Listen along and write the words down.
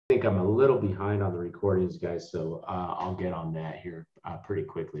think I'm a little behind on the recordings, guys, so I'll get on that here pretty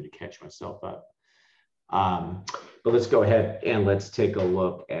quickly to catch myself up. But let's go ahead and let's take a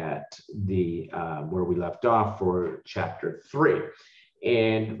look at the where we left off for chapter 3.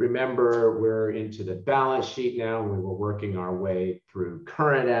 And remember, we're into the balance sheet now. We were working our way through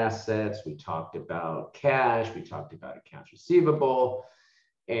current assets. We talked about cash. We talked about accounts receivable.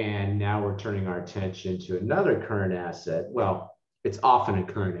 And now we're turning our attention to another current asset. Well, it's often a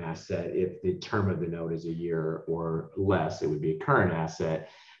current asset. If the term of the note is a year or less, it would be a current asset.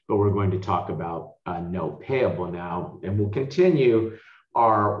 But we're going to talk about a note payable now. And we'll continue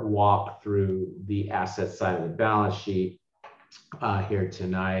our walk through the asset side of the balance sheet here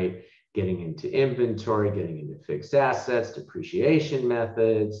tonight, getting into inventory, getting into fixed assets, depreciation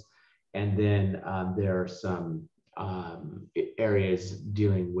methods. And then there are some areas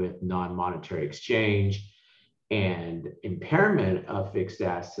dealing with non-monetary exchange and impairment of fixed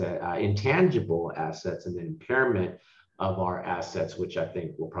asset, intangible assets, and then impairment of our assets, which I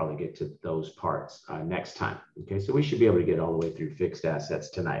think we'll probably get to those parts next time. Okay, so we should be able to get all the way through fixed assets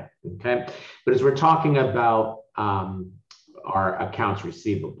tonight. Okay, but as we're talking about our accounts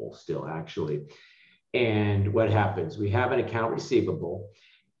receivable still actually, and what happens, we have an account receivable,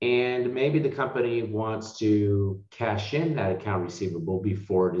 and maybe the company wants to cash in that account receivable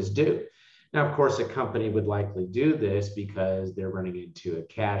before it is due. Now, of course, a company would likely do this because they're running into a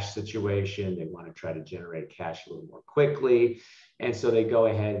cash situation. They want to try to generate cash a little more quickly. And so they go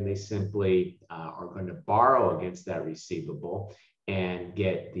ahead and they simply are going to borrow against that receivable and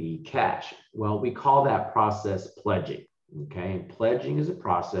get the cash. Well, we call that process pledging. Okay, and pledging is a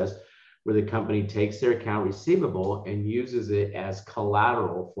process where the company takes their account receivable and uses it as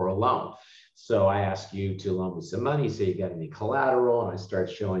collateral for a loan. So I ask you to loan me some money, say you got any collateral, and I start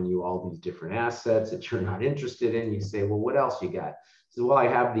showing you all these different assets that you're not interested in. You say, well, what else you got? So, well, I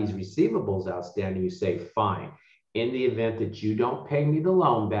have these receivables outstanding. You say, fine. In the event that you don't pay me the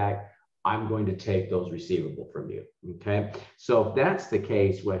loan back, I'm going to take those receivables from you, okay? So if that's the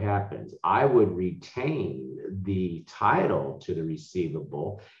case, what happens? I would retain the title to the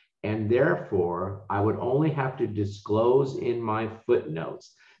receivable, and therefore I would only have to disclose in my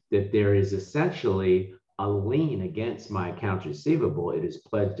footnotes that there is essentially a lien against my accounts receivable. It is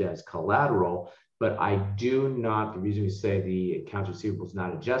pledged as collateral, but I do not, the reason we say the accounts receivable is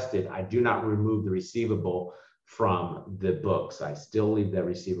not adjusted, I do not remove the receivable from the books. I still leave that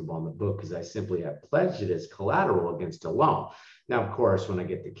receivable on the book because I simply have pledged it as collateral against a loan. Now, of course, when I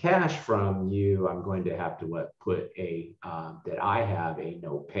get the cash from you, I'm going to have to put a, that I have a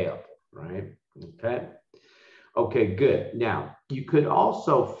note payable, right? Okay. Okay, good. Now, you could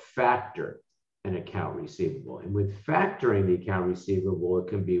also factor an account receivable. And with factoring the account receivable, it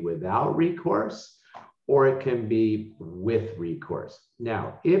can be without recourse or it can be with recourse.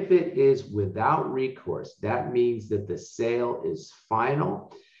 Now, if it is without recourse, that means that the sale is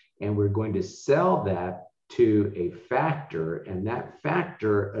final and we're going to sell that to a factor, and that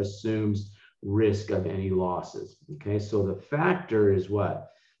factor assumes risk of any losses. Okay, so the factor is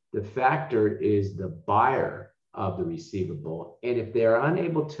what? The factor is the buyer of the receivable, and if they're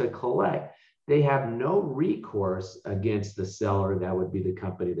unable to collect, they have no recourse against the seller. That would be the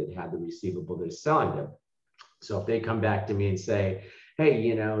company that had the receivable that is selling them. So if they come back to me and say, hey,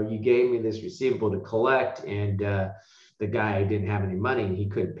 you know, you gave me this receivable to collect, and the guy didn't have any money and he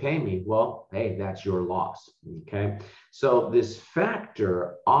couldn't pay me, well, hey, that's your loss. Okay, so this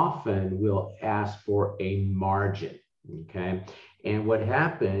factor often will ask for a margin. Okay, and what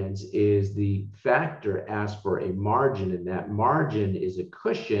happens is the factor asks for a margin, and that margin is a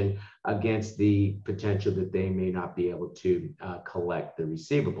cushion against the potential that they may not be able to collect the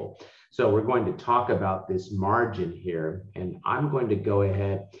receivable. So we're going to talk about this margin here, and I'm going to go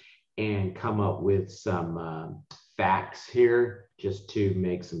ahead and come up with some facts here just to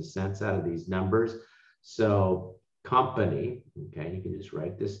make some sense out of these numbers. So company, okay, you can just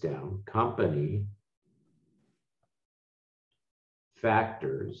write this down, company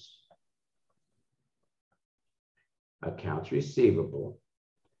factors accounts receivable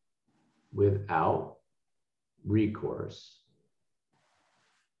without recourse,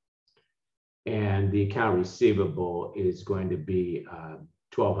 and the account receivable is going to be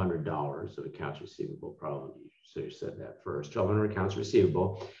 $1,200 of accounts receivable, probably, so you said that first, 1,200 accounts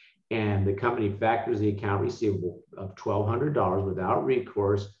receivable, and the company factors the account receivable of $1,200 without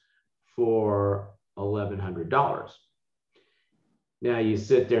recourse for $1,100. Now you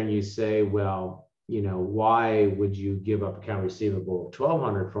sit there and you say, well, you know, why would you give up account receivable of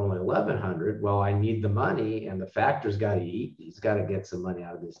 1,200 for only 1,100? Well, I need the money, and the factor's got to eat. He's got to get some money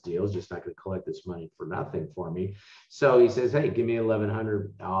out of this deal. He's just not going to collect this money for nothing for me. So he says, hey, give me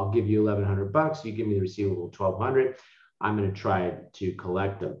 1,100. I'll give you 1,100 bucks. You give me the receivable of 1,200. I'm going to try to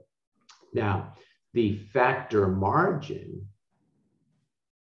collect them. Now, the factor margin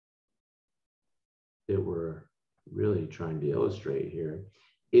that we're really trying to illustrate here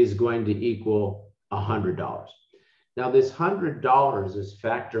is going to equal $100. Now, this $100, this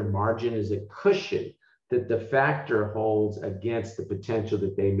factor margin, is a cushion that the factor holds against the potential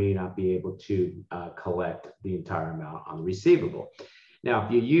that they may not be able to collect the entire amount on the receivable. Now,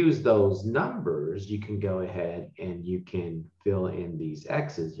 if you use those numbers, you can go ahead and you can fill in these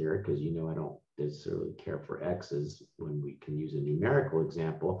X's here, because you know I don't necessarily care for X's when we can use a numerical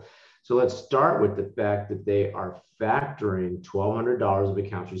example. So let's start with the fact that they are factoring $1,200 of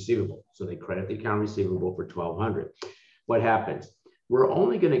accounts receivable. So they credit the account receivable for $1,200. What happens? We're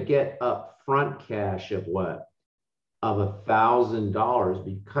only going to get upfront cash of what? Of $1,000,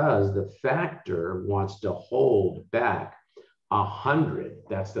 because the factor wants to hold back 100.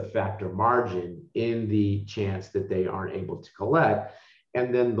 That's the factor margin in the chance that they aren't able to collect.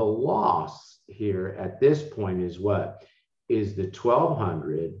 And then the loss here at this point is what? Is the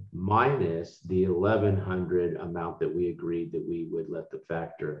 1,200 minus the 1,100 amount that we agreed that we would let the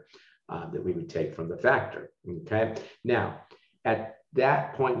factor, that we would take from the factor, okay? Now, at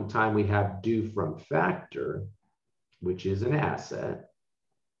that point in time, we have due from factor, which is an asset,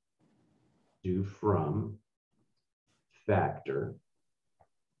 due from factor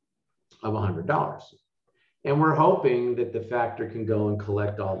of $100. And we're hoping that the factor can go and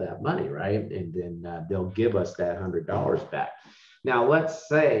collect all that money, right? And then they'll give us that $100 back. Now, let's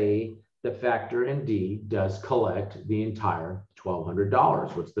say the factor indeed does collect the entire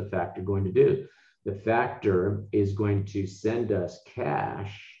 $1,200. What's the factor going to do? The factor is going to send us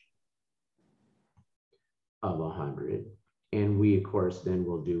cash of 100. And we, of course, then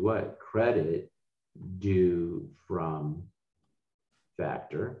will do what? Credit due from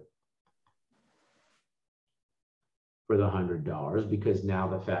factor for the $100, because now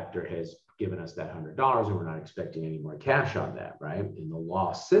the factor has given us that $100 and we're not expecting any more cash on that, right? And the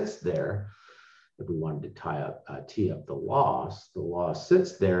loss sits there. If we wanted to tee up the loss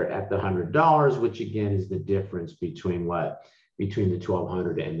sits there at the $100, which again is the difference between what? Between the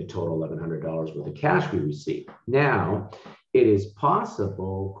 $1,200 and the total $1,100 worth of cash we received. Now, it is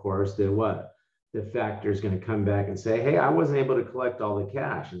possible, of course, that what? The factor is going to come back and say, hey, I wasn't able to collect all the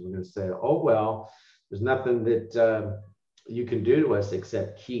cash. And we're going to say, oh, well, there's nothing that you can do to us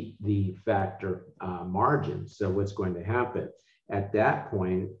except keep the factor margin. So what's going to happen? At that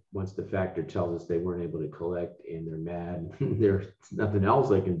point, once the factor tells us they weren't able to collect and they're mad, there's nothing else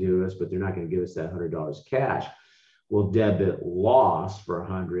they can do to us, but they're not going to give us that $100 cash, we'll debit loss for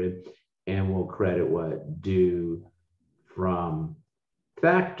 100 and we'll credit what? Due from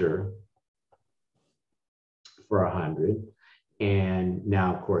factor for 100. And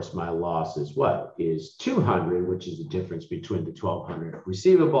now, of course, my loss is what? Is 200, which is the difference between the 1,200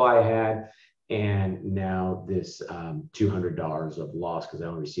 receivable I had and now this $200 of loss because I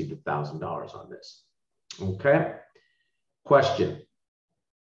only received $1,000 on this. Okay. Question.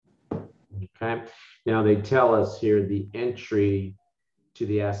 Okay. Now they tell us here the entry to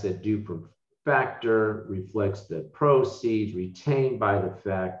the asset due from factor reflects the proceeds retained by the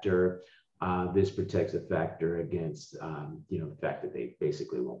factor. This protects the factor against, the fact that they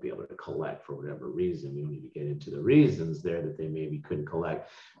basically won't be able to collect for whatever reason. We don't need to get into the reasons there that they maybe couldn't collect,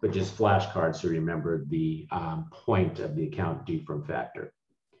 but just flashcards to remember the point of the account due from factor.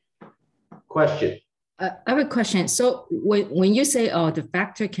 Question. I have a question. So when you say, oh, the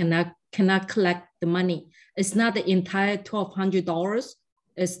factor cannot collect the money, it's not the entire $1,200.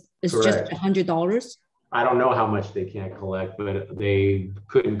 It's Correct. Just $100. I don't know how much they can't collect, but they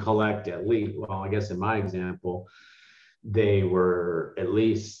couldn't collect at least, well, I guess in my example, they were at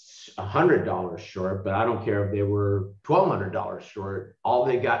least $100 short, but I don't care if they were $1,200 short. All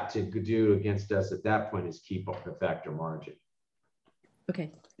they got to do against us at that point is keep up the factor margin.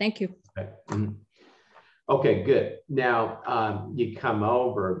 Okay, thank you. Okay, okay, good. Now you come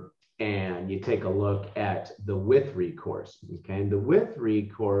over and you take a look at the with recourse, okay? And the with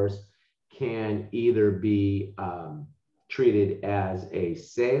recourse can either be treated as a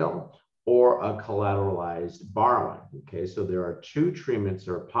sale or a collateralized borrowing. Okay, so there are two treatments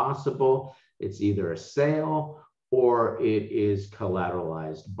that are possible. It's either a sale or it is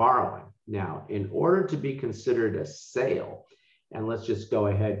collateralized borrowing. Now, in order to be considered a sale, and let's just go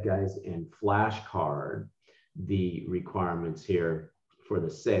ahead, guys, and flashcard the requirements here for the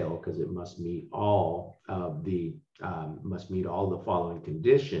sale because it must meet all of the following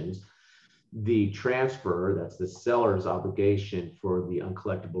conditions. The transfer, that's the seller's obligation for the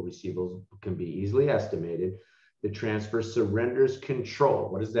uncollectible receivables, can be easily estimated. The transfer surrenders control.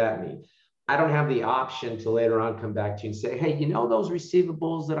 What does that mean? I don't have the option to later on come back to you and say, hey, you know those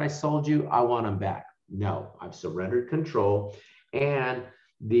receivables that I sold you? I want them back. No, I've surrendered control, and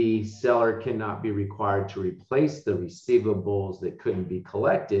the seller cannot be required to replace the receivables that couldn't be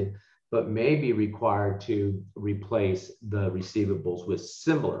collected, but may be required to replace the receivables with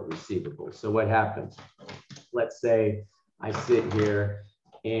similar receivables. So what happens? Let's say I sit here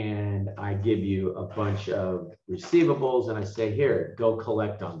and I give you a bunch of receivables and I say, here, go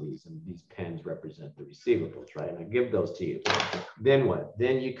collect on these. And these pens represent the receivables, right? And I give those to you. Then what?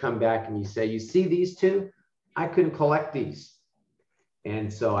 Then you come back and you say, you see these two? I couldn't collect these.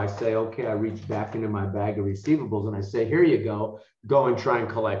 And so I say, okay, I reach back into my bag of receivables and I say, here you go and try and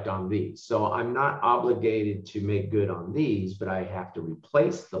collect on these. So I'm not obligated to make good on these, but I have to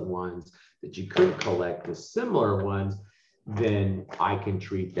replace the ones that you couldn't collect with similar ones. Then I can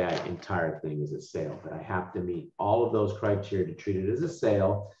treat that entire thing as a sale. But I have to meet all of those criteria to treat it as a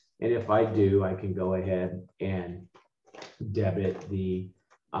sale. And if I do, I can go ahead and debit the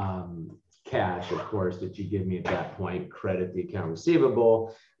cash, of course, that you give me at that point, credit the account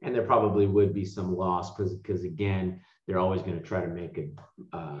receivable, and there probably would be some loss because again, they're always going to try to make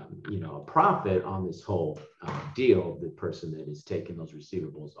a profit on this whole deal, the person that is taking those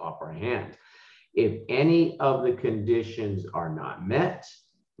receivables off our hands. If any of the conditions are not met,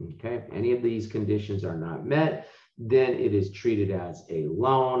 okay, if any of these conditions are not met, then it is treated as a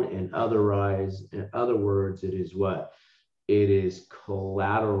loan, and otherwise, in other words, it is what? It is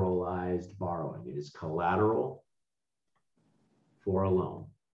collateralized borrowing. It is collateral for a loan.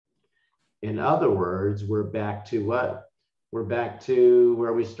 In other words, we're back to what? We're back to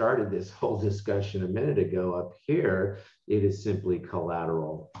where we started this whole discussion a minute ago up here. It is simply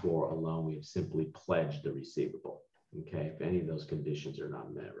collateral for a loan. We have simply pledged the receivable. Okay, if any of those conditions are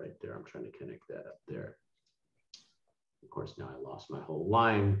not met right there, I'm trying to connect that up there. Of course, now I lost my whole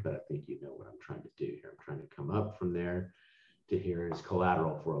line, but I think you know what I'm trying to do here. I'm trying to come up from there to here is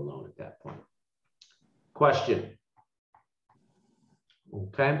collateral for a loan at that point. Question?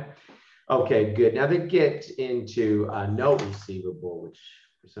 Okay. Okay, good. Now to get into a note receivable, which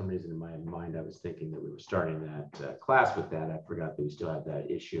for some reason in my mind, I was thinking that we were starting that class with that. I forgot that we still have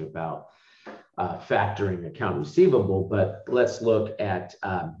that issue about factoring account receivable, but let's look at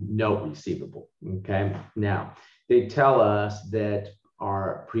note receivable. Okay. Now they tell us that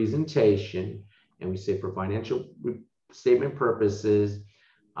our presentation, and we say for financial statement purposes,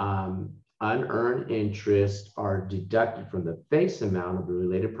 unearned interest are deducted from the face amount of the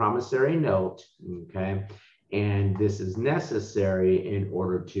related promissory note, okay? And this is necessary in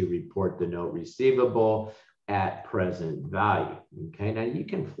order to report the note receivable at present value, okay? Now you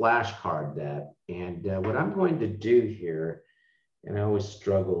can flashcard that, and what I'm going to do here, and I always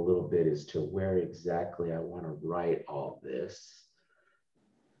struggle a little bit as to where exactly I want to write all this.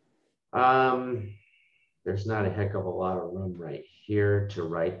 There's not a heck of a lot of room right here to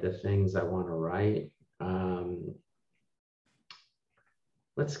write the things I want to write.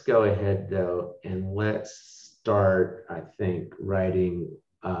 Let's go ahead though, and let's start, I think, writing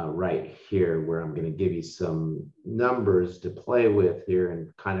right here where I'm going to give you some numbers to play with here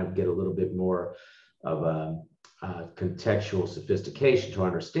and kind of get a little bit more of a contextual sophistication to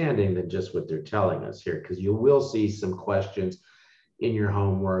understanding than just what they're telling us here, because you will see some questions in your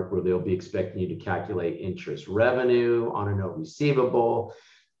homework where they'll be expecting you to calculate interest revenue on a note receivable.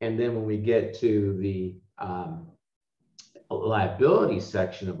 And then when we get to the liability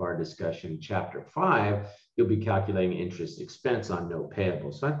section of our discussion, chapter 5, you'll be calculating interest expense on note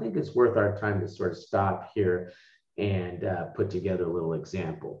payable. So I think it's worth our time to sort of stop here and put together a little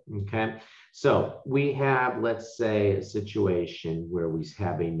example, okay? So we have, let's say, a situation where we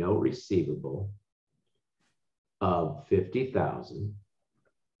have a note receivable of $50,000,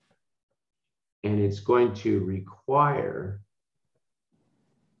 and it's going to require,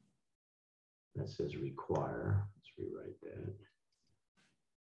 that says require, let's rewrite that.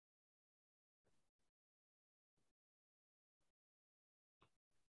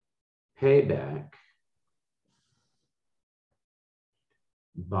 Payback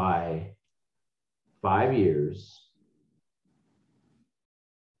by 5 years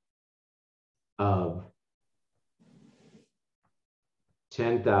of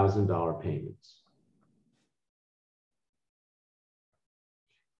 $10,000 payments.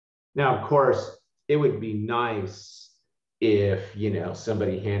 Now, of course, it would be nice if, you know,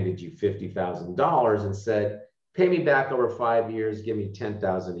 somebody handed you $50,000 and said, pay me back over 5 years, give me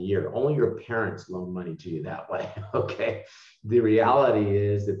 $10,000 a year. Only your parents loan money to you that way, okay? The reality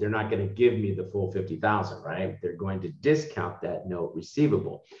is that they're not going to give me the full 50,000, right? They're going to discount that note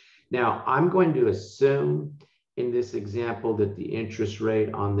receivable. Now, I'm going to assume in this example that the interest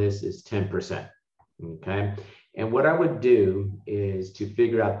rate on this is 10%, okay? And what I would do is to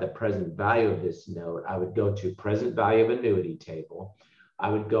figure out the present value of this note, I would go to present value of annuity table. I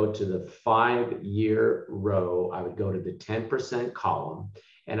would go to the 5-year row. I would go to the 10% column,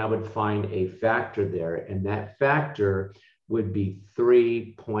 and I would find a factor there. And that factor would be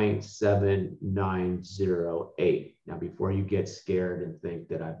 3.7908. Now, before you get scared and think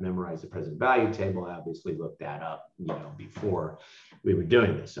that I've memorized the present value table, I obviously looked that up, before we were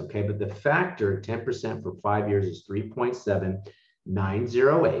doing this, okay? But the factor, 10% for 5 years, is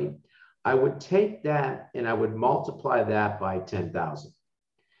 3.7908. I would take that and I would multiply that by 10,000.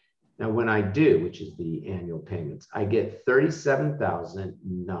 Now, when I do, which is the annual payments, I get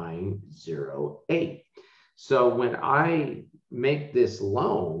 37,908. So when I make this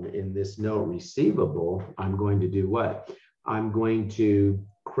loan in this note receivable, I'm going to do what? I'm going to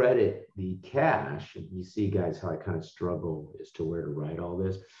credit the cash. And you see, guys, how I kind of struggle as to where to write all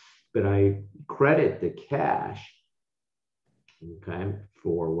this. But I credit the cash, okay,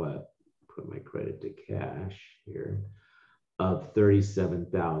 for what? Put my credit to cash here of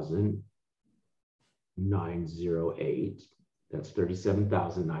 37,908. That's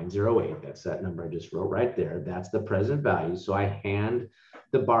 37,908. That's that number I just wrote right there. That's the present value. So I hand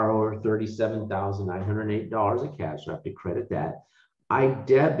the borrower $37,908 of cash. So I have to credit that. I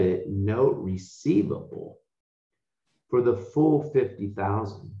debit note receivable for the full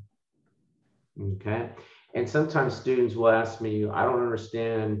 50,000. Okay. And sometimes students will ask me, I don't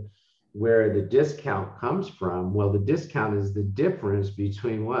understand where the discount comes from. Well, the discount is the difference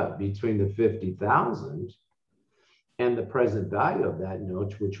between what? Between the 50,000 and the present value of that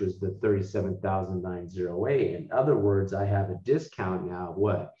note, which was the 37,908. In other words, I have a discount now of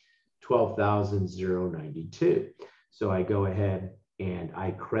what? 12,092. So I go ahead and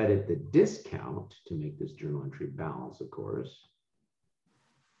I credit the discount to make this journal entry balance, of course,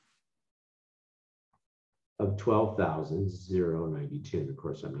 of 12,092. And of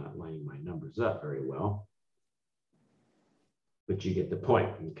course, I'm not lining my numbers up very well, but you get the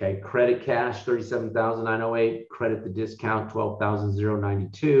point, okay? Credit cash, 37,908, credit the discount,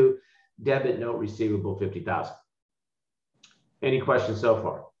 12,092, debit note receivable, 50,000. Any questions so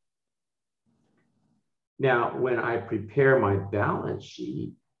far? Now, when I prepare my balance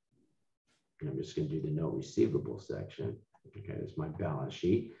sheet, I'm just gonna do the note receivable section. Okay, that's my balance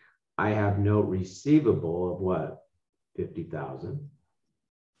sheet. I have note receivable of what? 50,000.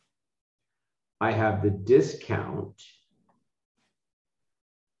 I have the discount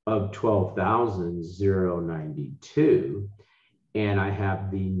of 12,092, and I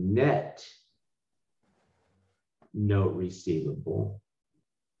have the net note receivable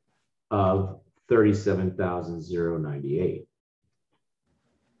of 37,098.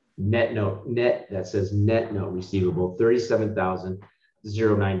 Net, that says net note receivable,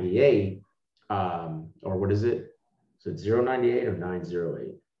 37,098, or what is it? So it's 098 or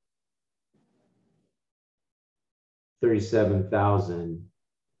 908?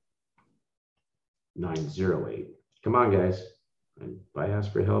 37,908. Come on, guys. If I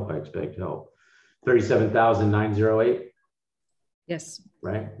ask for help, I expect help. 37,908? Yes.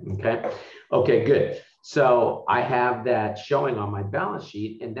 Right? Okay. Okay, good. So I have that showing on my balance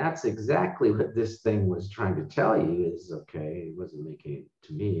sheet, and that's exactly what this thing was trying to tell you is, okay, it wasn't making it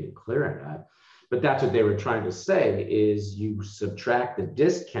to me clear enough, but that's what they were trying to say is you subtract the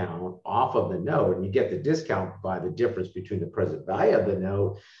discount off of the note, and you get the discount by the difference between the present value of the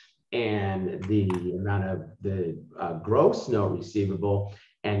note and the amount of the gross note receivable,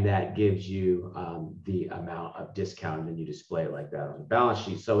 and that gives you the amount of discount, and then you display it like that on the balance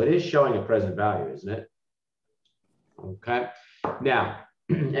sheet. So it is showing a present value, isn't it? Okay. Now,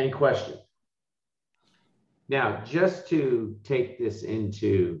 any question? Now, just to take this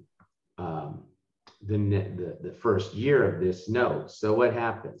into the first year of this note. So what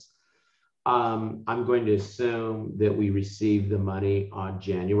happens? I'm going to assume that we received the money on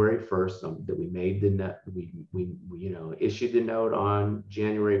January 1st, that we made the note, we issued the note on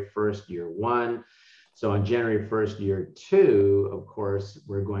January 1st, year 1. So on January 1st, year 2, of course,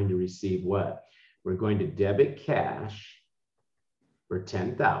 we're going to receive what? We're going to debit cash for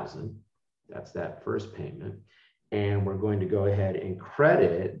 10,000. That's that first payment. And we're going to go ahead and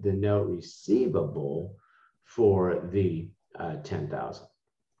credit the note receivable for the 10,000.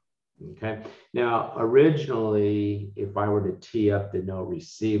 Okay. Now, originally, if I were to tee up the note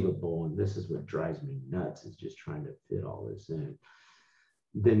receivable, and this is what drives me nuts, is just trying to fit all this in.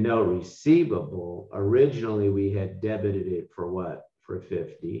 The note receivable, originally we had debited it for what? For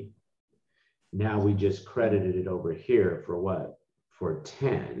 50. Now we just credited it over here for what? For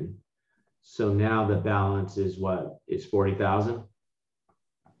 10. So now the balance is what? It's 40,000.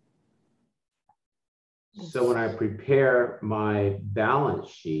 So when I prepare my balance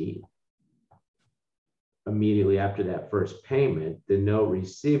sheet immediately after that first payment, the note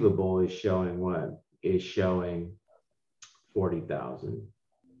receivable is showing what? Is showing 40,000.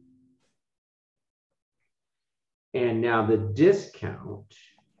 And now the discount,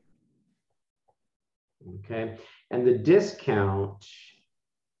 okay, and the discount,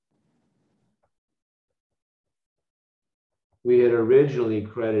 we had originally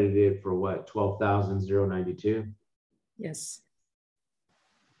credited it for what, 12,092? Yes.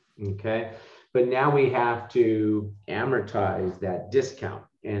 Okay, but now we have to amortize that discount.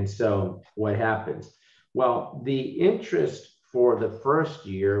 And so what happens? Well, the interest for the first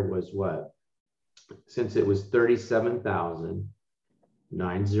year was what? Since it was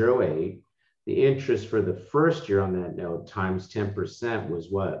 37,908, the interest for the first year on that note times 10% was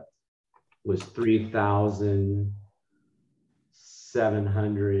what? Was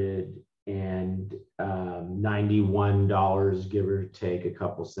 $3,791, give or take a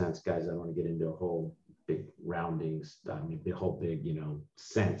couple cents. Guys, I don't want to get into a whole big roundings, I mean, the whole big,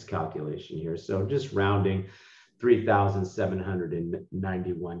 cents calculation here. So just rounding,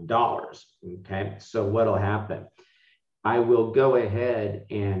 $3,791. Okay, so what'll happen? I will go ahead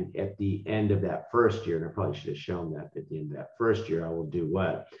and at the end of that first year, and I probably should have shown that at the end of that first year, I will do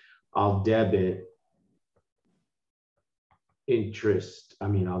what? I'll debit interest.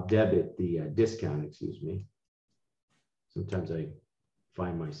 I'll debit the discount, excuse me. Sometimes I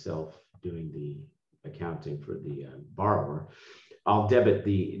find myself doing the accounting for the borrower. I'll debit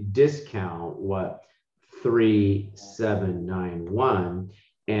the discount, what? 3,791,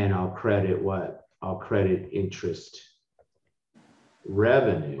 and I'll credit what? I'll credit interest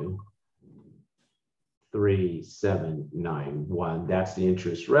revenue 3,791. That's the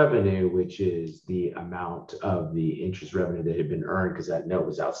interest revenue, which is the amount of the interest revenue that had been earned because that note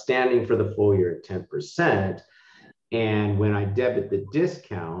was outstanding for the full year at 10%. And when I debit the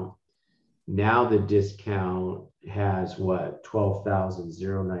discount, now the discount has what?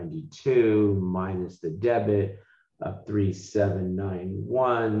 12,092 minus the debit of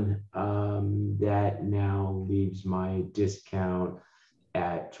 3,791. That now leaves my discount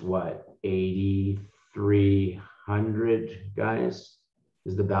at what? 8,300, guys,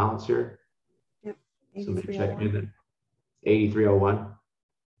 is the balance here? Yep. Somebody check me that. 8,301.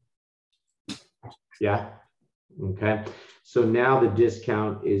 Yeah. Okay. So now the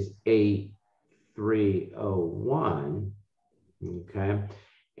discount is 8,301. Okay.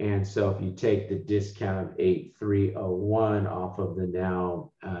 And so if you take the discount of 8,301 off of the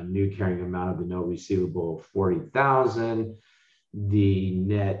now new carrying amount of the note receivable of 40,000, the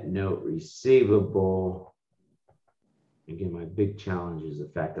net note receivable, again, my big challenge is the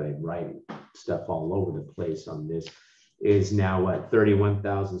fact that I write stuff all over the place on this, is now what?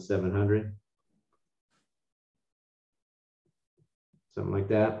 31,700? Something like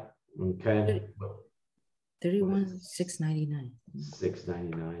that. Okay. 31,699.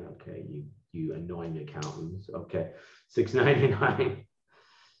 699. Okay, you annoying accountants. Okay, 699.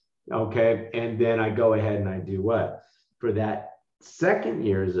 Okay, and then I go ahead and I do what? For that second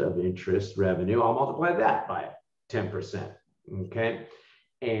year's of interest revenue, I'll multiply that by 10%. Okay,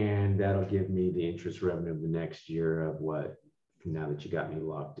 and that'll give me the interest revenue of the next year of what? Now that you got me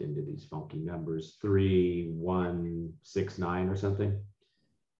locked into these funky numbers, 3,169 or something,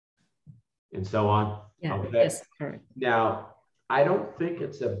 and so on. Yeah, okay. Yes, correct. Now, I don't think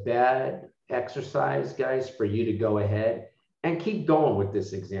it's a bad exercise, guys, for you to go ahead and keep going with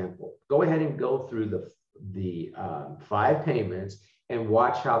this example. Go ahead and go through the 5 payments and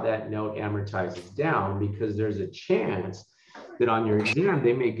watch how that note amortizes down, because there's a chance that on your exam,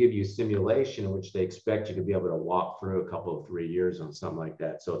 they may give you a simulation in which they expect you to be able to walk through a couple of 3 years on something like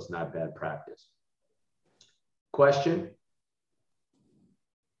that. So it's not bad practice. Question?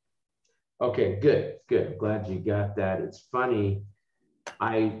 Okay, good, good. I'm glad you got that. It's funny.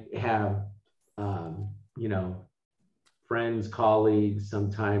 I have, friends, colleagues,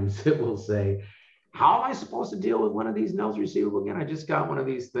 sometimes it will say, how am I supposed to deal with one of these notes receivable again? I just got one of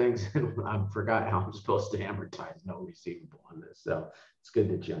these things and I forgot how I'm supposed to amortize note receivable on this. So it's good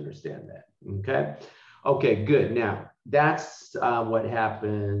that you understand that. Okay. Okay, good. Now, that's what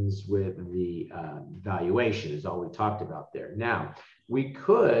happens with the valuation is all we talked about there. Now, we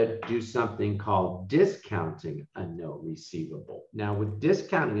could do something called discounting a note receivable. Now, with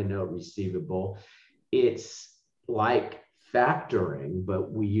discounting a note receivable, it's like factoring,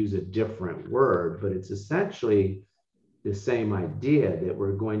 but we use a different word, but it's essentially the same idea that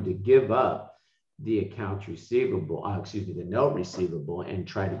we're going to give up the accounts receivable, the note receivable and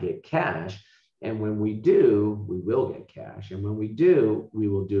try to get cash. And when we do, we will get cash. And when we do, we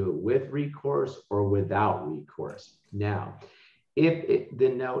will do it with recourse or without recourse. Now, if the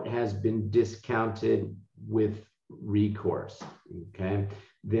note has been discounted with recourse, okay,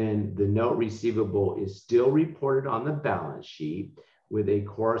 then the note receivable is still reported on the balance sheet with a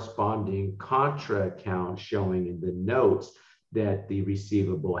corresponding contra account showing in the notes that the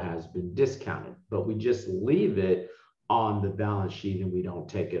receivable has been discounted. But we just leave it on the balance sheet and we don't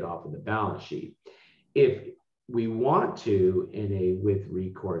take it off of the balance sheet. If we want to, in a with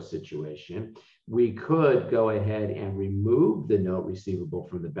recourse situation, we could go ahead and remove the note receivable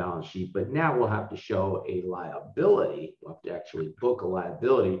from the balance sheet, but now we'll have to show a liability. We'll have to actually book a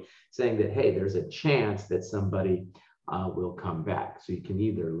liability saying that, hey, there's a chance that somebody will come back. So you can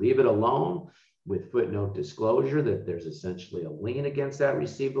either leave it alone with footnote disclosure that there's essentially a lien against that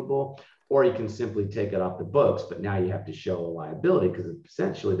receivable, or you can simply take it off the books, but now you have to show a liability because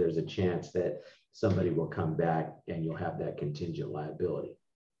essentially there's a chance that somebody will come back and you'll have that contingent liability.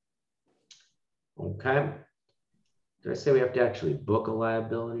 Okay. Did I say we have to actually book a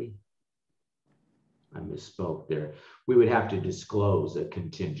liability? I misspoke there. We would have to disclose a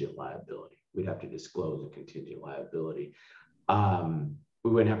contingent liability. We'd have to disclose a contingent liability. We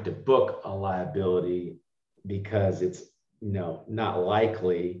wouldn't have to book a liability because it's not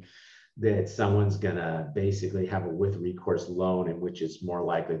likely that someone's gonna basically have a with recourse loan, in which it's more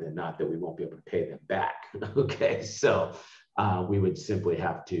likely than not that we won't be able to pay them back. Okay, so we would simply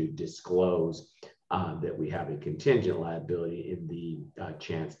have to disclose that we have a contingent liability in the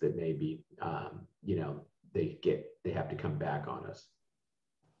chance that maybe they have to come back on us.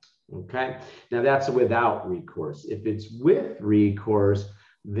 Okay, now that's without recourse. If it's with recourse,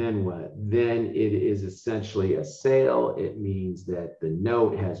 then what? Then it is essentially a sale. It means that the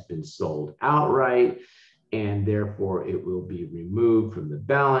note has been sold outright and therefore it will be removed from the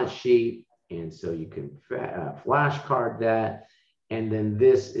balance sheet. And so you can flashcard that. And then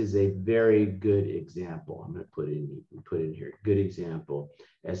this is a very good example. I'm going to put in here, good example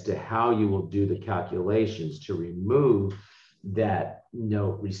as to how you will do the calculations to remove that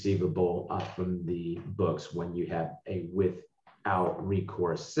note receivable from the books when you have a without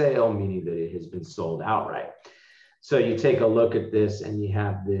recourse sale, meaning that it has been sold outright. So you take a look at this and you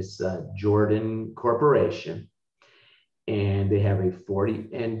have this Jordan Corporation and they have a 40,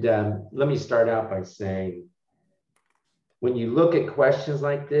 and let me start out by saying, when you look at questions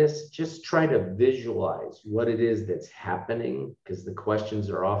like this, just try to visualize what it is that's happening, because the questions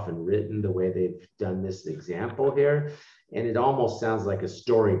are often written the way they've done this example here. And it almost sounds like a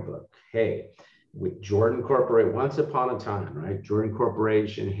storybook. Hey, with Jordan Corporation, once upon a time, right? Jordan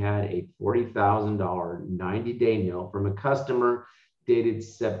Corporation had a $40,000 90-day note from a customer dated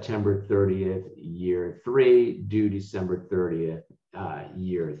September 30th, year 3, due December 30th,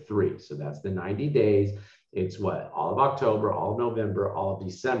 year 3. So that's the 90 days. It's what? All of October, all of November, all of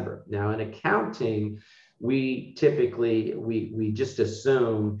December. Now in accounting, we typically, we just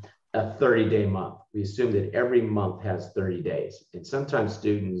assume a 30-day month. We assume that every month has 30 days. And sometimes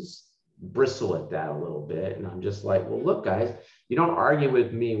students bristle at that a little bit. And I'm just like, well, look, guys, you don't argue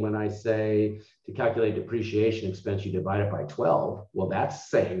with me when I say to calculate depreciation expense, you divide it by 12. Well, that's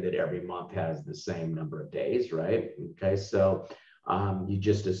saying that every month has the same number of days, right? Okay, so you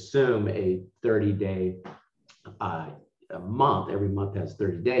just assume a 30-day a month, every month has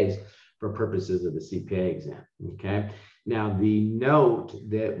 30 days for purposes of the CPA exam, okay? Now, the note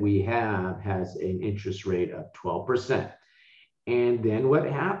that we have has an interest rate of 12%. And then what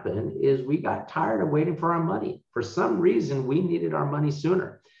happened is we got tired of waiting for our money. For some reason, we needed our money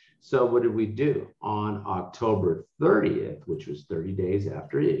sooner. So what did we do? On October 30th, which was 30 days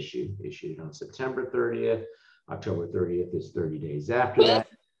after issue, issued on September 30th, October 30th is 30 days after that.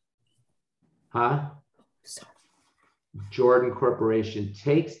 Huh? Sorry. Jordan Corporation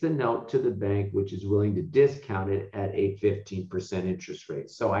takes the note to the bank, which is willing to discount it at a 15% interest rate.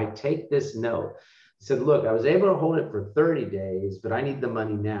 So I take this note, said, look, I was able to hold it for 30 days, but I need the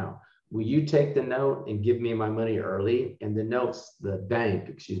money now. Will you take the note and give me my money early? And the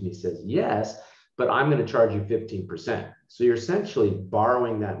bank says, yes, but I'm going to charge you 15%. So you're essentially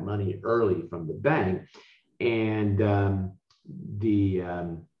borrowing that money early from the bank. And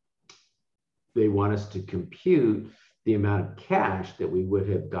they want us to compute the amount of cash that we would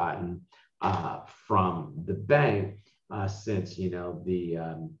have gotten from the bank, since, you know, the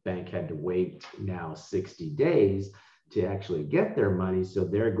bank had to wait now 60 days to actually get their money. So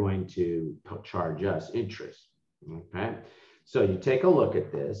they're going to charge us interest. Okay. So you take a look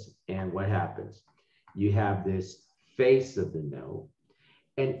at this, and what happens? You have this face of the note.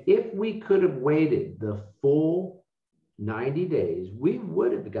 And if we could have waited the full 90 days, we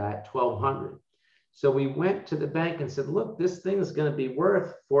would have got 1,200. So we went to the bank and said, look, this thing is going to be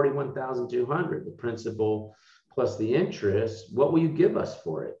worth 41,200, the principal plus the interest. What will you give us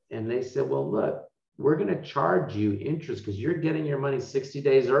for it? And they said, well, look, we're going to charge you interest because you're getting your money 60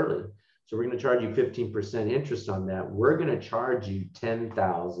 days early. So we're going to charge you 15% interest on that. We're going to charge you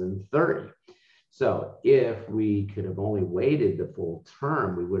 10,030. So if we could have only waited the full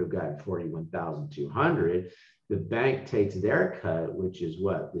term, we would have gotten 41,200. The bank takes their cut, which is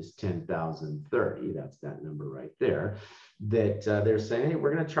what? This 10,030. That's that number right there. That they're saying, hey,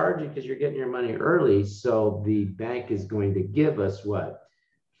 we're going to charge you because you're getting your money early. So the bank is going to give us what?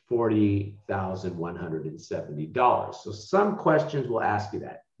 $40,170. So some questions will ask you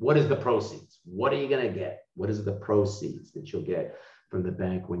that. What is the proceeds? What are you going to get? What is the proceeds that you'll get from the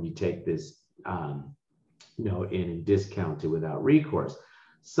bank when you take this note in and discount it without recourse?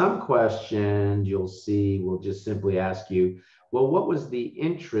 Some questions you'll see will just simply ask you, well, what was the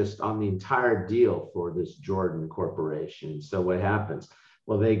interest on the entire deal for this Jordan Corporation? So what happens?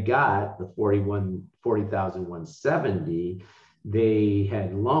 Well, they got the 40,170. They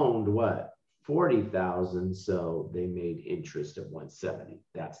had loaned what? 40,000. So they made interest of 170.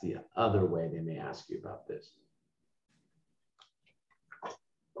 That's the other way they may ask you about this.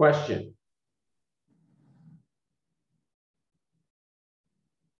 Question.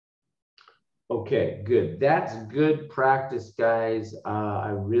 Okay, good. That's good practice, guys. I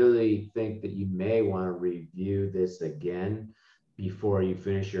really think that you may want to review this again before you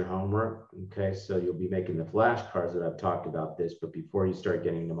finish your homework. Okay, so you'll be making the flashcards that I've talked about this, but before you start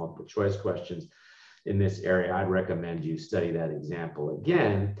getting the multiple choice questions in this area, I'd recommend you study that example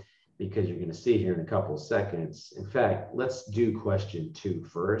again, because you're going to see here in a couple of seconds. In fact, let's do question 2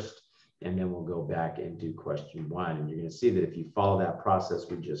 first, and then we'll go back and do question 1. And you're going to see that if you follow that process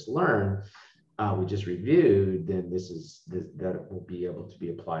we just learned, we just reviewed, then that will be able to be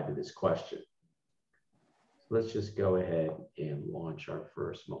applied to this question. So let's just go ahead and launch our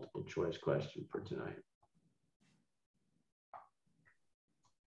first multiple choice question for tonight.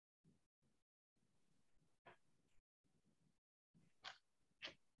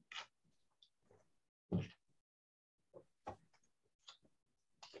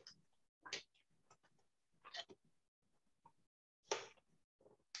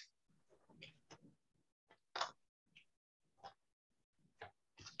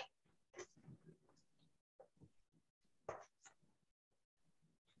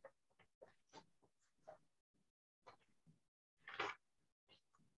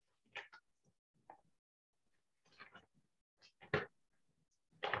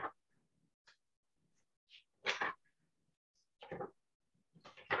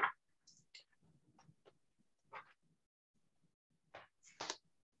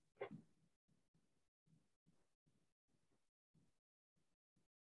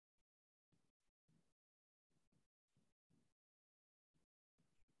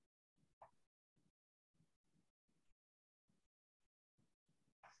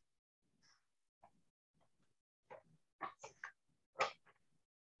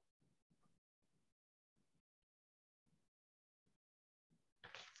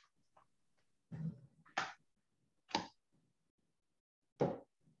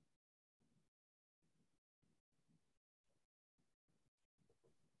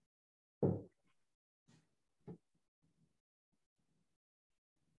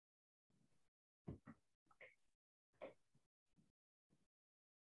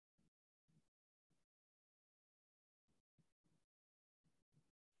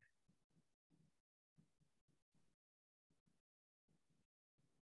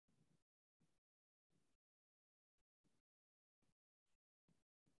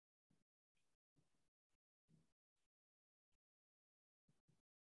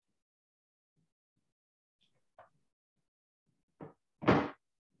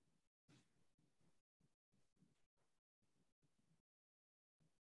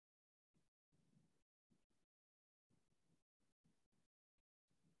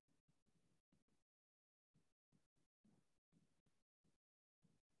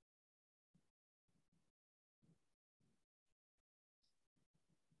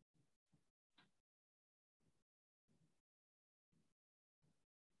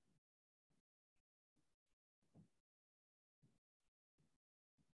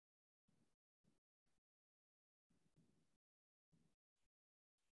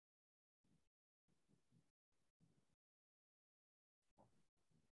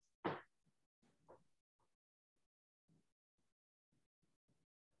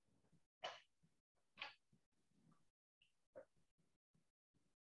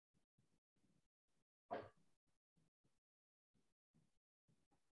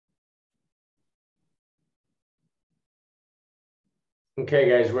 Okay,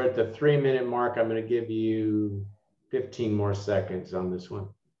 guys, we're at the 3-minute mark. I'm going to give you 15 more seconds on this one.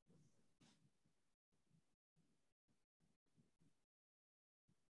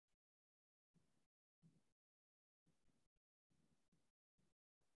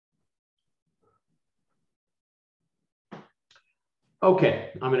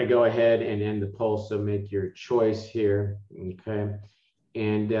 Okay, I'm going to go ahead and end the poll, so make your choice here. Okay,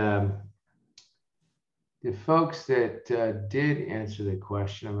 and the folks that did answer the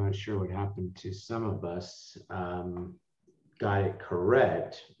question, I'm not sure what happened to some of us, got it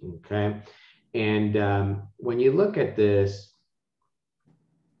correct. Okay, and when you look at this,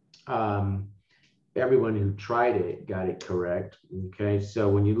 everyone who tried it got it correct. Okay, so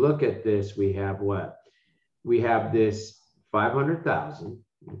when you look at this, we have what? We have this 500,000,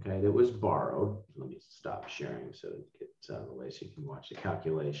 okay, that was borrowed. Let me stop sharing so it gets out of the way so you can watch the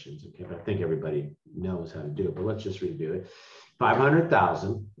calculations. Okay, but I think everybody knows how to do it, but let's just redo it.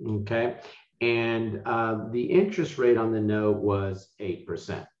 500,000, okay, and the interest rate on the note was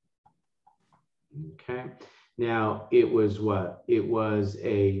 8%. Okay, now it was what? It was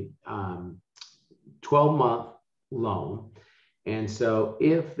a 12-month loan, and so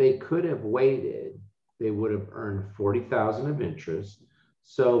if they could have waited, they would have earned 40,000 of interest.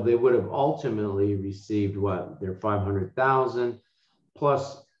 So they would have ultimately received what? Their 500,000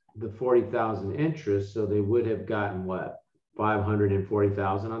 plus the 40,000 interest. So they would have gotten what?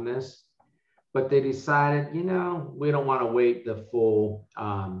 540,000 on this. But they decided, you know, we don't want to wait the full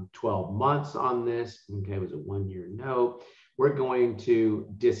 12 months on this. Okay, it was a 1-year note. We're going to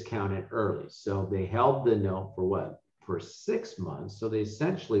discount it early. So they held the note for what? For 6 months. So they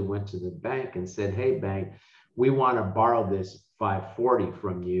essentially went to the bank and said, hey, bank, we want to borrow this 540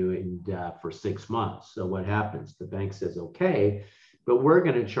 from you and for 6 months. So what happens? The bank says, okay, but we're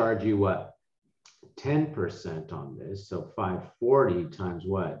going to charge you what? 10% on this. So 540 times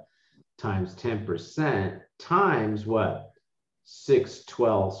what? Times 10% times what?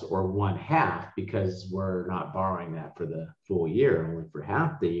 6/12 or 1/2, because we're not borrowing that for the full year, only for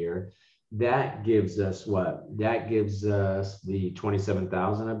half the year. That gives us what? That gives us the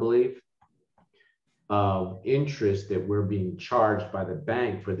 27,000, I believe, of interest that we're being charged by the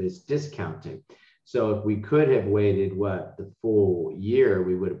bank for this discounting. So if we could have waited what? The full year,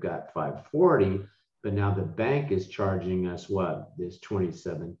 we would have got 540, but now the bank is charging us what? This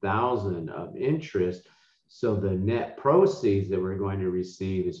 27,000 of interest. So the net proceeds that we're going to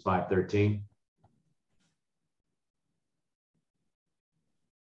receive is 513.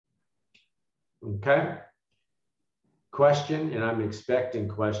 Okay. Question, and I'm expecting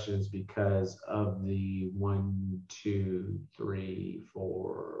questions because of the 1, 2, 3,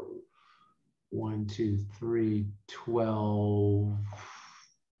 4, 1, 2, 3, 12,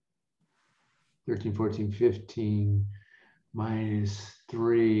 13, 14, 15, minus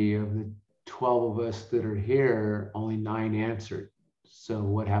 3 of the 12 of us that are here, only 9 answered. So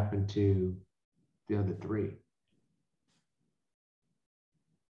what happened to the other 3?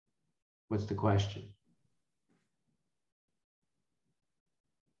 What's the question?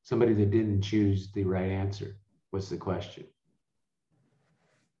 Somebody that didn't choose the right answer. What's the question?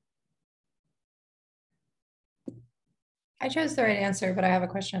 I chose the right answer, but I have a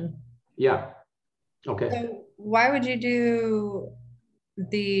question. Yeah. Okay. So why would you do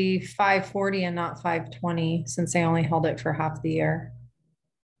the 540 and not 520 since they only held it for half the year?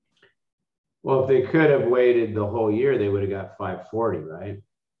 Well, if they could have waited the whole year, they would have got 540, right?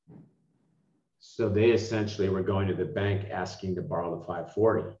 So they essentially were going to the bank asking to borrow the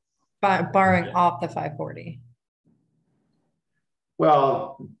 540. Borrowing off the 540.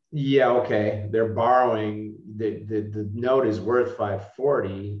 Well, yeah, okay. They're borrowing, the note is worth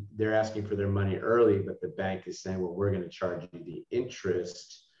 540. They're asking for their money early, but the bank is saying, well, we're going to charge you the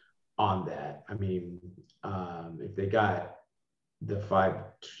interest on that. I mean, if they got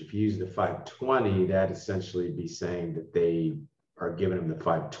if you use the 520, that essentially be saying that they are giving them the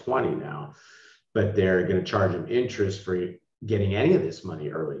 520 now, but they're going to charge them interest for getting any of this money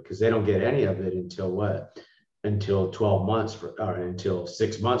early, because they don't get any of it until what? Until 12 months or until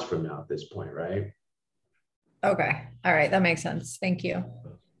 6 months from now at this point, right? Okay. All right. That makes sense. Thank you.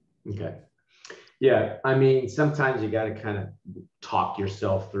 Okay. Yeah. I mean, sometimes you got to kind of talk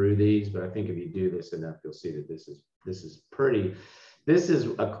yourself through these, but I think if you do this enough, you'll see that this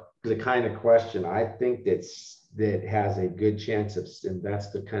is the kind of question I think that has a good chance of, and that's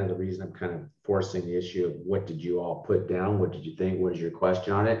the kind of the reason I'm kind of forcing the issue of what did you all put down? What did you think? What is your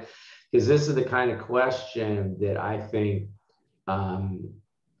question on it? Because this is the kind of question that I think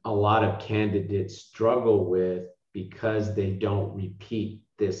a lot of candidates struggle with because they don't repeat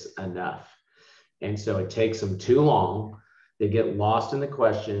this enough. And so it takes them too long. they get lost in the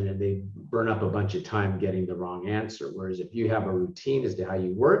question and they burn up a bunch of time getting the wrong answer. Whereas if you have a routine as to how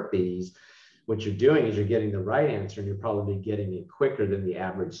you work these, what you're doing is you're getting the right answer and you're probably getting it quicker than the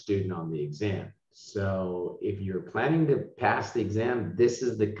average student on the exam. So if you're planning to pass the exam, this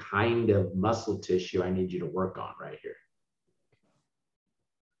is the kind of muscle tissue I need you to work on right here.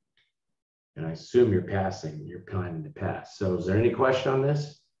 And I assume you're passing, you're planning to pass. So is there any question on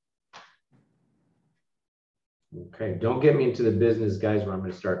this? Okay, don't get me into the business, guys, where I'm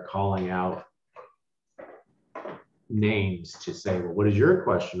going to start calling out names to say, well, what is your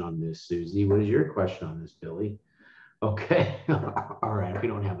question on this, Susie? What is your question on this, Billy? Okay, all right, we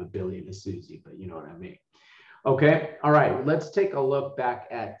don't have a Billy and a Susie, but you know what I mean. Okay, all right, let's take a look back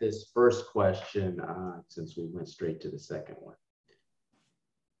at this first question since we went straight to the second one.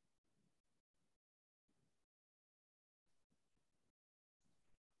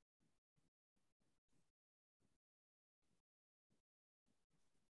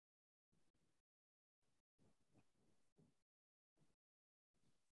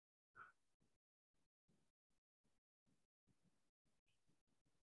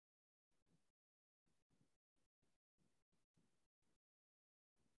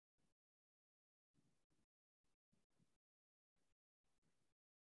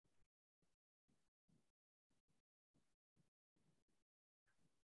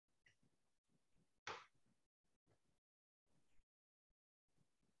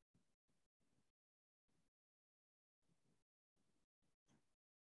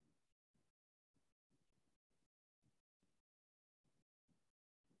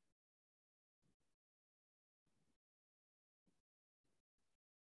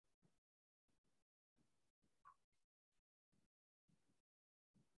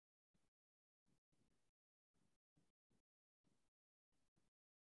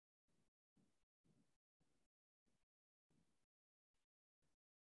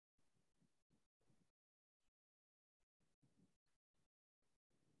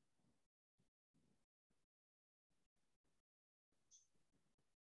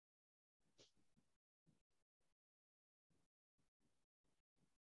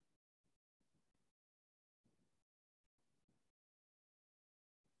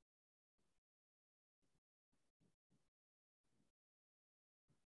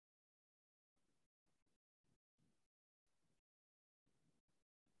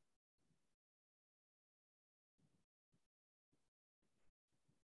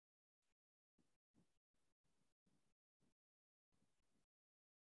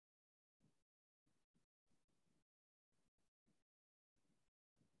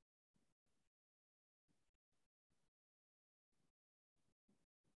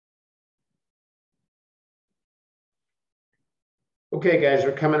 Okay, guys,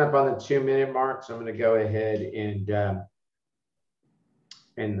 we're coming up on the 2-minute mark, so I'm going to go ahead and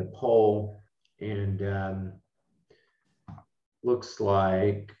end the poll. And looks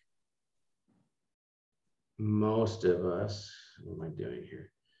like most of us, what am I doing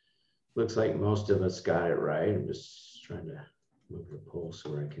here? Looks like most of us got it right. I'm just trying to move the poll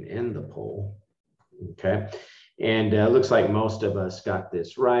so I can end the poll. Okay, and looks like most of us got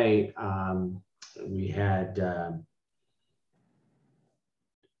this right. We had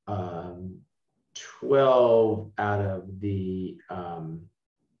 12 out of the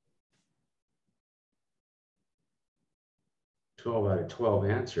 12 out of 12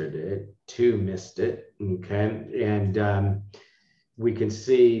 answered it, 2 missed it. Okay, and we can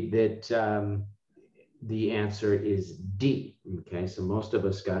see that the answer is D. Okay, so most of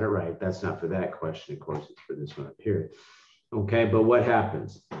us got it right. That's not for that question, of course, it's for this one up here. Okay, but what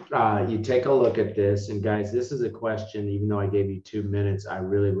happens? You take a look at this, and guys, this is a question, even though I gave you 2 minutes, I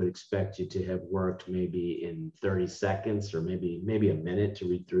really would expect you to have worked maybe in 30 seconds or maybe a minute to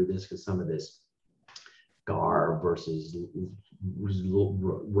read through this, because some of this GAR versus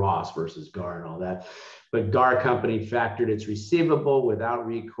Ross versus GAR and all that. But GAR company factored its receivable without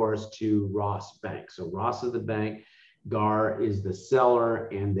recourse to Ross Bank. So Ross is the bank, GAR is the seller,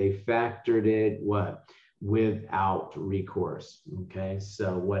 and they factored it what? Without recourse. Okay,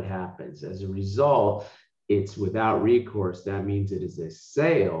 so what happens? As a result, it's without recourse. That means it is a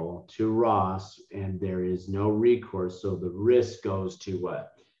sale to Ross and there is no recourse. So the risk goes to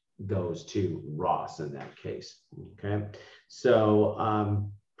what? Goes to Ross in that case. Okay, so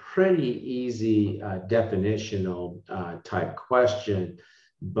pretty easy definitional type question,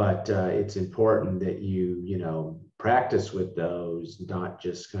 but it's important that you practice with those, not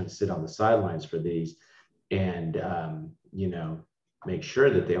just kind of sit on the sidelines for these, and make sure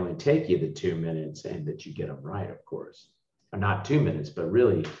that they only take you the 2 minutes and that you get them right, of course. Or not 2 minutes, but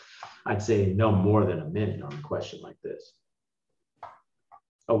really I'd say no more than a minute on a question like this.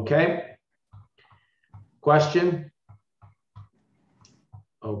 Okay. Question?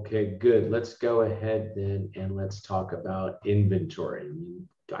 Okay, good. Let's go ahead then and let's talk about inventory.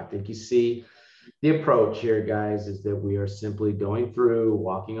 I think you see the approach here, guys, is that we are simply going through,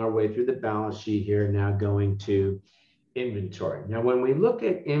 walking our way through the balance sheet here, now going to inventory. Now, when we look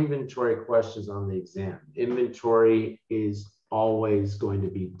at inventory questions on the exam, inventory is always going to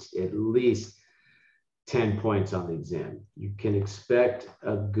be at least 10 points on the exam. You can expect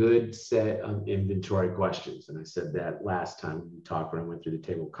a good set of inventory questions. And I said that last time we talked when I went through the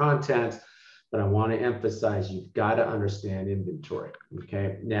table of contents, but I want to emphasize you've got to understand inventory.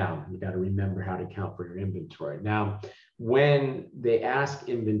 Okay. Now you got to remember how to count for your inventory. Now, when they ask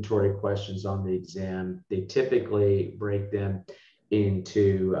inventory questions on the exam, they typically break them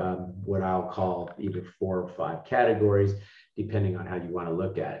into what I'll call either 4 or 5 categories, depending on how you want to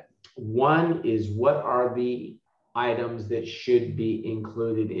look at it. One is, what are the items that should be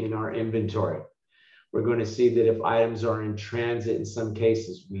included in our inventory? We're going to see that if items are in transit, in some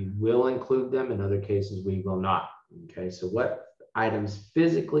cases, we will include them. In other cases, we will not. Okay, so what items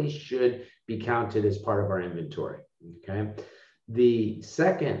physically should be counted as part of our inventory? Okay, the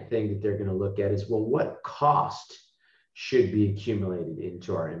second thing that they're going to look at is, well, what cost should be accumulated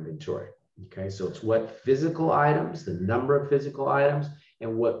into our inventory? Okay, so it's what physical items, the number of physical items,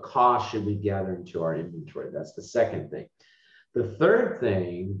 and what cost should we gather into our inventory? That's the second thing. The third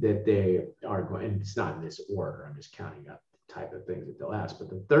thing that they are going, and it's not in this order, I'm just counting up the type of things that they'll ask, but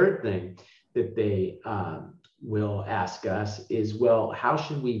the third thing that they will ask us is, well, how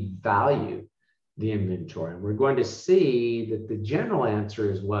should we value the inventory? And we're going to see that the general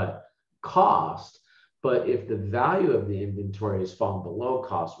answer is what? Cost. But if the value of the inventory has fallen below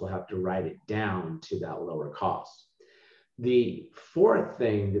cost, we'll have to write it down to that lower cost. The fourth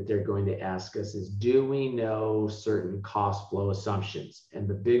thing that they're going to ask us is, do we know certain cost flow assumptions? And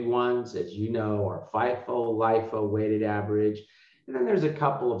the big ones, as you know, are FIFO, LIFO, weighted average. And then there's a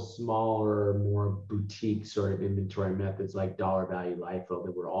couple of smaller, more boutique sort of inventory methods like dollar value LIFO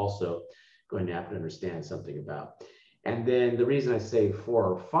that we're also going to have to understand something about. And then the reason I say 4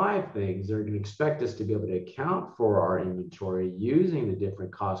 or 5 things, they're going to expect us to be able to account for our inventory using the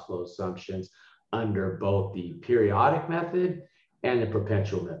different cost flow assumptions under both the periodic method and the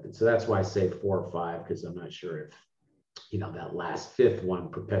perpetual method. So that's why I say 4 or 5, because I'm not sure if, you know, that last 5th one,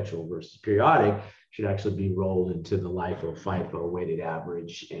 perpetual versus periodic, should actually be rolled into the LIFO, FIFO, weighted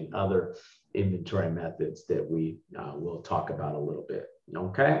average, and other inventory methods that we will talk about a little bit.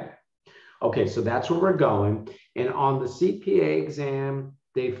 Okay. Okay, so that's where we're going. And on the CPA exam,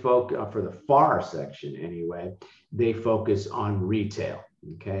 they focus, for the FAR section anyway, they focus on retail.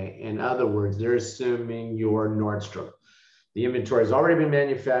 Okay, in other words, they're assuming you're Nordstrom. The inventory has already been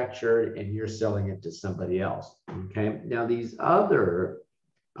manufactured and you're selling it to somebody else. Okay, now these other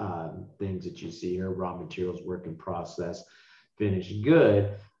things that you see here, raw materials, work in process, finished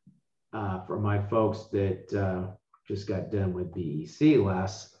good, for my folks that just got done with BEC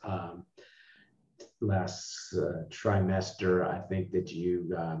last trimester, I think that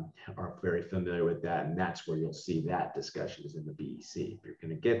you are very familiar with that, and that's where you'll see that discussion is in the BEC. If you're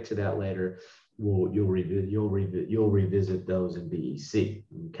going to get to that later, you'll revisit those in BEC.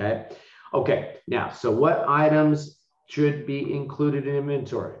 Okay. Now, so what items should be included in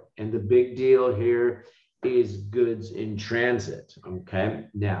inventory? And the big deal here is goods in transit. Okay.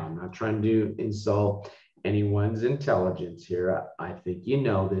 Now, I'm not trying to insult anyone's intelligence here. I think you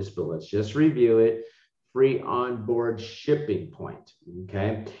know this, but let's just review it. Free onboard shipping point,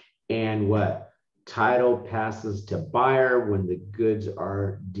 okay? And what? Title passes to buyer when the goods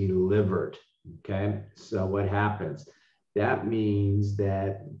are delivered, okay? So what happens? That means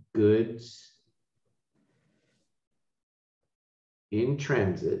that goods in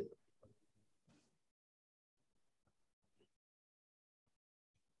transit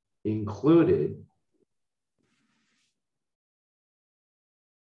included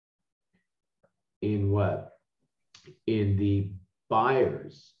in what? In the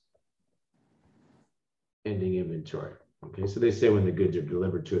buyer's ending inventory. Okay, so they say when the goods are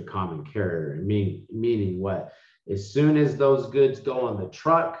delivered to a common carrier, meaning what? As soon as those goods go on the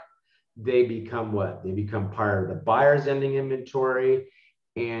truck, they become what? They become part of the buyer's ending inventory,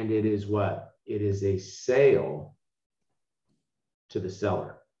 and it is what? It is a sale to the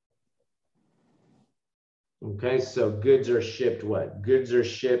seller. Okay, so goods are shipped what? Goods are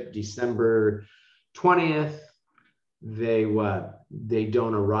shipped December 20th. They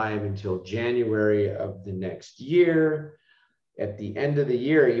don't arrive until January of the next year. at the end of the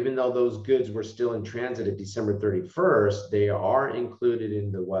year, even though those goods were still in transit at December 31st, they are included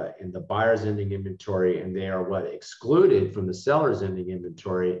in the what? In the buyer's ending inventory, and they are what? Excluded from the seller's ending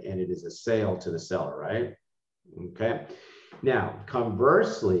inventory, and it is a sale to the seller, right? Okay. Now,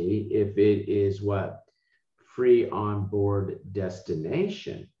 conversely, if it is what? Free on board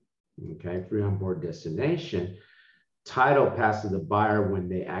destination, okay, free on board destination, title passes to the buyer when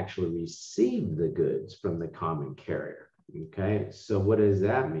they actually receive the goods from the common carrier. Okay, so what does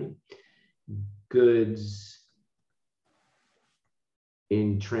that mean? Goods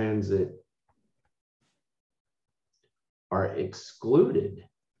in transit are excluded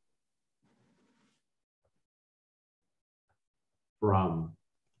from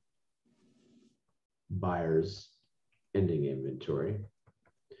buyer's ending inventory.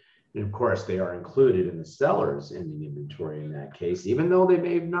 And of course, they are included in the seller's ending inventory in that case, even though they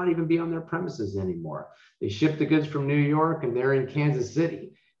may not even be on their premises anymore. They ship the goods from New York and they're in Kansas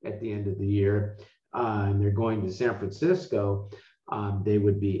City at the end of the year, and they're going to San Francisco. They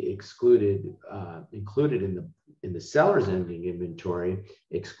would be excluded, included in the seller's ending inventory,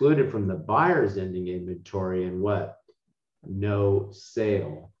 excluded from the buyer's ending inventory, and what? No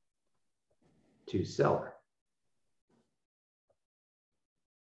sale to seller.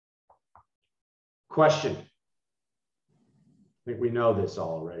 Question. I think we know this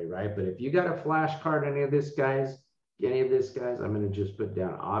already, right? But if you got a flashcard, any of this, guys, I'm going to just put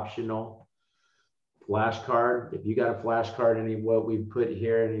down optional flashcard. If you got a flashcard, any of what we put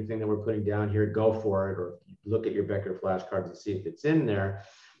here, anything that we're putting down here, go for it, or look at your Becker flashcards and see if it's in there.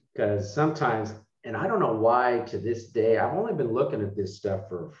 Because sometimes, and I don't know why to this day, I've only been looking at this stuff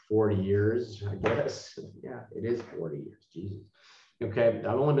for 40 years, I guess. Yeah, it is 40 years, Jesus. Okay,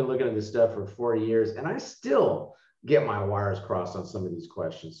 I've only been looking at this stuff for 40 years, and I still get my wires crossed on some of these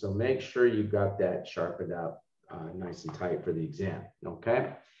questions. So make sure you've got that sharpened up nice and tight for the exam,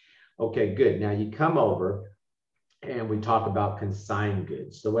 okay? Okay, good. Now you come over and we talk about consigned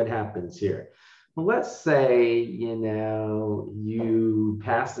goods. So what happens here? Well, let's say, you know, you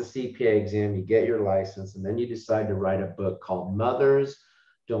pass the CPA exam, you get your license, and then you decide to write a book called Mothers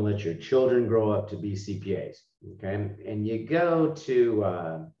Don't Let Your Children Grow Up to Be CPAs. Okay, and you go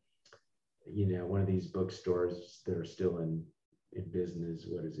to, you know, one of these bookstores that are still in business.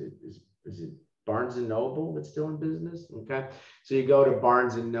 What is it? Is it Barnes and Noble that's still in business? Okay, so you go to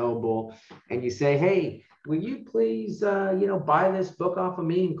Barnes and Noble and you say, hey, will you please, you know, buy this book off of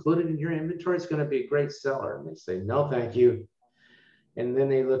me, include it in your inventory? It's going to be a great seller. And they say, no, thank you. And then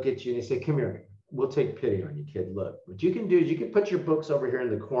they look at you and they say, come here. We'll take pity on you, kid. Look, what you can do is you can put your books over here in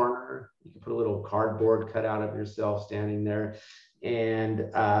the corner. You can put a little cardboard cutout of yourself standing there.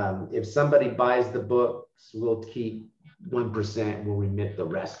 And if somebody buys the books, we'll keep 1%. We'll remit the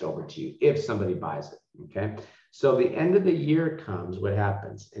rest over to you if somebody buys it. Okay. So the end of the year comes, what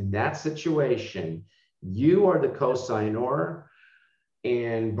happens? In that situation, you are the co-signor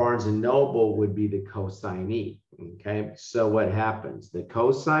and Barnes and Noble would be the co-signee. Okay. So what happens? The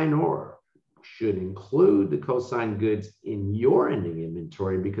co-signor should include the co-signed goods in your ending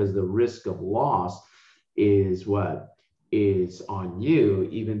inventory because the risk of loss is what is on you,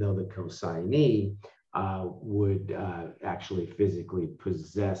 even though the co-signee would actually physically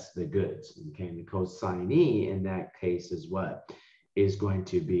possess the goods. Okay, and the co-signee in that case is what is going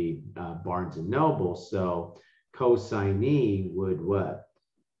to be Barnes and Noble. So co-signee would what?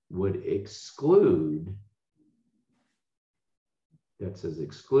 Would exclude. That says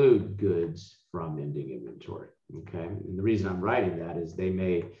exclude goods from ending inventory. Okay, and the reason I'm writing that is they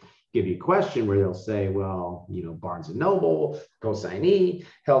may give you a question where they'll say, well, you know, Barnes and Noble, co-signee,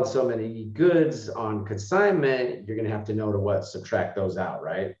 held so many goods on consignment, you're going to have to know to what? Subtract those out,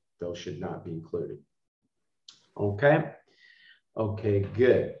 right? Those should not be included. Okay. Okay,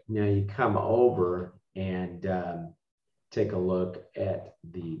 good. Now you come over and take a look at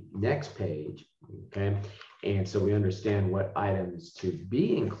the next page. Okay. And so we understand what items to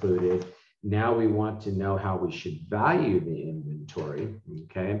be included. Now we want to know how we should value the inventory,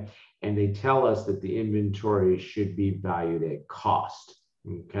 okay? And they tell us that the inventory should be valued at cost,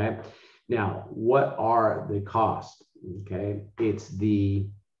 okay? Now, what are the costs, okay? It's the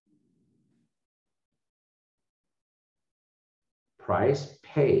price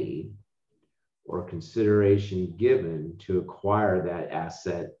paid or consideration given to acquire that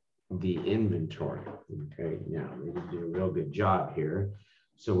asset, the inventory, okay? Now, we did do a real good job here.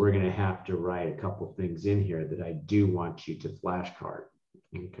 So we're going to have to write a couple things in here that I do want you to flashcard.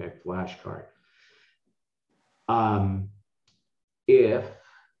 Okay, flashcard. If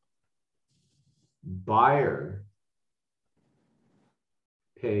buyer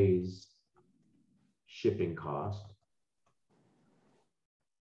pays shipping cost,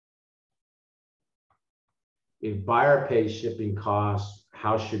 If buyer pays shipping costs,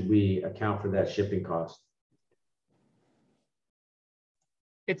 how should we account for that shipping cost?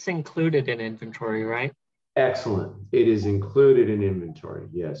 It's included in inventory, right? Excellent. It is included in inventory.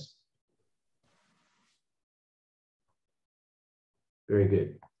 Yes. Very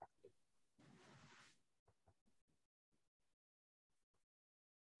good.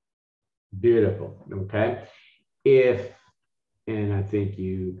 Beautiful. Okay. If, and I think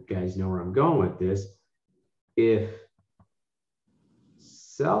you guys know where I'm going with this, if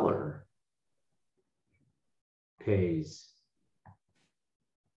seller pays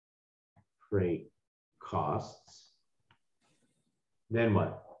freight costs, then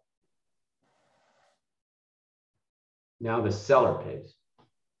what? Now the seller pays.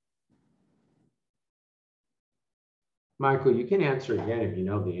 Michael, you can answer again if you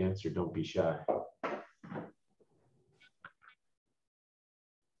know the answer. Don't be shy.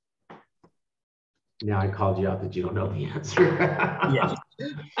 Now I called you out that you don't know the answer. Yes.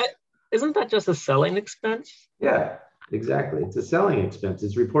 Isn't that just a selling expense? Yeah, exactly. It's a selling expense.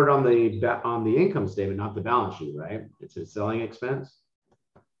 It's reported on the income statement, not the balance sheet, right? It's a selling expense.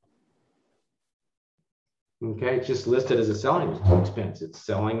 Okay, it's just listed as a selling expense. It's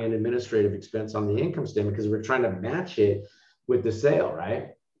selling an administrative expense on the income statement because we're trying to match it with the sale, right?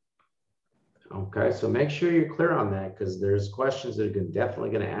 Okay, so make sure you're clear on that because there's questions that are definitely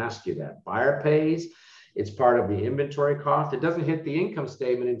going to ask you that. Buyer pays, it's part of the inventory cost. It doesn't hit the income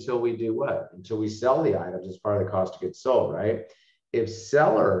statement until we do what? Until we sell the items as part of the cost of goods sold, right? If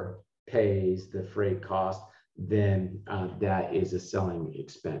seller pays the freight cost, then that is a selling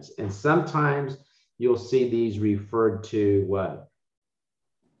expense. And sometimes you'll see these referred to what?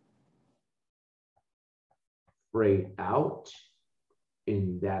 Freight out.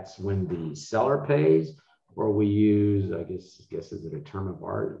 And that's when the seller pays, or we use, I guess is it a term of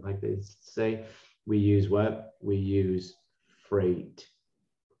art, like they say? We use what? We use freight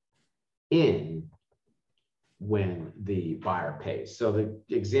in when the buyer pays. So the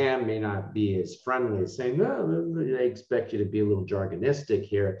exam may not be as friendly as saying, no, they expect you to be a little jargonistic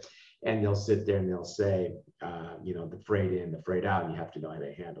here. And they'll sit there and they'll say, you know, the freight in, the freight out, and you have to know how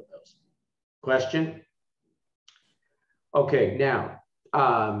to handle those. Question? Okay, now,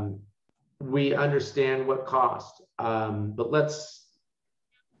 we understand what cost, but let's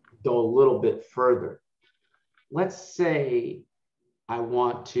go a little bit further. Let's say I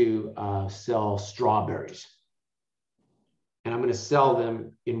want to sell strawberries, and I'm going to sell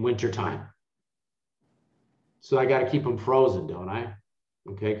them in wintertime. So I got to keep them frozen, don't I?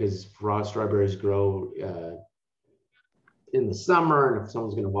 Okay, because raw strawberries grow in the summer, and if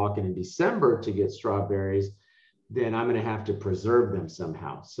someone's going to walk in December to get strawberries, then I'm going to have to preserve them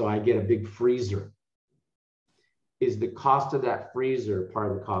somehow. So I get a big freezer. Is the cost of that freezer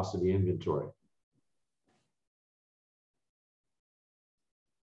part of the cost of the inventory?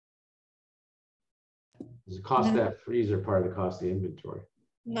 Is the cost of that freezer part of the cost of the inventory?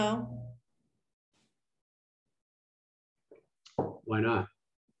 No. Why not?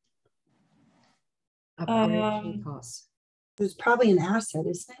 Operation costs. It's probably an asset,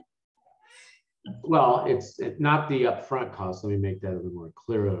 isn't it? Well, it's not the upfront cost. Let me make that a little more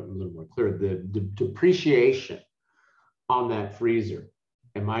clear. The depreciation on that freezer.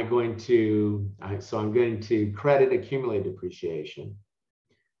 Am I going to? So I'm going to credit accumulate depreciation.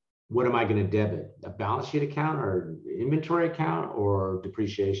 What am I going to debit? A balance sheet account or inventory account or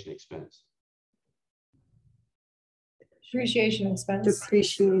depreciation expense? Depreciation expense.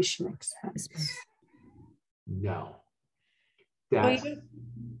 Depreciation expense. No. Well, That's,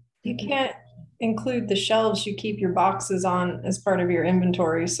 you can't include the shelves you keep your boxes on as part of your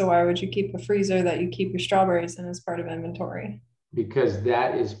inventory. So why would you keep a freezer that you keep your strawberries in as part of inventory? because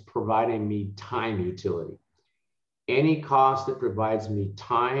that is providing me time utility. Any cost that provides me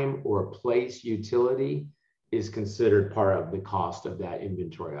time or place utility is considered part of the cost of that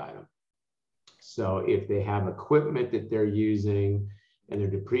inventory item. So if they have equipment that they're using and they're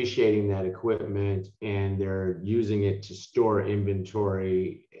depreciating that equipment and they're using it to store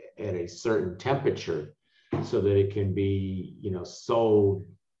inventory at a certain temperature so that it can be, sold,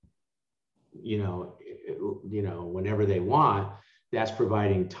 whenever they want, that's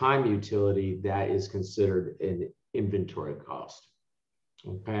providing time utility. That is considered an inventory cost.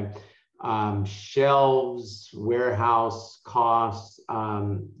 Okay. Shelves, warehouse costs,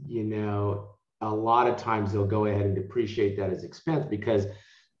 a lot of times they'll go ahead and depreciate that as expense because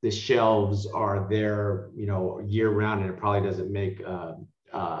the shelves are there, year round, and it probably doesn't make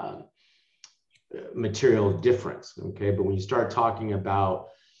material difference. Okay. But when you start talking about,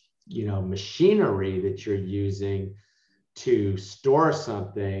 machinery that you're using to store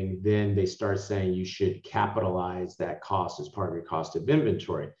something, then they start saying you should capitalize that cost as part of your cost of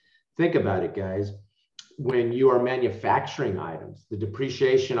inventory. Think about it, guys. When you are manufacturing items, the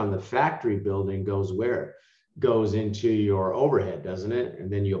depreciation on the factory building goes where? Goes into your overhead, doesn't it?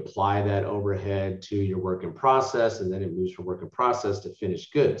 And then you apply that overhead to your work in process, and then it moves from work in process to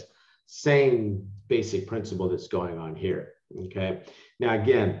finished goods. Same basic principle that's going on here, okay? Now,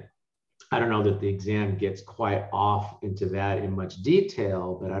 again, I don't know that the exam gets quite off into that in much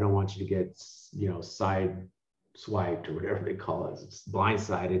detail, but I don't want you to get, you know, side-swiped or whatever they call it, it's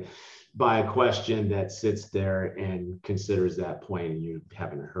blindsided by a question that sits there and considers that point and you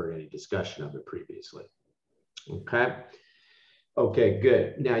haven't heard any discussion of it previously. Okay. Okay,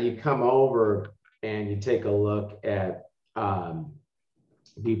 good. Now you come over and you take a look at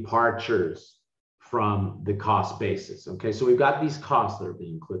departures from the cost basis. Okay, so we've got these costs that are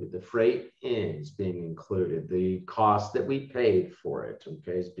being included. The freight is being included. The cost that we paid for it,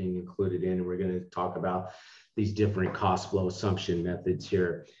 okay, is being included in. And we're going to talk about these different cost flow assumption methods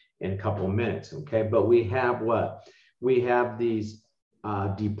here in a couple of minutes. Okay, but we have what? We have these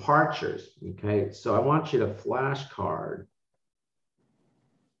departures. Okay, so I want you to flashcard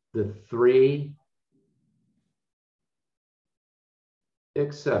the 3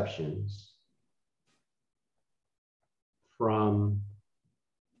 exceptions from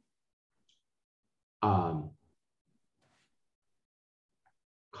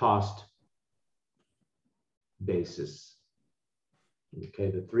cost basis. Okay,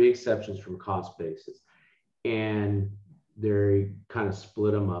 the 3 exceptions from cost basis. And they kind of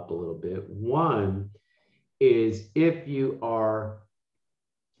split them up a little bit. One is if you are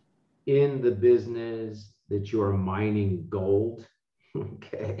in the business that you are mining gold,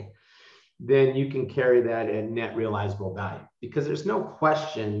 okay, then you can carry that at net realizable value, because there's no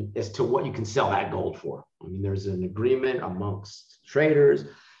question as to what you can sell that gold for. I mean, there's an agreement amongst traders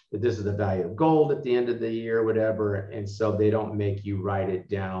that this is the value of gold at the end of the year, whatever. And so they don't make you write it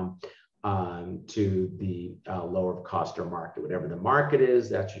down to the lower of cost or market. Whatever the market is,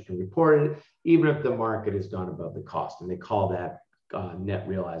 that you can report it, even if the market has gone above the cost. And they call that net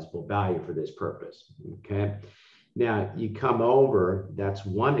realizable value for this purpose, okay? Now you come over, that's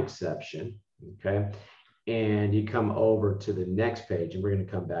one exception, okay? And you come over to the next page, and we're gonna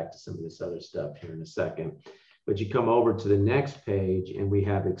come back to some of this other stuff here in a second, but you come over to the next page and we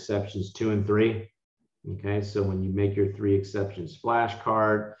have exceptions 2 and 3, okay? So when you make your 3 exceptions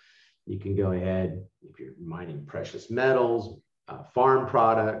flashcard, you can go ahead, if you're mining precious metals, farm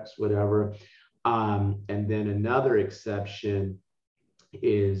products, whatever. And then another exception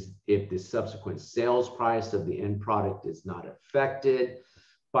is if the subsequent sales price of the end product is not affected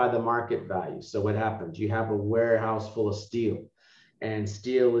by the market value. So what happens? You have a warehouse full of steel, and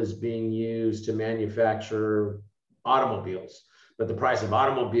steel is being used to manufacture automobiles, but the price of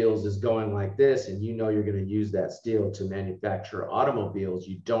automobiles is going like this, and you know you're going to use that steel to manufacture automobiles.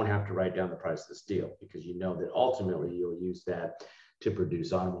 You don't have to write down the price of the steel, because you know that ultimately you'll use that to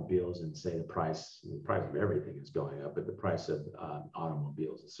produce automobiles, and say the price of everything is going up, but the price of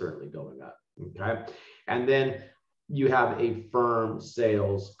automobiles is certainly going up, okay? And then you have a firm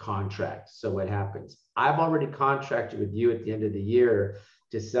sales contract. So what happens? I've already contracted with you at the end of the year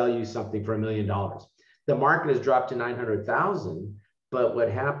to sell you something for $1 million. The market has dropped to 900,000, but what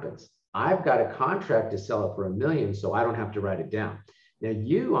happens? I've got a contract to sell it for $1 million, so I don't have to write it down. Now,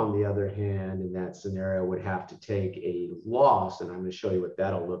 you, on the other hand, in that scenario, would have to take a loss, and I'm going to show you what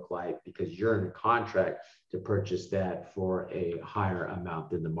that'll look like, because you're in a contract to purchase that for a higher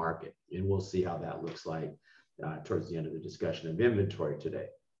amount than the market. And we'll see how that looks like towards the end of the discussion of inventory today.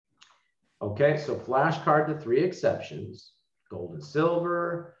 Okay, so flashcard the 3 exceptions: gold and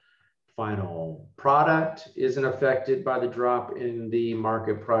silver, final product isn't affected by the drop in the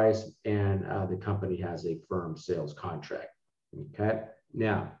market price, and the company has a firm sales contract. Okay,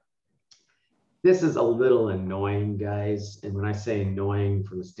 now this is a little annoying, guys. And when I say annoying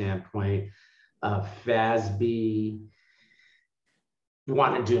from the standpoint of FASB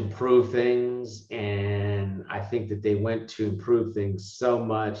wanting to improve things, and I think that they went to improve things so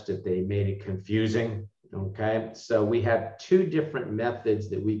much that they made it confusing. Okay, so we have 2 different methods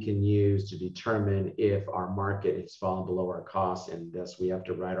that we can use to determine if our market has fallen below our costs, and thus we have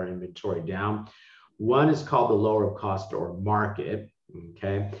to write our inventory down. One is called the lower of cost or market,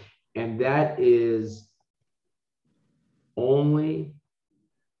 okay? And that is only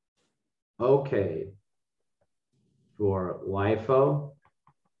okay for LIFO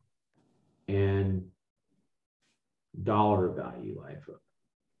and dollar value LIFO.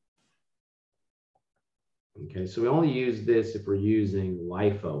 Okay, so we only use this if we're using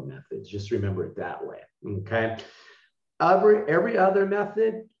LIFO methods. Just remember it that way, okay? every other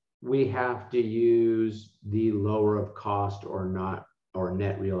method, we have to use the lower of cost or not, or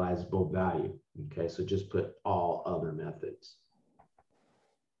net realizable value. Okay, so just put all other methods.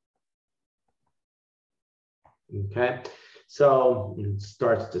 Okay, so it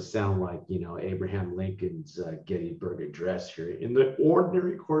starts to sound like, you know, Abraham Lincoln's Gettysburg Address here. In the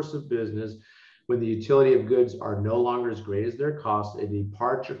ordinary course of business, when the utility of goods are no longer as great as their cost, a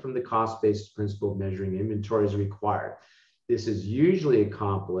departure from the cost-basis principle of measuring inventory is required. This is usually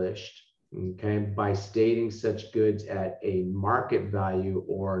accomplished, okay, by stating such goods at a market value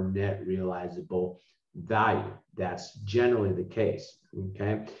or net realizable value. That's generally the case,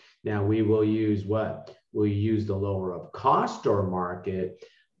 okay? Now we will use what? We'll use the lower of cost or market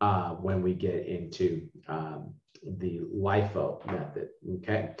when we get into the LIFO method,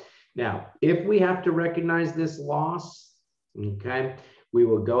 okay? Now, if we have to recognize this loss, okay, we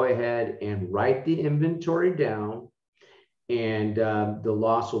will go ahead and write the inventory down, and the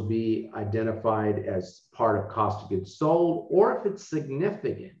loss will be identified as part of cost of goods sold, or if it's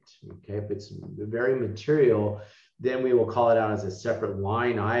significant, okay, if it's very material, then we will call it out as a separate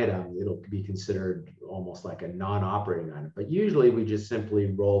line item. It'll be considered almost like a non-operating item, but usually we just simply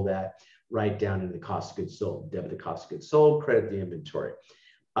roll that right down into the cost of goods sold, debit the cost of goods sold, credit the inventory.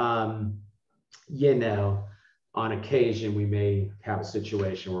 You know, on occasion, we may have a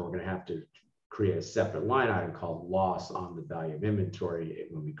situation where we're going to have to create a separate line item called loss on the value of inventory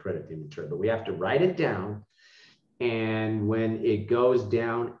when we credit the inventory, but we have to write it down. And when it goes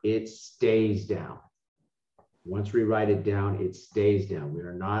down, it stays down. Once we write it down, it stays down. We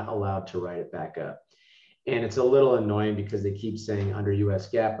are not allowed to write it back up. And it's a little annoying because they keep saying under US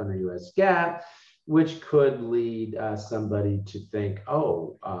GAAP, which could lead somebody to think,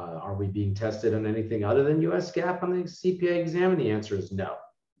 oh, are we being tested on anything other than US GAAP on the CPA exam? And the answer is no.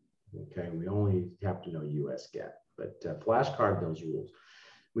 Okay, we only have to know US GAAP, but flashcard those rules.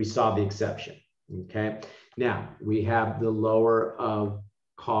 We saw the exception, okay? Now, we have the lower of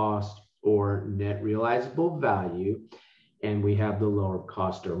cost or net realizable value, and we have the lower of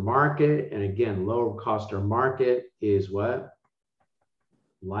cost or market. And again, lower of cost or market is what?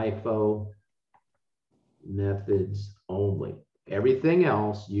 LIFO methods only. Everything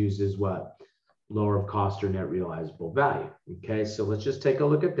else uses what? Lower of cost or net realizable value. Okay, so let's just take a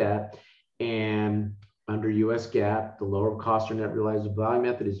look at that. And under US GAAP, the lower of cost or net realizable value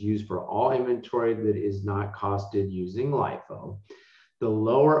method is used for all inventory that is not costed using LIFO. The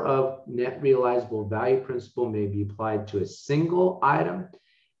lower of net realizable value principle may be applied to a single item,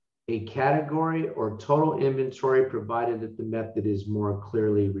 a category, or total inventory, provided that the method is more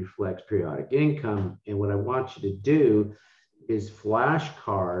clearly reflects periodic income. And what I want you to do is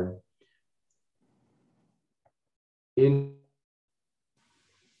flashcard in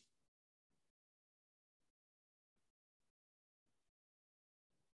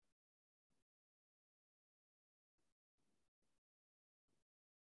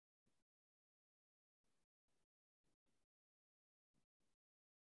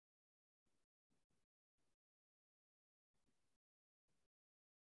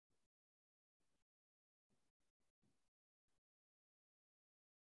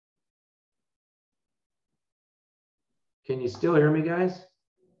Can you still hear me, guys?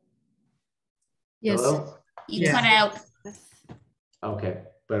 Yes. Hello? You cut out. Okay,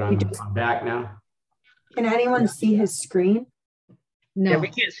 but I'm back now. Can anyone see his screen? No. Yeah, we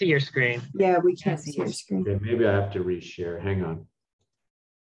can't see your screen. Yeah, we can't see your screen. Okay, maybe I have to reshare. Hang on.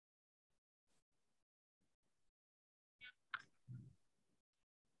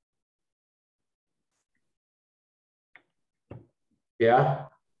 Yeah?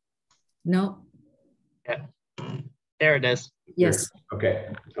 No. Yeah. There it is. Yes. Okay.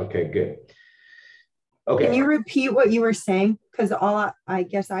 Okay, good. Okay. Can you repeat what you were saying? Because I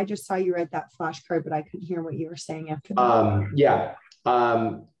guess I just saw you read that flashcard, but I couldn't hear what you were saying after that. Yeah.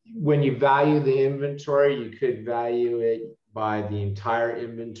 When you value the inventory, you could value it by the entire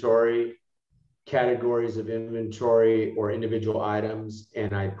inventory, categories of inventory, or individual items.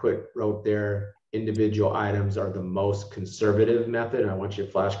 And I wrote there, individual items are the most conservative method. I want you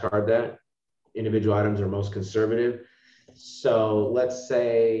to flashcard that. Individual items are most conservative. So let's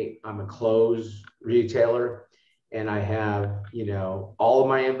say I'm a clothes retailer and I have, you know, all of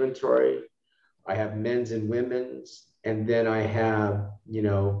my inventory. I have men's and women's, and then I have, you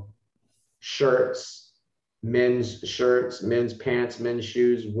know, shirts, men's pants, men's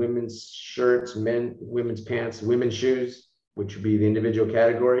shoes, women's shirts, women's pants, women's shoes, which would be the individual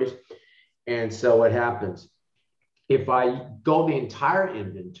categories. And so what happens? If I go the entire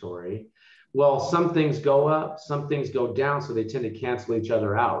inventory, well, some things go up, some things go down, so they tend to cancel each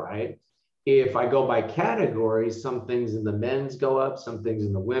other out, right? If I go by categories, some things in the men's go up, some things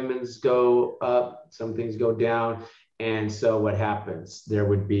in the women's go up, some things go down. And so what happens? There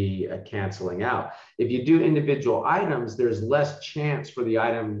would be a canceling out. If you do individual items, there's less chance for the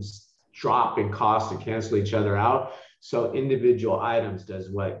items drop in cost and cancel each other out. So individual items does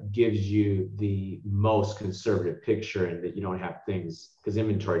what gives you the most conservative picture, and that you don't have things, because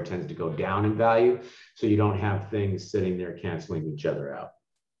inventory tends to go down in value. So you don't have things sitting there canceling each other out.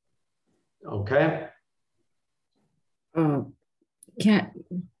 Okay. Can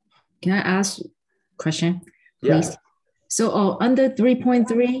I ask a question, please? Yeah. So under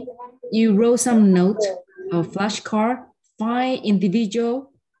 3.3, you wrote some note of flashcard, find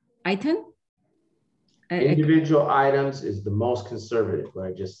individual item. Individual items is the most conservative, what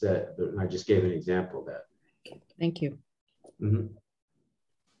I just said. I just gave an example of that. Thank you. Mm-hmm.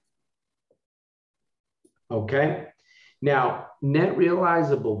 Okay. Now, net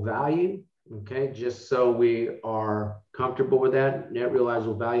realizable value. Okay, just so we are comfortable with that, net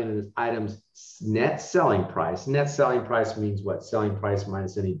realizable value in this item's net selling price. Net selling price means what? Selling price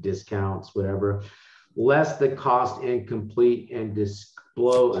minus any discounts, whatever, less the cost and complete and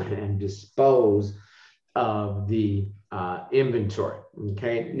dispose of the inventory.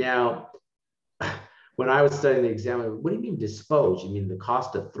 Okay, now when I was studying the exam, what do you mean dispose? You mean the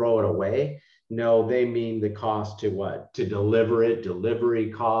cost to throw it away? No, they mean the cost to what? To deliver it,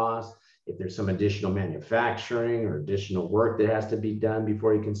 delivery cost. If there's some additional manufacturing or additional work that has to be done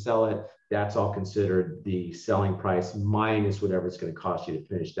before you can sell it, that's all considered the selling price minus whatever it's going to cost you to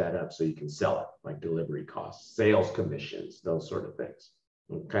finish that up so you can sell it, like delivery costs, sales commissions, those sort of things.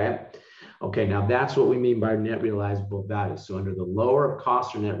 Okay. Okay. Now that's what we mean by net realizable value. So under the lower of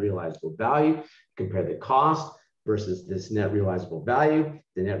cost or net realizable value, compare the cost versus this net realizable value.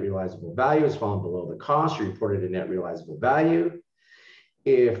 The net realizable value is falling below the cost. You reported a net realizable value.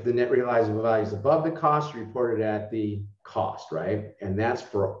 If the net realizable value is above the cost, you report it at the cost, right? And that's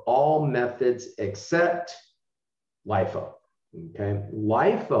for all methods except LIFO, okay?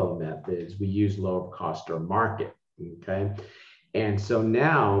 LIFO methods, we use low of cost or market, okay? And so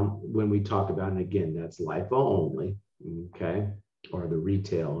now when we talk about, and again, that's LIFO only, okay? Or the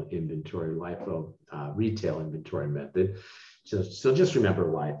retail inventory, LIFO, retail inventory method. So just remember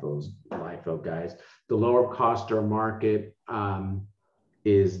LIFO, guys. The lower cost or market,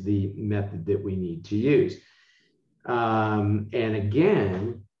 is the method that we need to use. And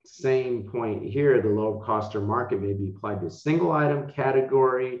again, same point here, the low cost or market may be applied to a single item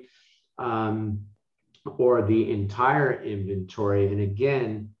category or the entire inventory. And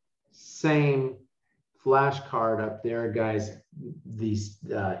again, same flashcard up there, guys. These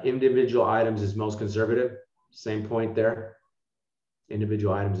individual items is most conservative. Same point there.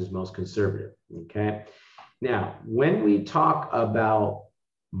 Individual items is most conservative, okay? Now, when we talk about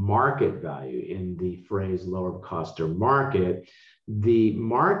market value in the phrase lower cost or market, the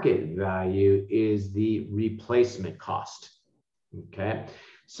market value is the replacement cost, okay?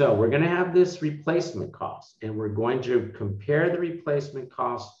 So we're going to have this replacement cost, and we're going to compare the replacement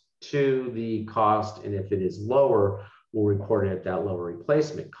cost to the cost, and if it is lower, we'll report it at that lower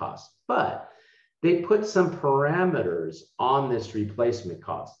replacement cost. But they put some parameters on this replacement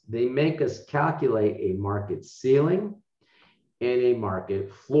cost. They make us calculate a market ceiling and a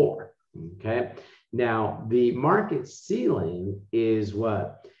market floor, okay? Now, the market ceiling is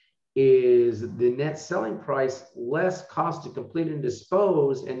what? Is the net selling price less cost to complete and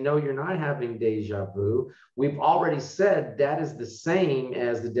dispose. And no, you're not having deja vu. We've already said that is the same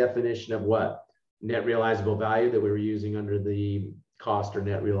as the definition of what? Net realizable value that we were using under the cost or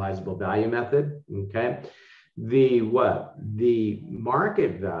net realizable value method, okay? The what? The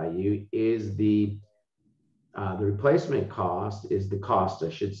market value is the replacement cost is the cost, I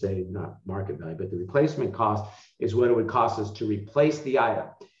should say, not market value, but the replacement cost is what it would cost us to replace the item.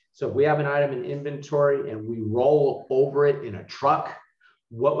 So if we have an item in inventory and we roll over it in a truck,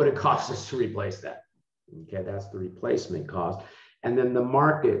 what would it cost us to replace that? Okay, that's the replacement cost. And then the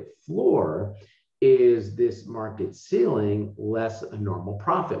market floor is this market ceiling less a normal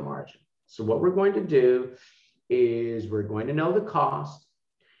profit margin. So what we're going to do is we're going to know the cost,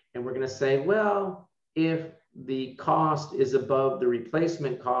 and we're going to say, well, if the cost is above the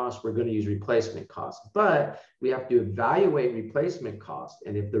replacement cost, we're going to use replacement cost. But we have to evaluate replacement cost.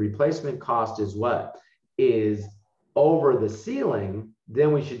 And if the replacement cost is what? Is over the ceiling,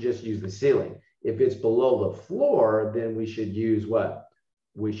 then we should just use the ceiling. If it's below the floor, then we should use what?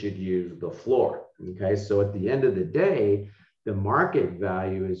 We should use the floor. Okay, so at the end of the day, the market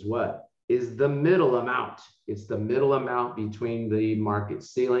value is what? Is the middle amount. It's the middle amount between the market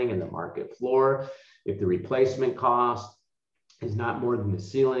ceiling and the market floor. If the replacement cost is not more than the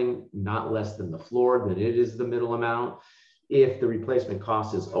ceiling, not less than the floor, then it is the middle amount. If the replacement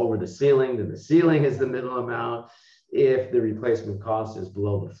cost is over the ceiling, then the ceiling is the middle amount. If the replacement cost is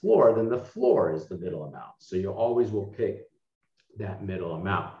below the floor, then the floor is the middle amount. So you always will pick that middle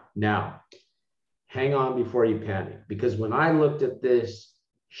amount. Now, hang on before you panic, because when I looked at this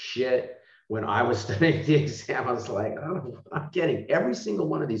shit, when I was studying the exam, I was like, oh, I'm getting every single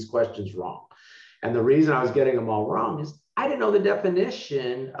one of these questions wrong. And the reason I was getting them all wrong is I didn't know the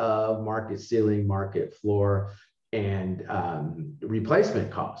definition of market ceiling, market floor, and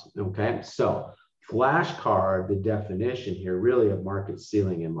replacement cost. Okay, so flashcard, the definition here really of market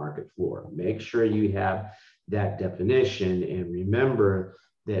ceiling and market floor. Make sure you have that definition, and remember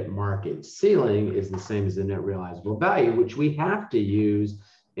that market ceiling is the same as the net realizable value, which we have to use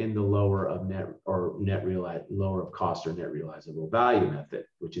in the lower of lower of cost or net realizable value method,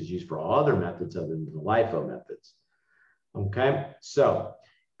 which is used for all other methods other than the LIFO methods. Okay, so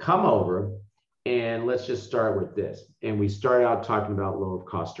come over and let's just start with this. And we start out talking about low of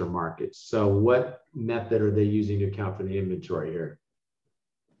cost or market. So what method are they using to account for the inventory here?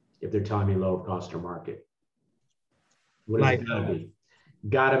 If they're telling me low of cost or market, what is it gonna be?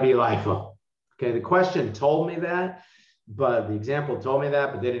 Gotta be LIFO. Okay, the question told me that, but the example told me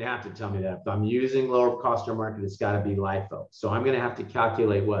that, but they didn't have to tell me that. If I'm using lower of cost or market, it's gotta be LIFO. So I'm gonna have to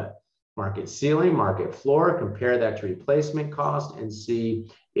calculate what? Market ceiling, market floor, compare that to replacement cost and see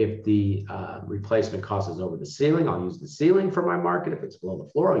if the replacement cost is over the ceiling. I'll use the ceiling for my market. If it's below the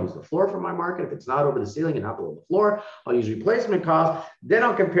floor, I'll use the floor for my market. If it's not over the ceiling and not below the floor, I'll use replacement cost. Then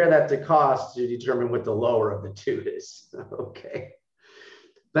I'll compare that to cost to determine what the lower of the two is. Okay.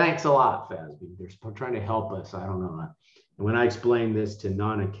 Thanks a lot, FASB. They're trying to help us. I don't know. And when I explain this to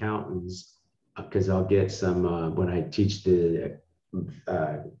non-accountants, because I'll get some, when I teach the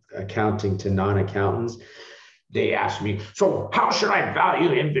accounting to non-accountants, they ask me, so how should I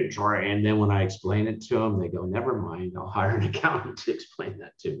value inventory? And then when I explain it to them, they go, never mind, I'll hire an accountant to explain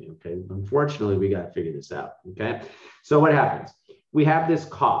that to me. Okay. Unfortunately, we got to figure this out. Okay. So what happens? We have this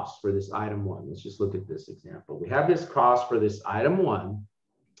cost for this item one. Let's just look at this example. We have this cost for this item one,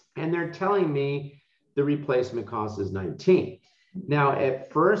 and they're telling me the replacement cost is 19. Now, at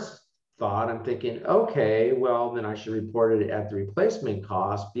first thought, I'm thinking, okay, well, then I should report it at the replacement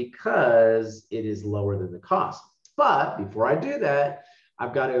cost because it is lower than the cost. But before I do that,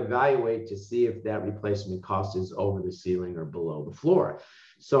 I've got to evaluate to see if that replacement cost is over the ceiling or below the floor.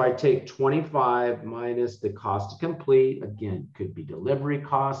 So I take 25 minus the cost to complete. Again, could be delivery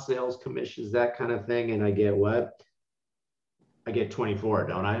costs, sales commissions, that kind of thing. And I get what? I get 24,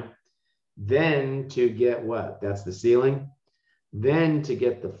 don't I? Then to get what? That's the ceiling. Then to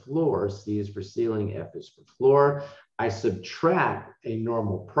get the floor, C is for ceiling, F is for floor, I subtract a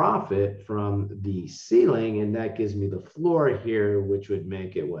normal profit from the ceiling, and that gives me the floor here, which would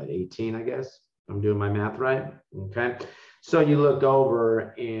make it what, 18, I guess? I'm doing my math right? Okay. So you look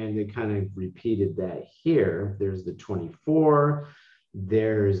over and they kind of repeated that here. There's the 24,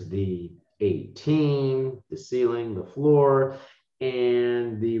 there's the 18, the ceiling, the floor,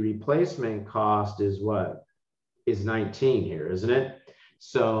 and the replacement cost is what? Is 19 here, isn't it?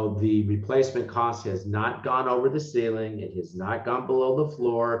 So the replacement cost has not gone over the ceiling. It has not gone below the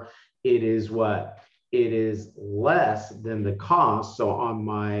floor. It is what? It is less than the cost. So on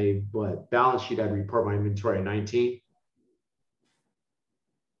my balance sheet, I'd report my inventory at 19.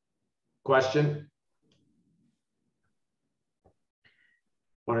 Question?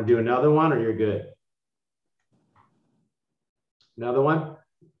 Want to do another one or you're good? Another one?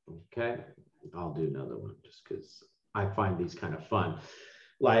 Okay. I'll do another one just because I find these kind of fun.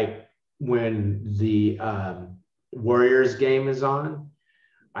 Like when the Warriors game is on,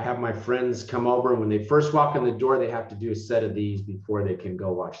 I have my friends come over. When they first walk in the door, they have to do a set of these before they can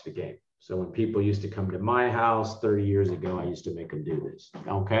go watch the game. So when people used to come to my house 30 years ago, I used to make them do this.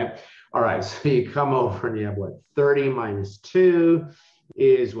 Okay. All right. So you come over and you have what? 30 minus 2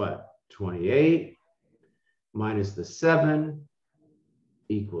 is what? 28 minus the 7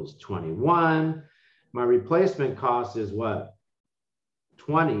 equals 21. My replacement cost is what?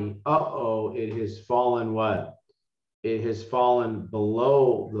 20. Uh-oh, it has fallen what? It has fallen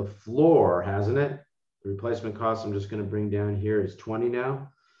below the floor, hasn't it? The replacement cost I'm just going to bring down here is 20 now.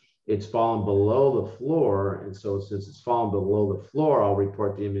 It's fallen below the floor. And so since it's fallen below the floor, I'll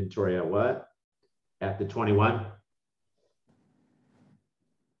report the inventory at what? At the 21.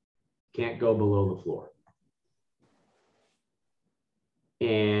 Can't go below the floor.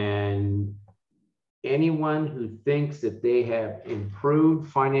 And anyone who thinks that they have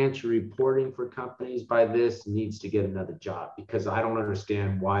improved financial reporting for companies by this needs to get another job, because I don't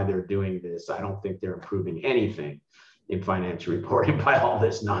understand why they're doing this. I don't think they're improving anything. in financial reporting by all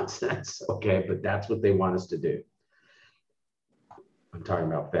this nonsense. Okay, but that's what they want us to do. I'm talking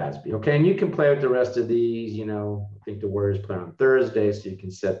about FASB. Okay, and you can play with the rest of these. You know, I think the Warriors play on Thursday, so you can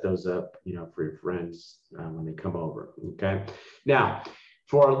set those up, you know, for your friends when they come over. Okay, now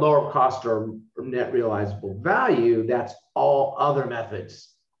for a lower cost or net realizable value, that's all other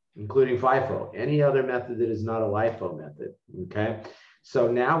methods, including FIFO, any other method that is not a LIFO method. Okay,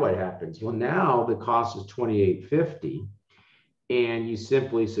 so now what happens? Well, now the cost is $28.50. And you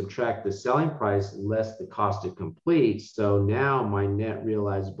simply subtract the selling price less the cost to complete. So now my net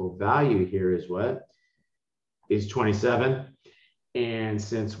realizable value here is what? Is 27. And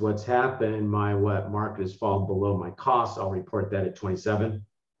since what's happened, my market has fallen below my cost, I'll report that at 27.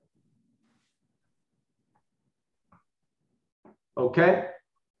 Okay.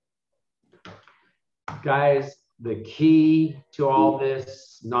 Guys, the key to all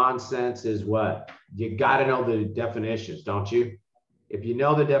this nonsense is what? You got to know the definitions, don't you? If you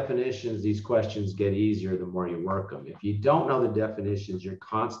know the definitions, these questions get easier the more you work them. If you don't know the definitions, you're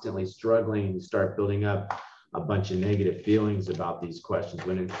constantly struggling and start building up a bunch of negative feelings about these questions,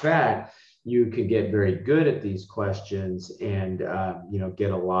 when in fact, you can get very good at these questions and you know,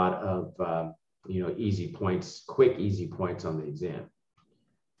 get a lot of you know, easy points, quick, easy points on the exam.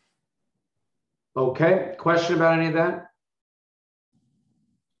 Okay, question about any of that?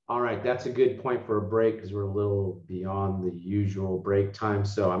 All right, that's a good point for a break because we're a little beyond the usual break time.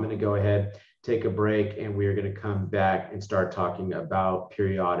 So I'm going to go ahead, take a break, and we are going to come back and start talking about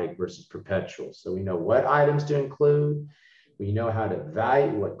periodic versus perpetual. So we know what items to include. We know how to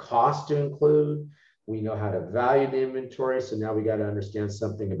value, what cost to include. We know how to value the inventory. So now we got to understand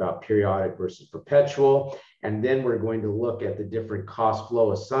something about periodic versus perpetual. And then we're going to look at the different cost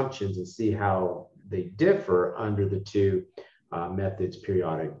flow assumptions and see how they differ under the two methods,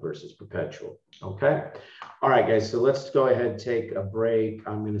 periodic versus perpetual. Okay. All right, guys. So let's go ahead and take a break.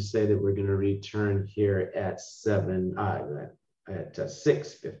 I'm going to say that we're going to return here at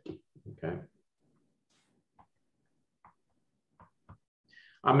 6:50. Okay.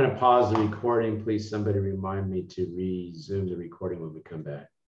 I'm going to pause the recording. Please, somebody remind me to resume the recording when we come back.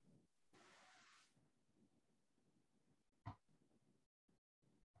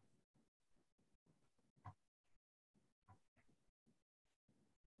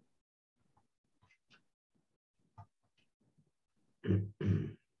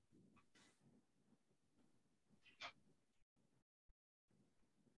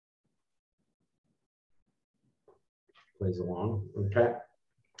 Plays along. Okay.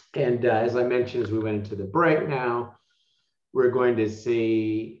 And as I mentioned, as we went into the break now, we're going to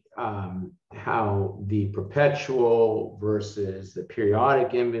see how the perpetual versus the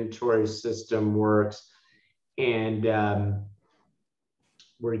periodic inventory system works. And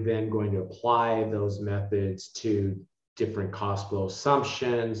we're then going to apply those methods to different cost flow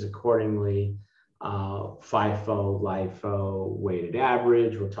assumptions accordingly. FIFO, LIFO, weighted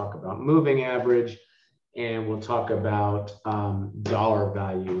average. We'll talk about moving average. And we'll talk about dollar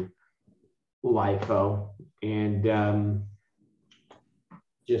value LIFO. And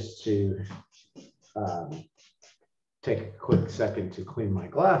just to take a quick second to clean my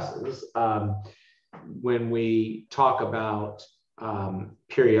glasses, when we talk about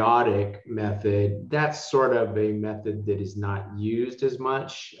periodic method, that's sort of a method that is not used as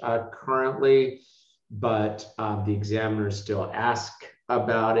much currently, but the examiners still ask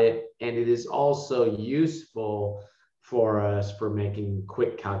about it. And it is also useful for us for making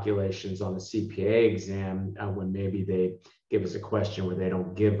quick calculations on the CPA exam when maybe they give us a question where they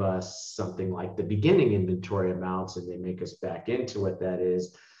don't give us something like the beginning inventory amounts and they make us back into what that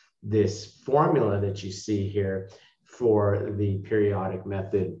is. This formula that you see here for the periodic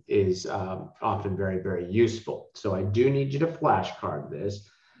method is often very, very useful. So I do need you to flashcard this.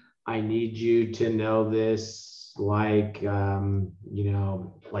 I need you to know this like, you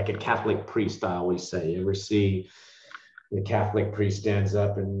know, like a Catholic priest, I always say. You ever see the Catholic priest stands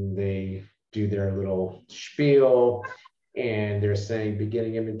up and they do their little spiel and they're saying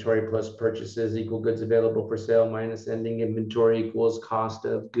beginning inventory plus purchases equal goods available for sale minus ending inventory equals cost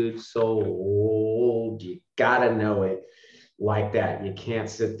of goods sold. You gotta know it like that. You can't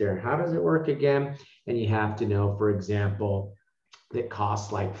sit there. How does it work again? And you have to know, for example, that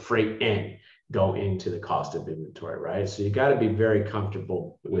costs like freight in go into the cost of inventory, right? So you got to be very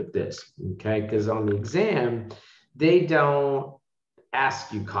comfortable with this, okay? Because on the exam, they don't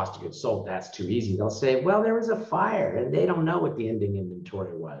ask you cost of goods sold. That's too easy. They'll say, well, there was a fire and they don't know what the ending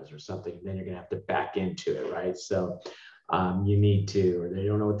inventory was or something. Then you're going to have to back into it, right? So you need to, or they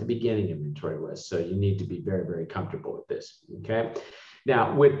don't know what the beginning inventory was. So you need to be very, very comfortable with this, okay?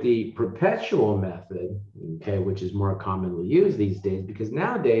 Now, with the perpetual method, okay, which is more commonly used these days, because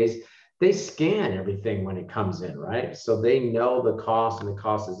nowadays they scan everything when it comes in, right? So they know the cost and the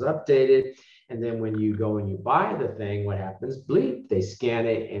cost is updated. And then when you go and you buy the thing, what happens? Bleep, they scan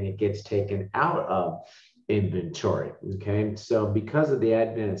it and it gets taken out of inventory, okay? So because of the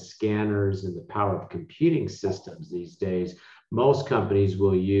advent of scanners and the power of computing systems these days, most companies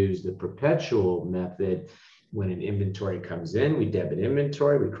will use the perpetual method. When an inventory comes in, we debit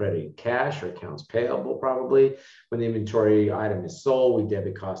inventory, we credit cash or accounts payable probably. When the inventory item is sold, we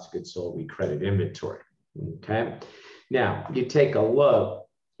debit cost of goods sold, we credit inventory, okay? Now, you take a look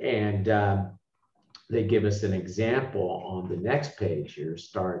and they give us an example on the next page here,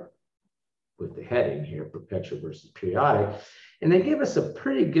 start with the heading here, perpetual versus periodic. And they give us a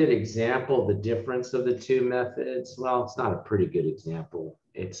pretty good example of the difference of the two methods. Well, it's not a pretty good example.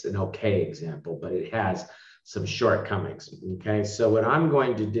 It's an okay example, but it has some shortcomings, okay? So what I'm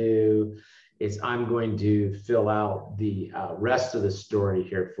going to do is I'm going to fill out the rest of the story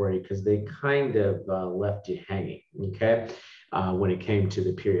here for you because they kind of left you hanging, okay? When it came to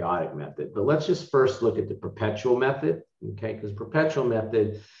the periodic method. But let's just first look at the perpetual method, okay? Because perpetual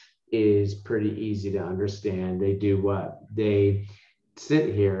method is pretty easy to understand. They do what? They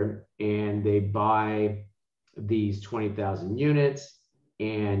sit here and they buy these 20,000 units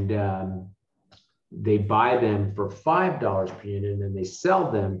and they buy them for $5 per unit and then they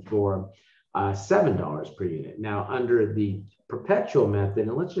sell them for $7 per unit. Now, under the perpetual method,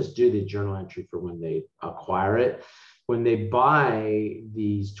 and let's just do the journal entry for when they acquire it. When they buy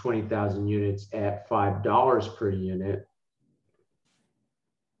these 20,000 units at $5 per unit,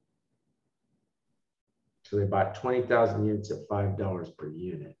 so they bought 20,000 units at $5 per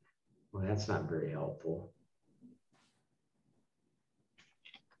unit. Well, that's not very helpful.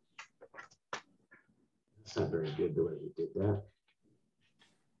 It's not very good the way you did that.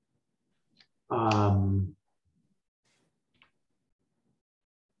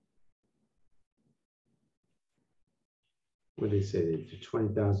 What did they say? They did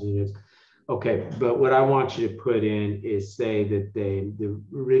 20,000 units. Okay, but what I want you to put in is say that the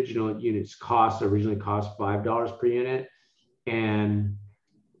original units originally cost $5 per unit, and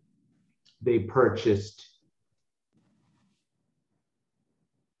they purchased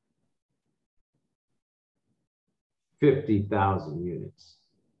 50,000 units.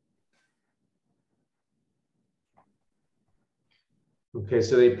 Okay,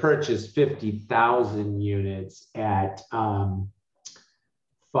 so they purchased 50,000 units at $5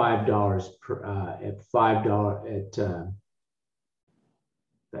 per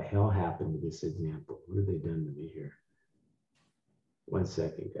the hell happened to this example? What have they done to me here? 1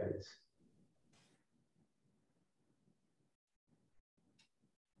 second, guys.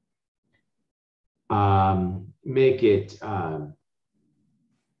 Make it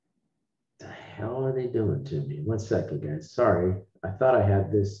the hell are they doing to me? 1 second, guys. Sorry. I thought I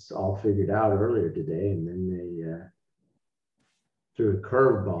had this all figured out earlier today, and then they threw a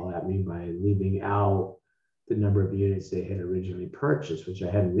curveball at me by leaving out the number of units they had originally purchased, which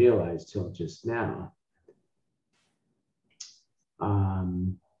I hadn't realized till just now. Ha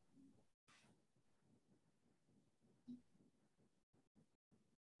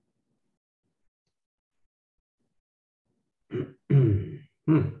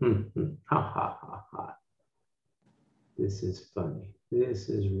ha ha ha. This is funny. This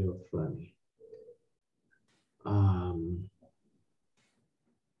is real funny.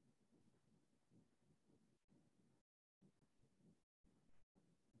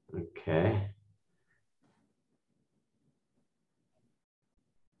 Okay.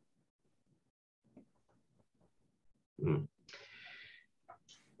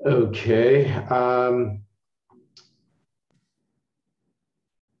 Okay.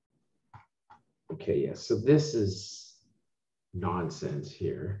 Okay, yeah, so this is nonsense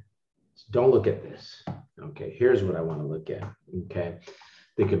here. So don't look at this. Okay, here's what I want to look at. Okay,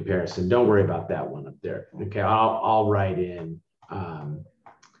 the comparison. Don't worry about that one up there. Okay, I'll write in.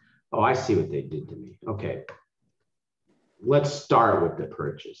 Oh, I see what they did to me. Okay, let's start with the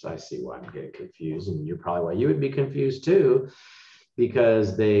purchase. I see why I'm getting confused, and you're probably why you would be confused too,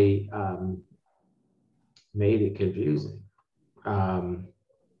 because they made it confusing.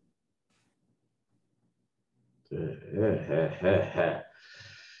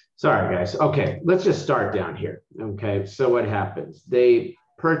 Sorry, guys. Okay, let's just start down here. Okay, so what happens? They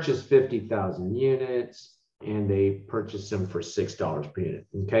purchase 50,000 units and they purchase them for $6 per unit.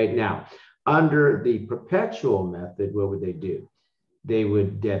 Okay, now under the perpetual method, what would they do? They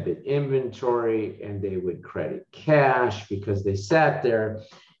would debit inventory and they would credit cash because they sat there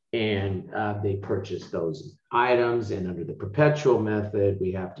and they purchase those items. And under the perpetual method,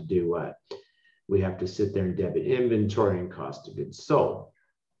 we have to do what? We have to sit there and debit inventory and cost of goods sold.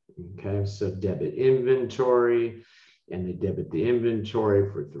 Okay, so debit inventory, and they debit the inventory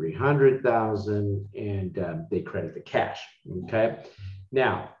for 300,000, and they credit the cash. Okay,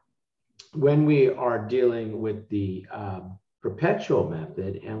 now when we are dealing with the perpetual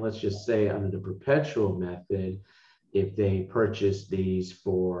method, and let's just say under the perpetual method, if they purchase these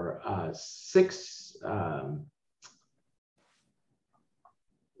for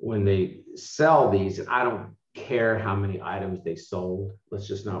when they sell these, and I don't care how many items they sold, let's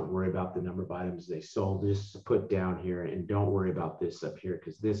just not worry about the number of items they sold, just put down here and don't worry about this up here,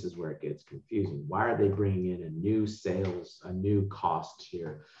 because this is where it gets confusing. Why are they bringing in a new sales, a new cost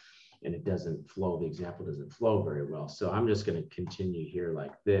here? And it doesn't flow, the example doesn't flow very well. So I'm just going to continue here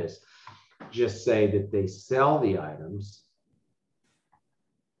like this. Just say that they sell the items,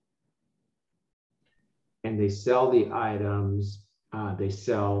 and they sell the items, they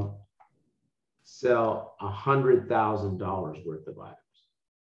sell $100,000 worth of items.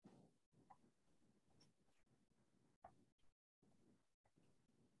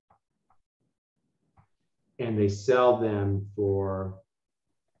 And they sell them for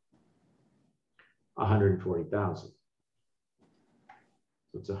 $140,000. So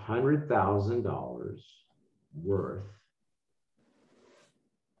it's $100,000 worth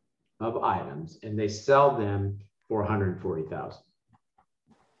of items, and they sell them for $140,000.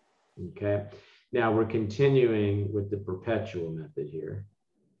 Okay, now we're continuing with the perpetual method here.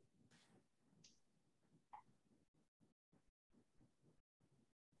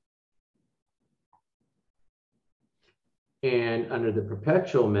 And under the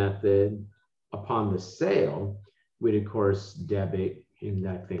perpetual method, upon the sale, we'd of course debit, and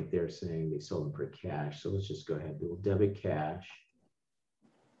I think they're saying they sold them for cash. So let's just go ahead. We'll debit cash,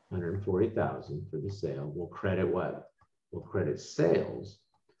 140,000 for the sale. We'll credit what? We'll credit sales,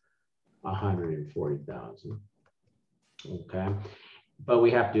 140,000. Okay, but we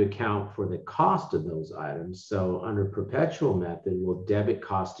have to account for the cost of those items. So under perpetual method, we'll debit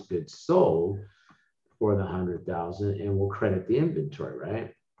cost of goods sold for the 100,000, and we'll credit the inventory,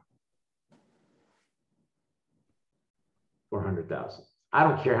 right? For 100,000. I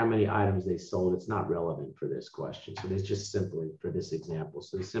don't care how many items they sold. It's not relevant for this question. So they just simply, for this example,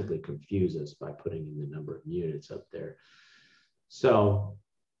 so they simply confuse us by putting in the number of units up there. So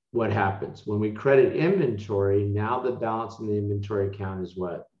what happens when we credit inventory? Now the balance in the inventory account is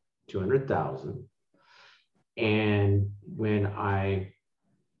what? 200,000. And when I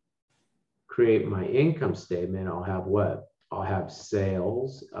create my income statement, I'll have what? I'll have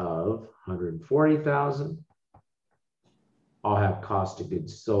sales of 140,000. I'll have cost of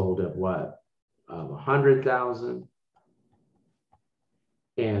goods sold of what? Of 100,000.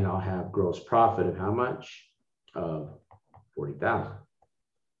 And I'll have gross profit of how much? Of 40,000.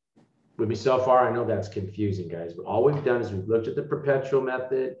 With me so far? I know that's confusing, guys, but all we've done is we've looked at the perpetual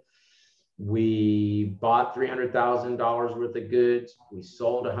method. We bought $300,000 worth of goods. We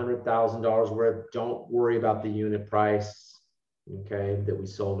sold $100,000 worth. Don't worry about the unit price, okay, that we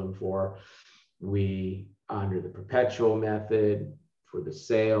sold them for. We, under the perpetual method, for the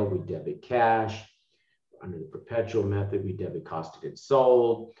sale, we debit cash. Under the perpetual method, we debit cost of goods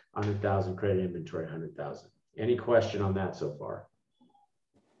sold, 100,000 credit inventory, 100,000. Any question on that so far?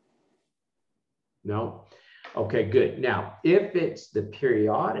 No? Okay, good. Now, if it's the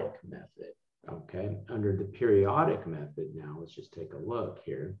periodic method, okay, under the periodic method, now let's just take a look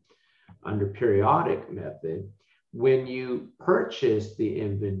here. Under periodic method, when you purchase the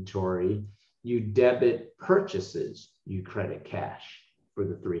inventory, you debit purchases, you credit cash for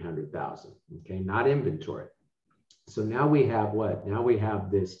the 300,000, okay, not inventory. So now we have what? Now we have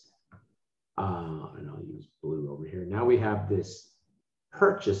this, and I'll use blue over here. Now we have this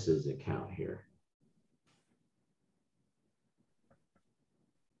purchases account here.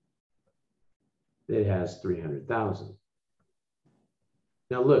 It has 300,000.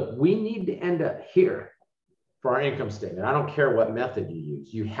 Now look, we need to end up here for our income statement. I don't care what method you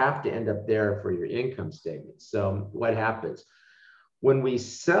use. You have to end up there for your income statement. So what happens? When we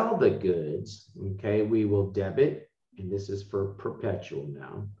sell the goods, okay, we will debit, and this is for perpetual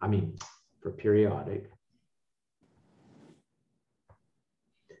now, I mean, for periodic.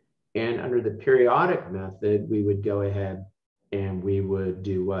 And under the periodic method, we would go ahead and we would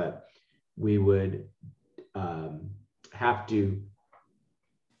do what? We would have to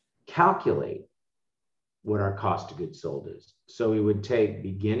calculate what our cost of goods sold is. So we would take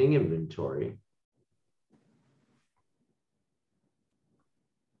beginning inventory,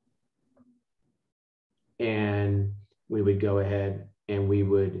 and we would go ahead and we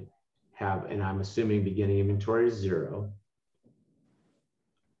would have, and I'm assuming beginning inventory is 0.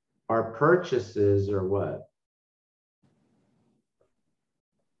 Our purchases are what?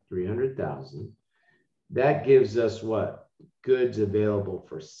 300,000. That gives us what? Goods available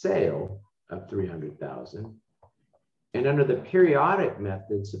for sale of 300,000. And under the periodic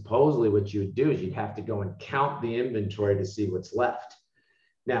method, supposedly what you would do is you'd have to go and count the inventory to see what's left.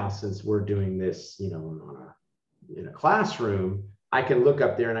 Now, since we're doing this, you know, in a classroom, I can look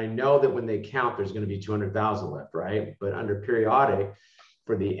up there and I know that when they count, there's going to be 200,000 left, right? But under periodic,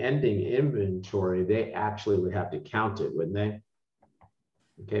 for the ending inventory, they actually would have to count it, wouldn't they?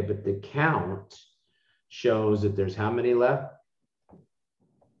 Okay, but the count shows that there's how many left?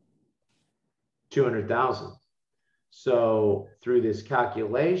 200,000. So through this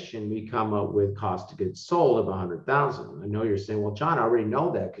calculation, we come up with cost of goods sold of 100,000. I know you're saying, well, John, I already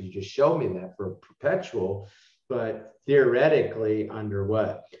know that because you just showed me that for perpetual, but theoretically under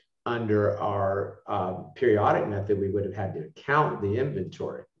what? Under our periodic method, we would have had to count the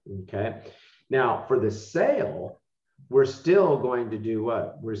inventory, okay? Now for the sale, we're still going to do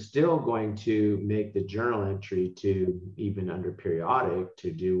what? We're still going to make the journal entry to, even under periodic,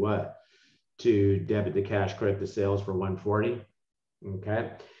 to do what? To debit the cash, credit the sales for 140,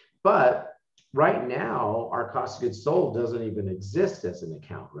 okay? But right now, our cost of goods sold doesn't even exist as an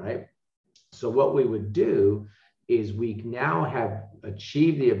account, right? So what we would do is we now have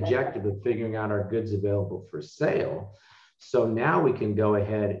achieved the objective of figuring out our goods available for sale. So now we can go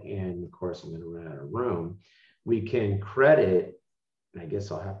ahead and, of course, I'm going to run out of room. We can credit, and I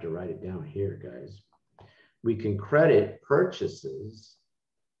guess I'll have to write it down here, guys. We can credit purchases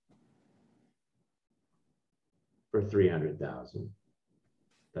for 300,000.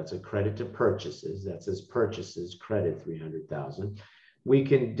 That's a credit to purchases. That says purchases, credit 300,000. We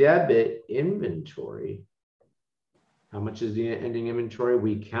can debit inventory. How much is the ending inventory?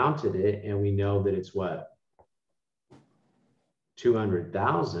 We counted it and we know that it's what?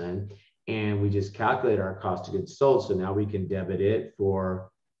 200,000. And we just calculate our cost of goods sold. So now we can debit it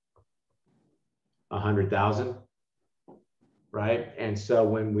for 100,000, right? And so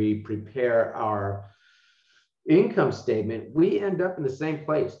when we prepare our income statement, we end up in the same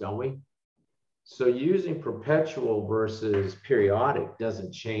place, don't we? So using perpetual versus periodic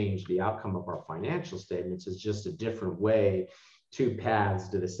doesn't change the outcome of our financial statements. It's just a different way, 2 paths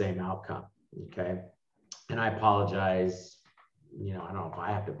to the same outcome, okay? And I apologize, you know, I don't know if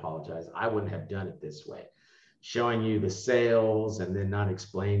I have to apologize. I wouldn't have done it this way. Showing you the sales and then not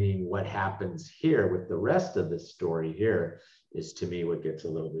explaining what happens here with the rest of the story here is, to me, what gets a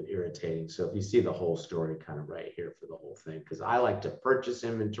little bit irritating. So if you see the whole story kind of right here for the whole thing, because I like to purchase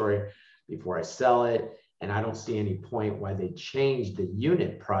inventory before I sell it, and I don't see any point why they changed the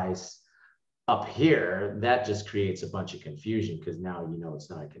unit price up here. That just creates a bunch of confusion because now you know it's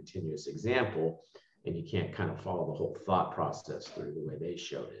not a continuous example and you can't kind of follow the whole thought process through the way they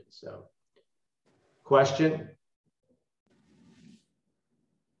showed it. So, question?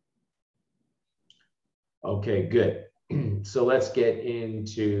 Okay, good. So let's get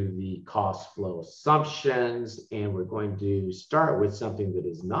into the cost flow assumptions, and we're going to start with something that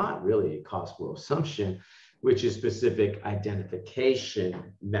is not really a cost flow assumption, which is specific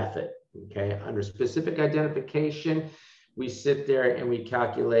identification method. Okay, under specific identification, we sit there and we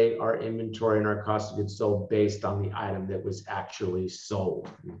calculate our inventory and our cost of goods sold based on the item that was actually sold.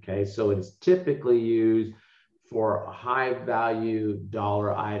 Okay, so it is typically used for high value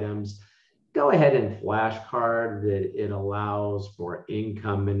dollar items. Go ahead and flashcard that it allows for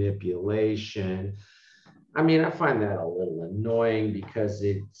income manipulation. I mean, I find that a little annoying because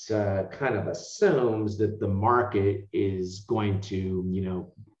it kind of assumes that the market is going to, you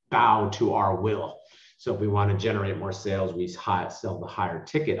know, bow to our will. So if we want to generate more sales, we sell the higher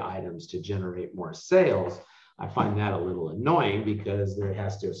ticket items to generate more sales. I find that a little annoying because there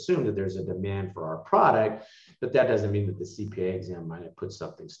has to assume that there's a demand for our product, but that doesn't mean that the CPA exam might have put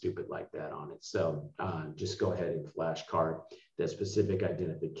something stupid like that on it. So just go ahead and flashcard that specific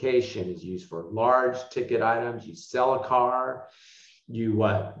identification is used for large ticket items. You sell a car, you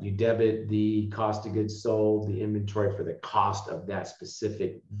debit the cost of goods sold, the inventory for the cost of that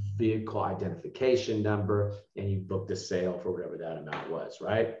specific vehicle identification number, and you book the sale for whatever that amount was,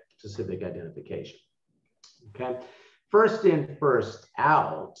 right? Specific identification. Okay, first in, first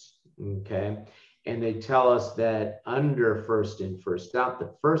out, okay, and they tell us that under first in, first out,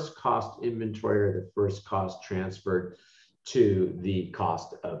 the first cost inventory or the first cost transferred to the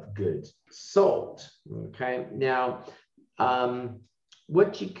cost of goods sold. Okay, now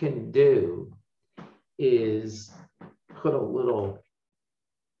what you can do is put a little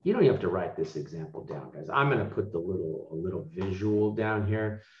you don't have to write this example down, guys. I'm going to put a little visual down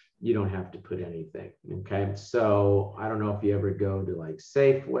here. You don't have to put anything. Okay. So I don't know if you ever go to like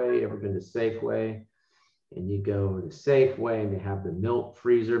Safeway, ever been to Safeway? And you go to Safeway and they have the milk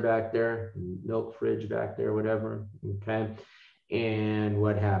freezer back there, milk fridge back there, whatever. Okay. And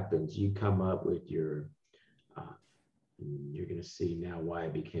what happens? You come up with your, you're going to see now why I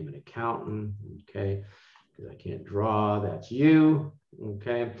became an accountant. Okay. Because I can't draw. That's you.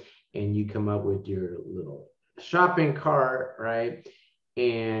 Okay. And you come up with your little shopping cart, right?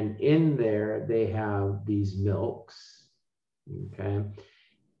 And in there, they have these milks. Okay.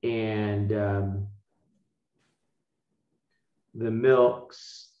 And the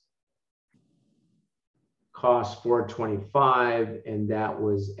milks cost $4.25, and that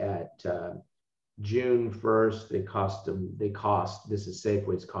was at June 1st. They cost, this is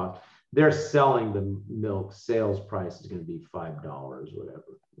Safeway's cost. They're selling the milk, sales price is going to be $5,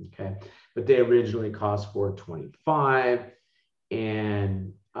 whatever. Okay. But they originally cost $4.25.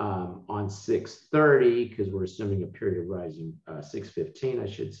 And on 6/30, because we're assuming a period of rising, 6/15, I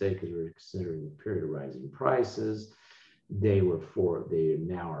should say, because we're considering a period of rising prices, they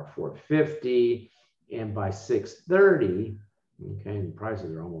now are $4.50. And by 6/30, okay, and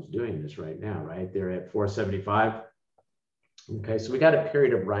prices are almost doing this right now, right? They're at $4.75. Okay, so we got a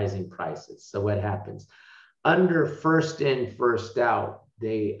period of rising prices. So what happens? Under first in, first out,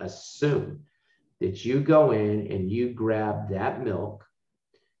 they assume that you go in and you grab that milk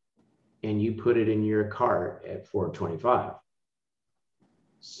and you put it in your cart at $4.25.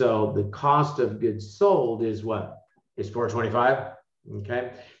 So the cost of goods sold is what? Is $4.25.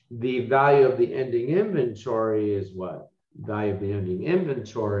 Okay. The value of the ending inventory is what? Value of the ending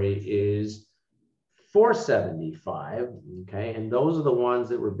inventory is $4.75. Okay. And those are the ones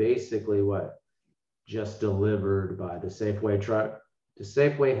that were basically what? Just delivered by the Safeway truck. Does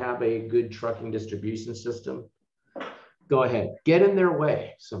Safeway have a good trucking distribution system? Go ahead, get in their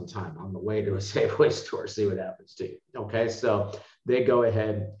way sometime on the way to a Safeway store, see what happens to you. Okay, so they go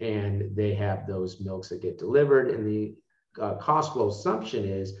ahead and they have those milks that get delivered, and the cost flow assumption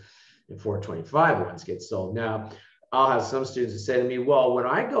is the $4.25 ones get sold. Now, I'll have some students that say to me, well, when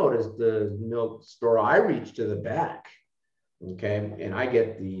I go to the milk store, I reach to the back, okay, and I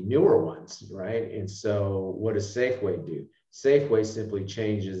get the newer ones, right? And so what does Safeway do? Safeway simply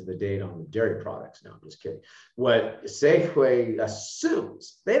changes the date on the dairy products. No, I'm just kidding. What Safeway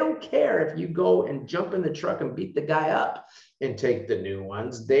assumes, they don't care if you go and jump in the truck and beat the guy up and take the new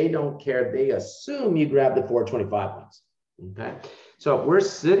ones. They don't care. They assume you grab the $4.25 ones. Okay. So if we're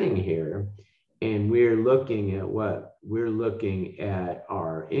sitting here and we're looking at what? We're looking at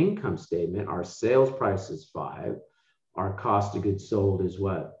our income statement. Our sales price is 5. Our cost of goods sold is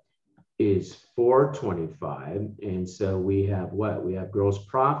what? Is $4.25. And so we have what? We have gross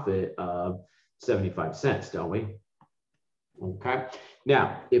profit of 75 cents, don't we? Okay.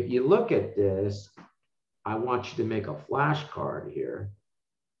 Now, if you look at this, I want you to make a flashcard here.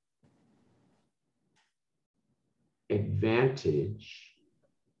 Advantage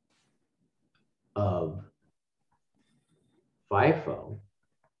of FIFO.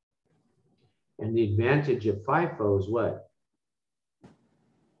 And the advantage of FIFO is what?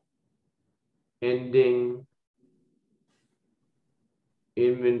 Ending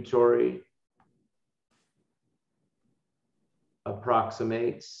inventory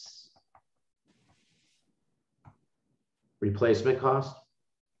approximates replacement cost.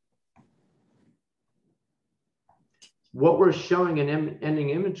 What we're showing in ending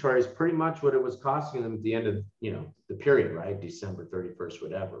inventory is pretty much what it was costing them at the end of, the period, right? December 31st,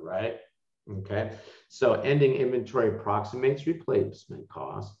 whatever, right? Okay. So ending inventory approximates replacement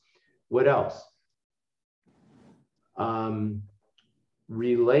cost. What else?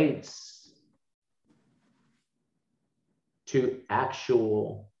 Relates to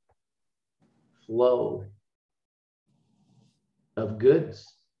actual flow of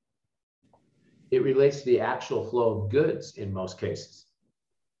goods. It relates to the actual flow of goods in most cases.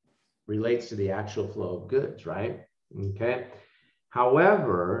 Relates to the actual flow of goods, right? Okay.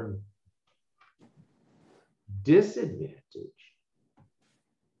 However, disadvantage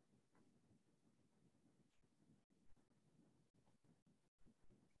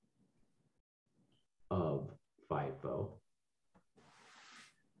of FIFO.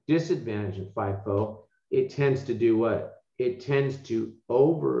 Disadvantage of FIFO, it tends to do what? It tends to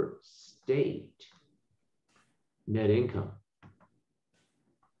overstate net income.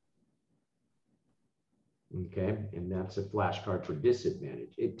 Okay, and that's a flashcard for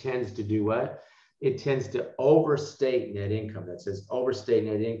disadvantage. It tends to do what? It tends to overstate net income. That says overstate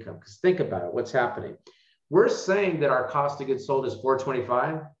net income. Because think about it, what's happening? we're saying that our cost of goods sold is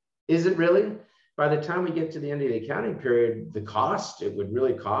 425. Is it really? By the time we get to the end of the accounting period, the cost, it would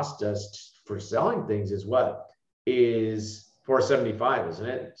really cost us for selling things is what? Is 475, isn't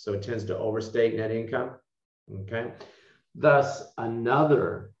it? So it tends to overstate net income. Okay. Thus,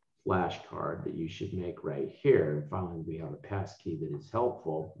 another flashcard that you should make right here. And finally, we have a passkey that is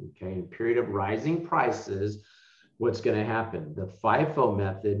helpful. Okay. In period of rising prices, what's going to happen? The FIFO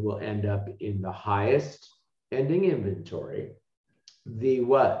method will end up in the highest ending inventory. The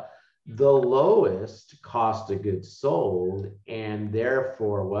what? The lowest cost of goods sold, and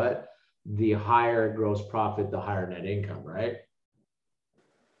therefore what? The higher gross profit, the higher net income, right?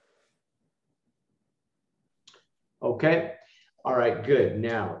 Okay. All right, good.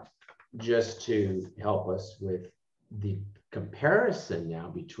 Now, just to help us with the comparison now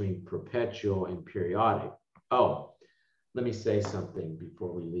between perpetual and periodic. Oh, let me say something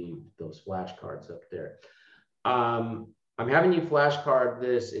before we leave those flashcards up there. I'm having you flashcard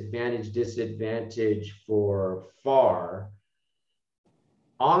this advantage, disadvantage for FAR.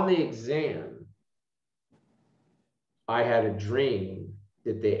 On the exam, I had a dream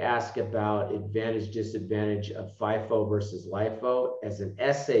that they ask about advantage, disadvantage of FIFO versus LIFO as an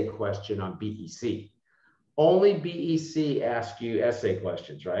essay question on BEC. Only BEC asks you essay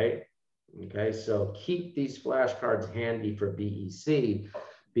questions, right? Okay, so keep these flashcards handy for BEC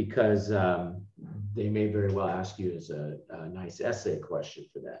because they may very well ask you as a nice essay question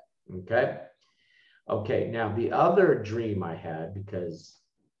for that, okay? Okay, now the other dream I had, because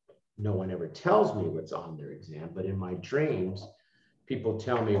no one ever tells me what's on their exam, but in my dreams, people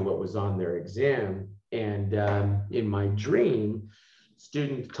tell me what was on their exam. And in my dream,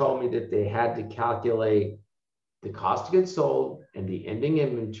 students told me that they had to calculate the cost of goods sold and the ending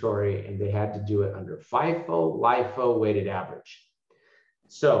inventory, and they had to do it under FIFO, LIFO, weighted average.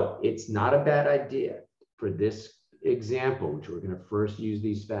 So it's not a bad idea for this example, which we're going to first use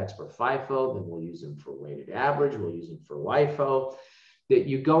these facts for FIFO, then we'll use them for weighted average, we'll use them for LIFO, that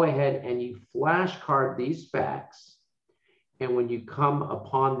you go ahead and you flashcard these facts. And when you come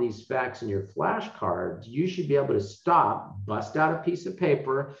upon these facts in your flashcards, you should be able to stop, bust out a piece of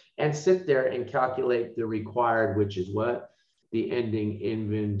paper, and sit there and calculate the required, which is what? The ending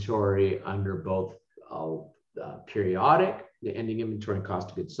inventory under both periodic, the ending inventory and cost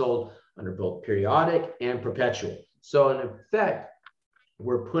of goods sold under both periodic and perpetual. So in effect,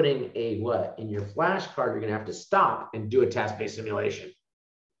 we're putting a what? In your flashcard, you're going to have to stop and do a task-based simulation.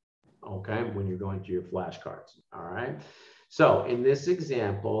 Okay, when you're going through your flashcards. All right. So in this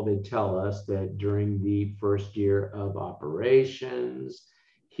example, they tell us that during the first year of operations,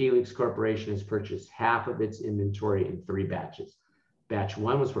 Helix Corporation has purchased half of its inventory in 3 batches. Batch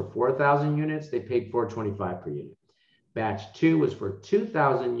 1 was for 4,000 units. They paid $425 per unit. Batch 2 was for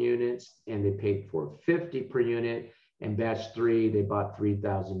 2,000 units, and they paid $450 per unit. And batch 3, they bought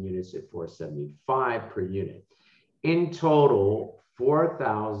 3,000 units at $475 per unit. In total,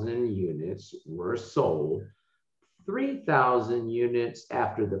 4,000 units were sold, 3,000 units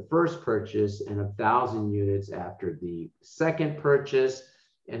after the first purchase, and 1,000 units after the second purchase.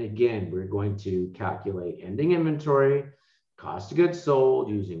 And again, we're going to calculate ending inventory, cost of goods sold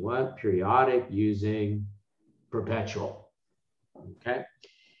using what? Periodic, using perpetual. Okay.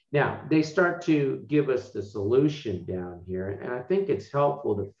 Now they start to give us the solution down here, and I think it's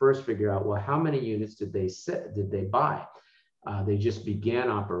helpful to first figure out, well, how many units did they buy? They just began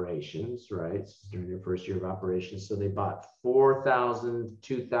operations, right? During their first year of operations. So they bought 4,000,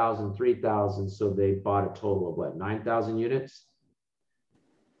 2,000, 3,000. So they bought a total of what, 9,000 units?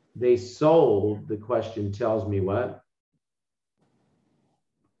 They sold, the question tells me what?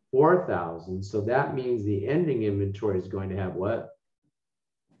 4,000. So that means the ending inventory is going to have what?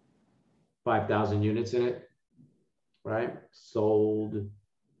 5,000 units in it, right? Sold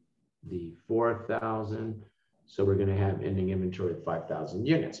the 4,000. So we're going to have ending inventory of 5,000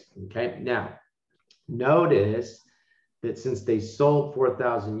 units. Okay. Now, notice that since they sold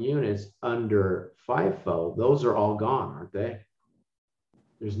 4,000 units under FIFO, those are all gone, aren't they?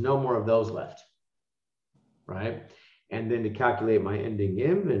 There's no more of those left, right? And then to calculate my ending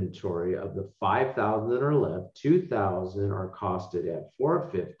inventory of the 5,000 that are left, 2,000 are costed at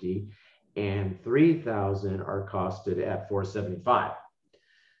 $450 and 3,000 are costed at $475.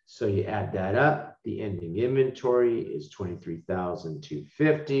 So you add that up, the ending inventory is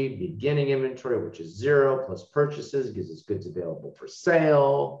 23,250. Beginning inventory, which is 0, plus purchases gives us goods available for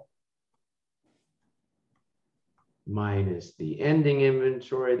sale, minus the ending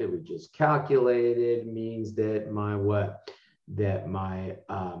inventory that we just calculated, means that my what? That my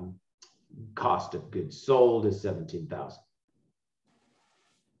cost of goods sold is 17,000.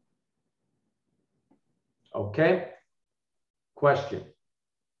 Okay. Question.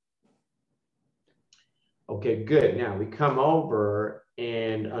 Okay, good. Now we come over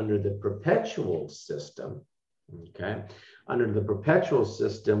and under the perpetual system, okay, under the perpetual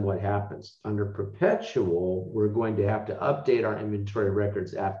system, what happens? Under perpetual, we're going to have to update our inventory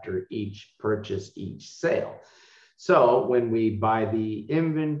records after each purchase, each sale. So when we buy the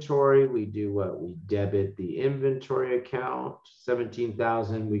inventory, we do what? We debit the inventory account,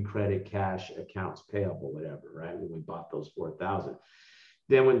 17,000, we credit cash accounts payable, whatever, right? When we bought those 4,000.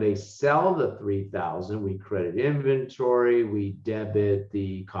 Then when they sell the 3,000, we credit inventory, we debit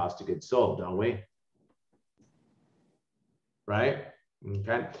the cost of goods sold, don't we? Right?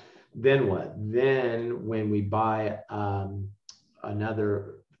 Okay. Then what? Then when we buy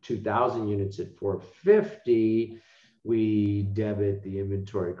another 2,000 units at 450, we debit the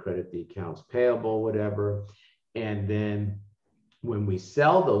inventory, credit the accounts payable, whatever. And then when we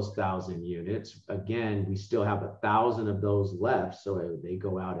sell those 1,000 units, again, we still have 1,000 of those left. So they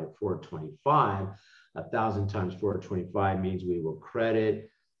go out at 425. 1,000 times 425 means we will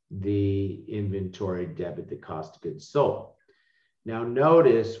credit the inventory, debit the cost of goods sold. Now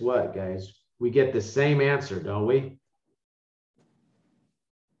notice what, guys? We get the same answer, don't we?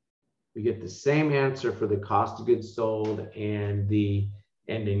 We get the same answer for the cost of goods sold and the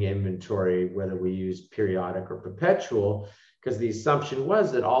ending inventory, whether we use periodic or perpetual, because the assumption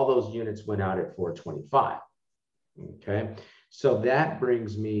was that all those units went out at 425. Okay, so that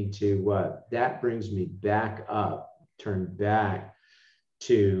brings me to what? That brings me back up, turn back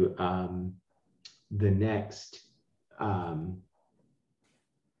to the next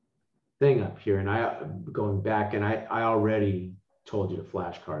thing up here. And going back, and I already told you to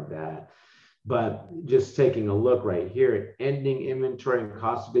flashcard that. But just taking a look right here, ending inventory and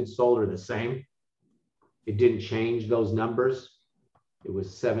cost of goods sold are the same. It didn't change those numbers. It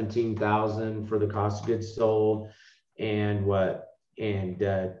was 17,000 for the cost of goods sold and what? And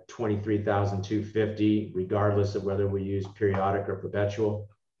 23,250, regardless of whether we use periodic or perpetual.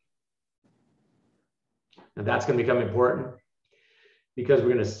 And that's going to become important because we're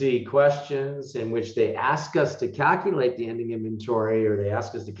going to see questions in which they ask us to calculate the ending inventory or they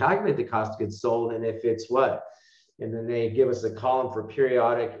ask us to calculate the cost of goods sold. And if it's what? And then they give us a column for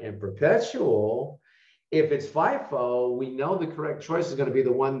periodic and perpetual. If it's FIFO, we know the correct choice is going to be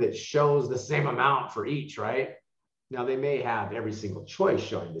the one that shows the same amount for each, right? Now, they may have every single choice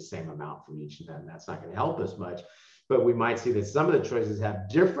showing the same amount from each of them. That's not going to help us much. But we might see that some of the choices have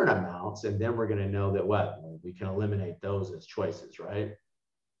different amounts, and then we're going to know that what? Well, we can eliminate those as choices, right?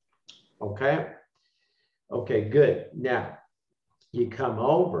 Okay. Okay, good. Now, you come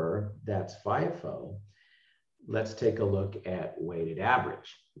over, that's FIFO. Let's take a look at weighted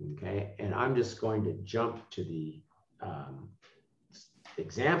average, okay? And I'm just going to jump to the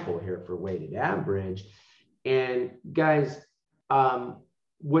example here for weighted average. And guys,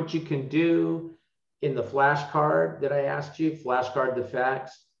 what you can do in the flashcard that I asked you, flashcard the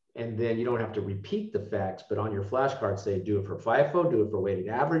facts, and then you don't have to repeat the facts, but on your flashcard say, do it for FIFO, do it for weighted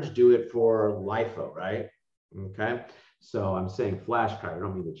average, do it for LIFO, right? Okay. So I'm saying flashcard. I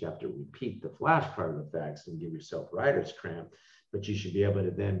don't mean that you have to repeat the flashcard of the facts and give yourself writer's cramp, but you should be able to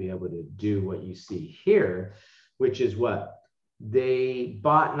then be able to do what you see here, which is what? They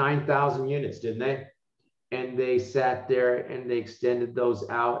bought 9,000 units, didn't they? And they sat there and they extended those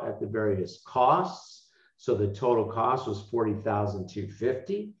out at the various costs. So the total cost was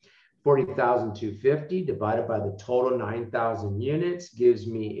 40,250. 40,250 divided by the total 9,000 units gives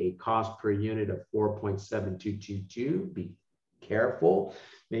me a cost per unit of 4.7222. Be careful.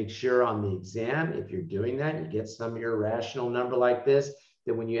 Make sure on the exam, if you're doing that, you get some irrational number like this,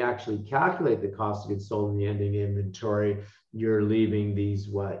 that when you actually calculate the cost of goods sold in the ending inventory, you're leaving these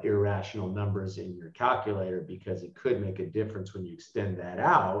irrational numbers in your calculator because it could make a difference when you extend that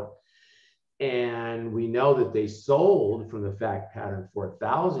out. And we know that they sold from the fact pattern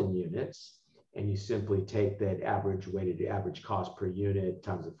 4,000 units, and you simply take that average weighted average cost per unit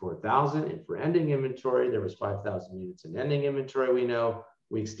times the 4,000. And for ending inventory, there was 5,000 units in ending inventory. We know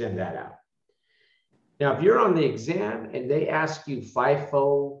we extend that out. Now, if you're on the exam and they ask you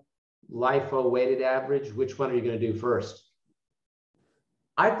FIFO, LIFO weighted average, which one are you going to do first?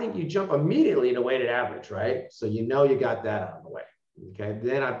 I think you jump immediately to weighted average, right? So you know you got that out of the way. Okay,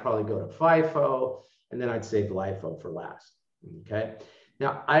 then I'd probably go to FIFO, and then I'd save LIFO for last. Okay,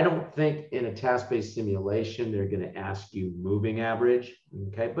 now I don't think in a task-based simulation they're going to ask you moving average.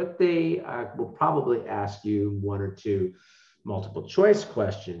 Okay, but they will probably ask you one or two multiple choice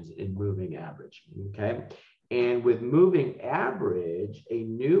questions in moving average. Okay, and with moving average, a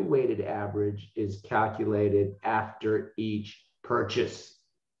new weighted average is calculated after each purchase.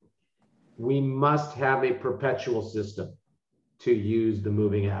 we must have a perpetual system to use the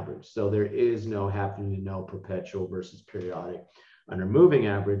moving average. So there is no having to know perpetual versus periodic. Under moving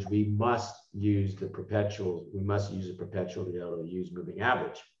average, we must use the perpetual. We must use a perpetual to be able to use moving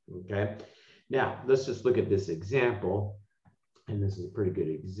average. Okay. Now let's just look at this example. And this is a pretty good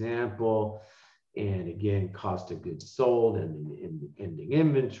example. And again, cost of goods sold and ending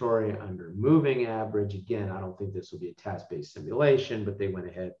inventory under moving average. Again, I don't think this will be a task-based simulation, but they went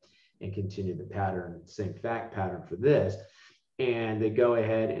ahead and continued the pattern, same fact pattern for this. And they go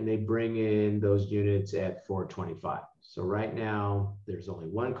ahead and they bring in those units at 425. So right now, there's only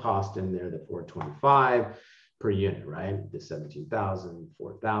one cost in there, the 425 per unit, right? The 17,000,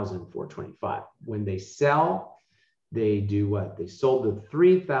 4,000, 425. When they sell, they do what? They sold the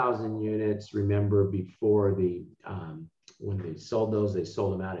 3,000 units. Remember, before the when they sold those, they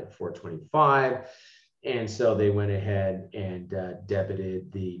sold them out at 425. And so they went ahead and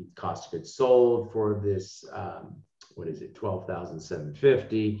debited the cost of goods sold for this, what is it,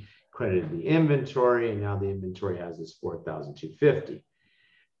 12,750, credited the inventory, and now the inventory has this 4,250.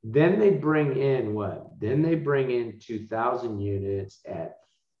 Then they bring in what? Then they bring in 2,000 units at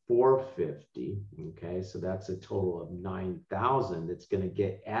 450. Okay, so that's a total of 9,000 that's going to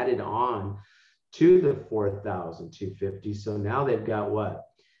get added on to the 4,250. So now they've got what?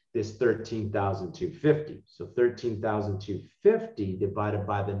 This 13,250. So 13,250 divided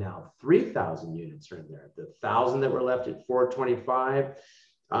by the now 3,000 units are in there. The 1,000 that were left at 425,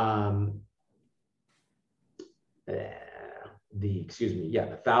 the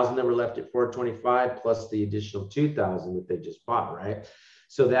 1,000 that were left at 425 plus the additional 2,000 that they just bought, right?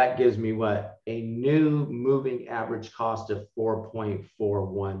 So that gives me what? A new moving average cost of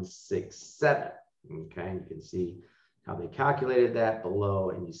 4.4167. Okay, you can see how they calculated that below,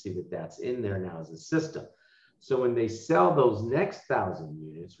 and you see that that's in there now as a system. So when they sell those next 1,000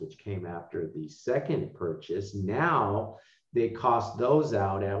 units, which came after the second purchase, now they cost those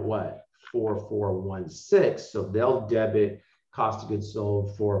out at what? 4.416. So they'll debit cost of goods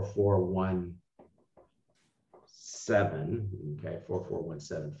sold 4.417. Okay,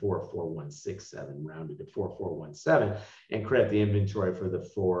 4.417, 4.4167, rounded to 4.417, and credit the inventory for the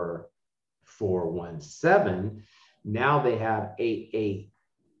 4.417. Now they have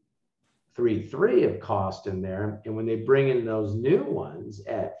 8.833 of cost in there. And when they bring in those new ones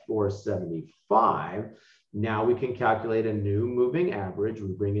at 475, now we can calculate a new moving average.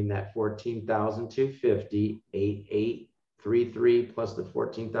 We bring in that 14,250, 8.833 plus the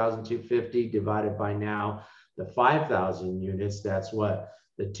 14,250 divided by now the 5,000 units. That's what?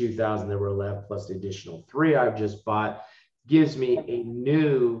 The 2,000 that were left plus the additional 3 I've just bought gives me a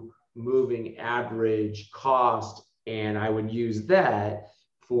new moving average cost, and I would use that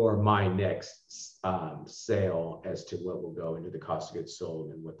for my next sale as to what will go into the cost of goods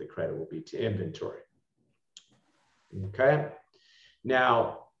sold and what the credit will be to inventory. Okay.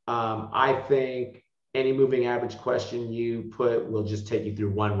 Now, I think any moving average question you put will just take you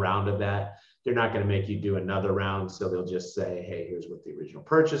through one round of that. They're not going to make you do another round. So they'll just say, hey, here's what the original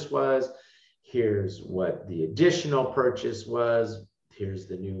purchase was. Here's what the additional purchase was. Here's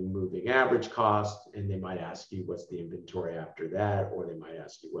the new moving average cost. And they might ask you, what's the inventory after that? Or they might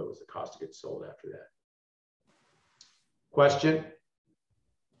ask you, what was the cost of goods sold after that? Question?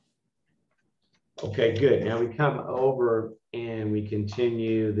 Okay, good. Now we come over and we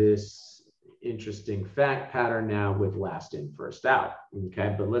continue this interesting fact pattern now with last in, first out.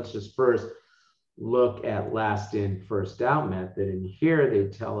 Okay, but let's just first look at last in, first out method. And here they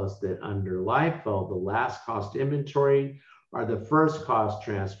tell us that under LIFO, the last cost inventory are the first cost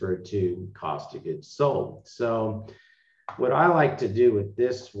transferred to cost of goods sold. So what I like to do with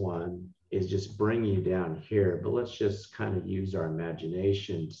this one is just bring you down here, but let's just kind of use our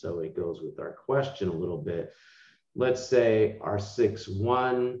imagination so it goes with our question a little bit. Let's say our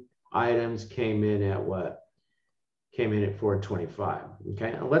 6.1 items came in at what? Came in at 425,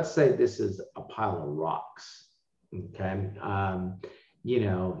 okay? And let's say this is a pile of rocks, okay? You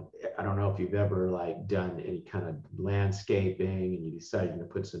know, I don't know if you've ever like done any kind of landscaping and you decide you're gonna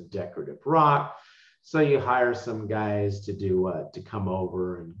put some decorative rock. So you hire some guys to do what? To come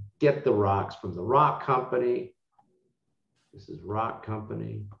over and get the rocks from the rock company. This is rock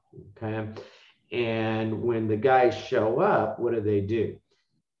company, okay? And when the guys show up, what do?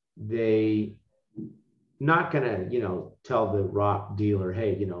 They not gonna, you know, tell the rock dealer,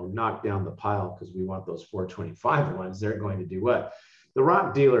 hey, you know, knock down the pile because we want those 425 ones. They're going to do what? The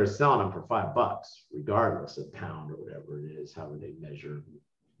rock dealer is selling them for $5, regardless of pound or whatever it is, however they measure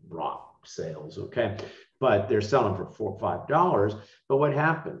rock sales, okay? But they're selling for $4 or $5. But what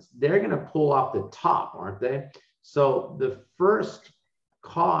happens? They're going to pull off the top, aren't they? So the first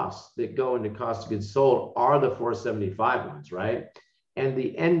costs that go into cost of goods sold are the 475 ones, right? And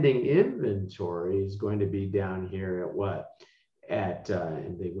the ending inventory is going to be down here at what?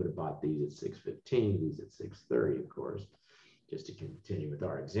 And they would have bought these at 615, these at 630, of course, just to continue with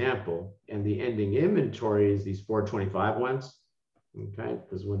our example. And the ending inventory is these 425 ones, okay?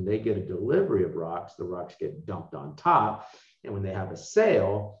 Because when they get a delivery of rocks, the rocks get dumped on top. And when they have a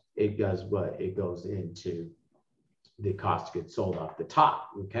sale, it does what? It goes into the cost of goods sold off the top,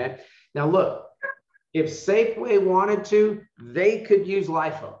 okay? Now look, if Safeway wanted to, they could use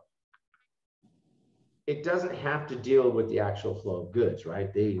LIFO. It doesn't have to deal with the actual flow of goods, right?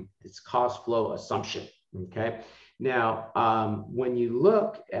 It's cost flow assumption, okay? Now, when you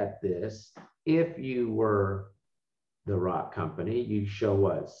look at this, if you were the rock company, you show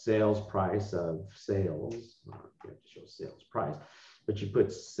what? Sales price of sales. Well, you have to show sales price, but you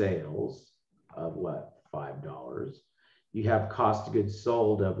put sales of what? $5. You have cost of goods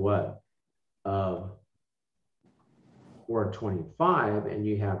sold of what? Of 425, and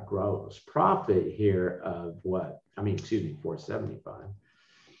you have gross profit here of what? I mean, excuse me, 475.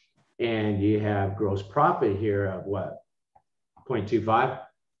 And you have gross profit here of what? 0.25.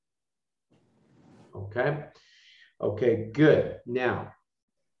 Okay. Okay, good. Now,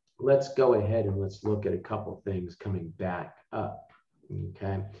 let's go ahead and let's look at a couple things coming back up.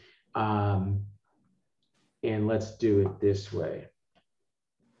 Okay. And let's do it this way.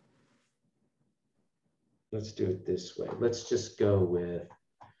 Let's do it this way. Let's just go with,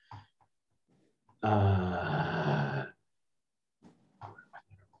 I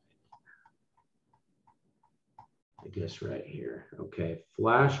guess right here. Okay,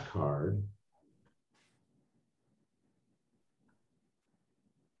 flashcard.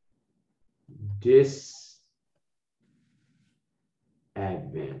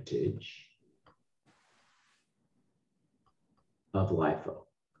 Disadvantage of LIFO.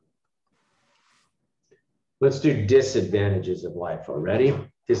 Let's do disadvantages of LIFO. Ready?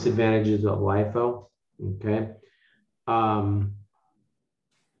 Disadvantages of LIFO. Okay.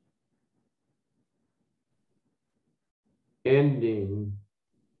 Ending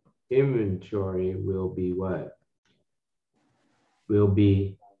inventory will be what? Will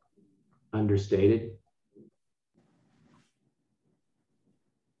be understated.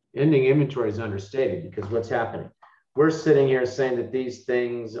 Ending inventory is understated because what's happening? We're sitting here saying that these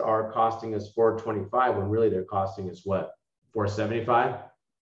things are costing us 425 when really they're costing us what? 475.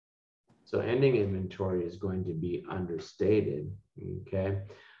 So ending inventory is going to be understated. Okay.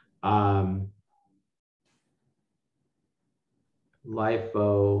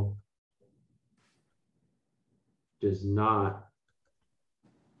 LIFO does not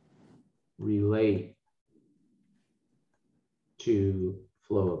relate to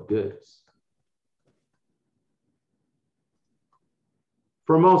flow of goods.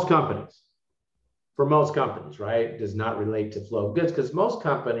 For most companies, right, does not relate to flow of goods because most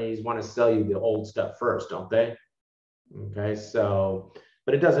companies want to sell you the old stuff first, don't they? Okay, so,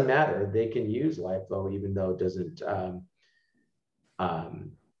 but it doesn't matter. They can use LIFO even though it doesn't,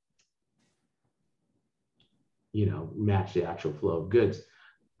 you know, match the actual flow of goods.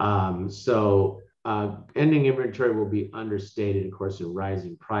 Ending inventory will be understated, of course, in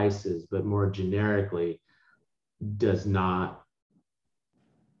rising prices, but more generically does not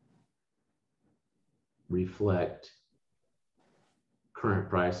reflect current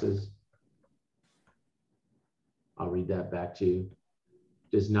prices. I'll read that back to you.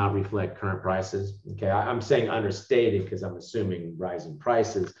 Does not reflect current prices. Okay, I'm saying understated because I'm assuming rising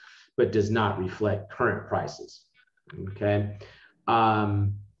prices, but does not reflect current prices. Okay.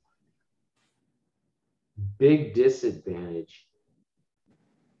 Big disadvantage.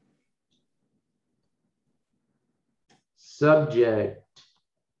 Subject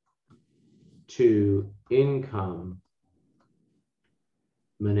to income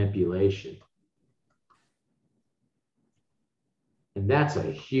manipulation. And that's a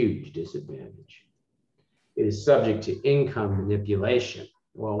huge disadvantage. It is subject to income manipulation.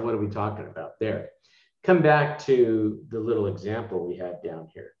 Well, what are we talking about there? Come back to the little example we had down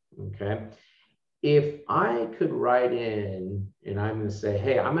here, okay? If I could write in and I'm going to say,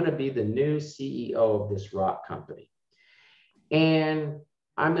 hey, I'm going to be the new CEO of this rock company, and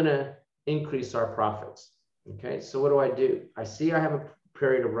I'm going to increase our profits, okay? So what do? I see I have a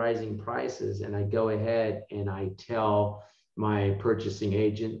period of rising prices, and I go ahead and I tell my purchasing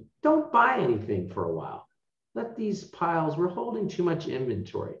agent, don't buy anything for a while. Let these piles, we're holding too much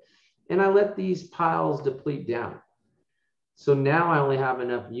inventory. And I let these piles deplete down. So now I only have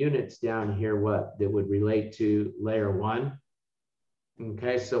enough units down here, what, that would relate to layer one.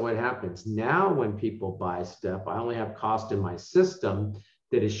 Okay, so what happens? Now when people buy stuff, I only have cost in my system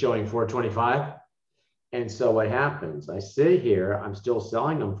that is showing 425. And so what happens? I sit here, I'm still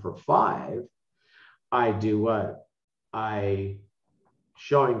selling them for 5. I do what? I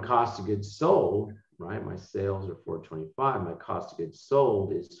showing cost of goods sold, right? My sales are 425. My cost of goods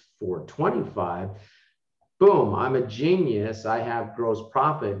sold is 425. Boom, I'm a genius. I have gross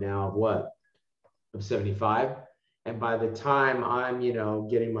profit now of what? Of 75. And by the time I'm,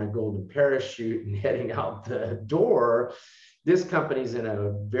 getting my golden parachute and heading out the door, this company's in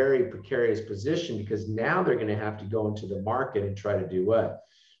a very precarious position because now they're going to have to go into the market and try to do what?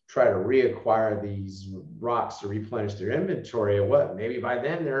 Try to reacquire these rocks to replenish their inventory at what? Maybe by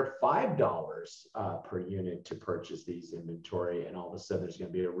then they're $5 per unit to purchase these inventory. And all of a sudden there's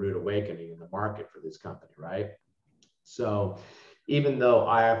going to be a rude awakening in the market for this company, right? So even though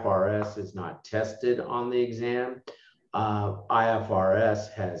IFRS is not tested on the exam,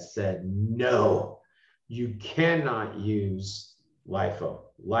 IFRS has said, no, you cannot use LIFO.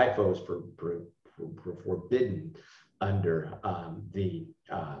 LIFO is forbidden under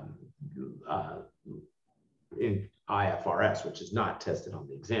in IFRS, which is not tested on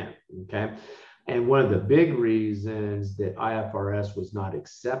the exam, okay? And one of the big reasons that IFRS was not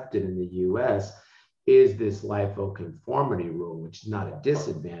accepted in the US is this LIFO conformity rule, which is not a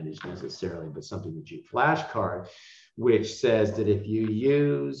disadvantage necessarily, but something that you flashcard, which says that if you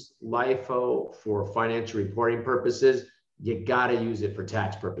use LIFO for financial reporting purposes, you got to use it for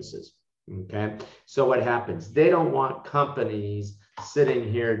tax purposes. Okay. So what happens? They don't want companies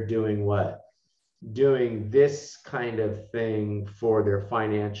sitting here doing what? Doing this kind of thing for their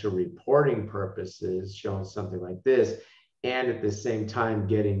financial reporting purposes, showing something like this, and at the same time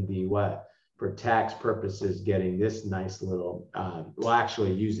getting the what? For tax purposes, getting this nice little, well,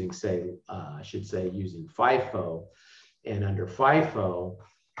 actually using, say, I should say using FIFO, and under FIFO,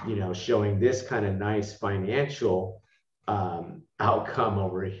 showing this kind of nice financial outcome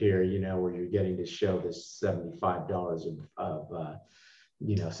over here, where you're getting to show this $75 of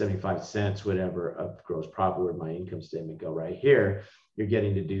 75 cents, whatever, of gross profit, where my income statement go right here. You're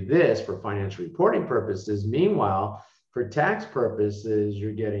getting to do this for financial reporting purposes. Meanwhile, for tax purposes,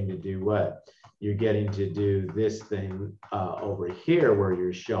 you're getting to do what? You're getting to do this thing over here where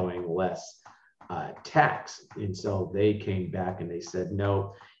you're showing less tax. And so they came back and they said,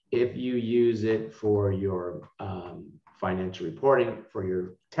 no, if you use it for your financial reporting, for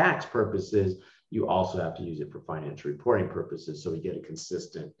your tax purposes, you also have to use it for financial reporting purposes. So we get a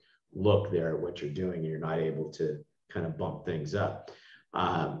consistent look there at what you're doing and you're not able to kind of bump things up.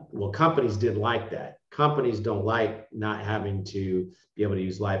 Well, companies didn't like that. Companies don't like not having to be able to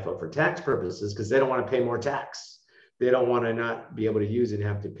use LIFO for tax purposes because they don't want to pay more tax. They don't want to not be able to use it and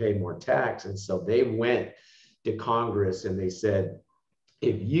have to pay more tax. And so they went to Congress and they said,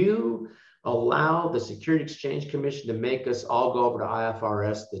 if you allow the Security Exchange Commission to make us all go over to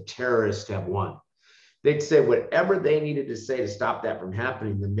IFRS, the terrorists have won. They'd say whatever they needed to say to stop that from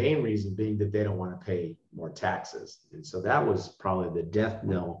happening, the main reason being that they don't want to pay more taxes. And so that was probably the death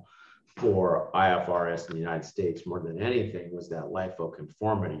knell for IFRS in the United States more than anything, was that LIFO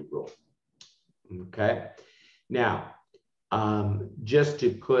conformity rule. Okay. Now, just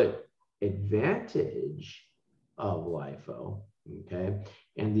to put advantage of LIFO, okay,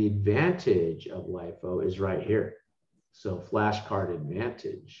 and the advantage of LIFO is right here. So flashcard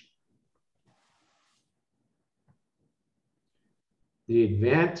advantage. The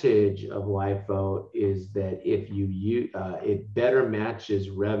advantage of LIFO is that if you use, it better matches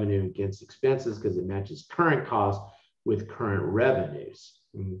revenue against expenses because it matches current costs with current revenues.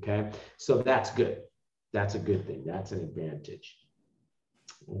 Okay, so that's good. That's a good thing. That's an advantage.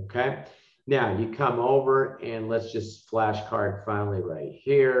 Okay, now you come over and let's just flashcard finally right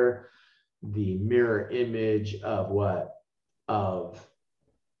here the mirror image of what? Of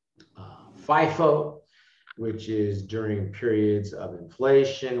FIFO, which is during periods of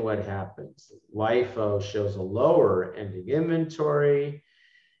inflation. What happens? LIFO shows a lower ending inventory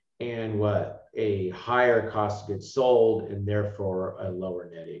and what? A higher cost of goods sold and therefore a lower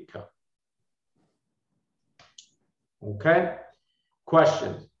net income. Okay,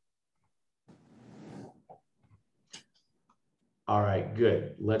 questions? All right,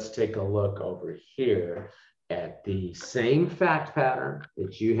 good. Let's take a look over here at the same fact pattern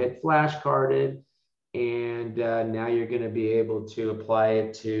that you had flashcarded. And now you're going to be able to apply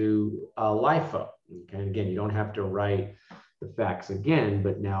it to LIFO. Okay, and again, you don't have to write the facts again,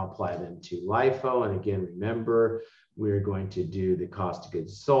 but now apply them to LIFO. And again, remember, we're going to do the cost of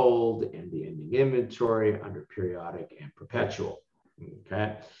goods sold and the ending inventory under periodic and perpetual.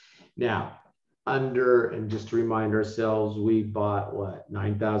 Okay, now under, and just to remind ourselves, we bought what,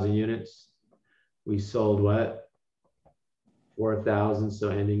 9,000 units? We sold what? 4,000. So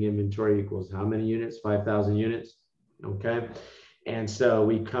ending inventory equals how many units? 5,000 units. Okay. And so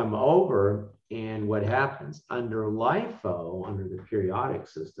we come over, and what happens under LIFO, under the periodic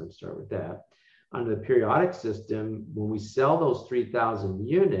system, start with that. Under the periodic system, when we sell those 3,000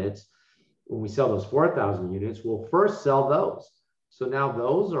 units, when we sell those 4,000 units, we'll first sell those. So now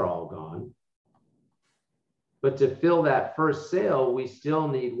those are all gone. But to fill that first sale, we still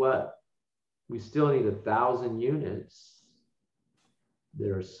need what? We still need 1,000 units that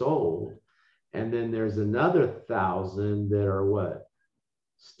are sold. And then there's another 1,000 that are what?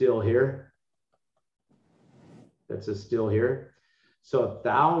 Still here. That's a still here. So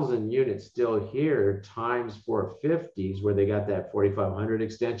 1,000 units still here times 450s, where they got that 4,500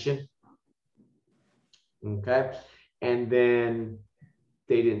 extension. Okay. And then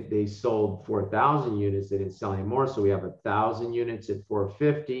they sold 4,000 units. They didn't sell anymore. So we have 1,000 units at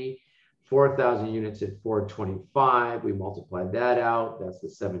 450, 4,000 units at 425. We multiplied that out. That's the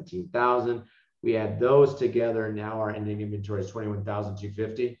 17,000. We add those together. And now our ending inventory is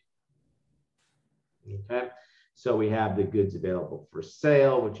 21,250. Okay. So we have the goods available for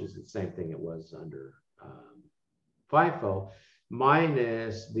sale, which is the same thing it was under FIFO,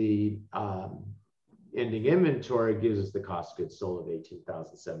 minus the ending inventory gives us the cost of goods sold of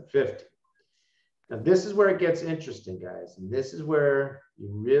 18,750. Now, this is where it gets interesting, guys. And this is where you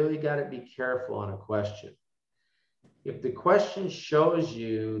really got to be careful on a question. If the question shows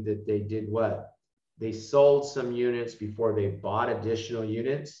you that they did what? They sold some units before they bought additional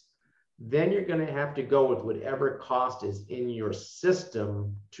units, then you're going to have to go with whatever cost is in your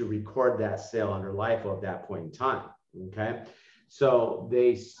system to record that sale under LIFO at that point in time. Okay. So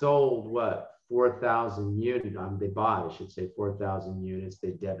they sold what? 4,000 units. They bought, I should say, 4,000 units. They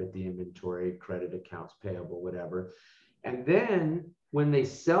debit the inventory, credit accounts payable, whatever. And then when they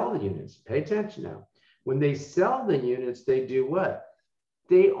sell the units, pay attention now. When they sell the units, they do what?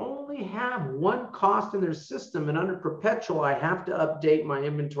 They only have one cost in their system. And under perpetual, I have to update my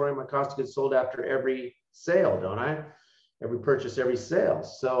inventory, my cost of goods sold after every sale, don't I? Every purchase, every sale.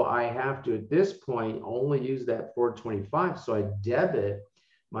 So I have to, at this point, only use that 425. So I debit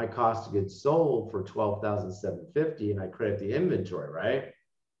my cost of goods sold for 12,750 and I credit the inventory, right?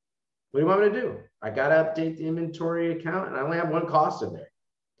 What do you want me to do? I got to update the inventory account and I only have one cost in there.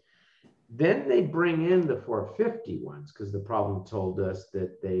 Then they bring in the 450 ones because the problem told us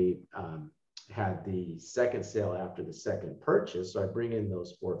that they had the second sale after the second purchase. So I bring in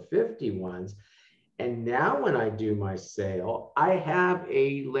those 450 ones. And now when I do my sale, I have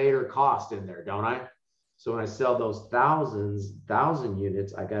a later cost in there, don't I? So when I sell those 1,000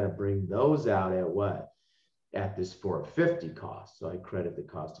 units, I got to bring those out at what? At this 450 cost. So I credit the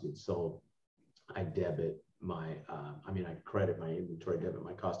cost of goods sold. I debit my, I credit my inventory, debit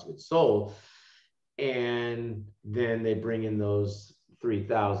my cost of goods sold. And then they bring in those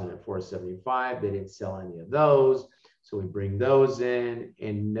 3,000 at 475. They didn't sell any of those. So we bring those in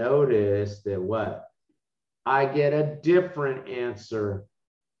and notice that what? I get a different answer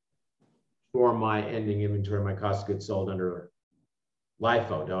for my ending inventory, my cost of goods sold under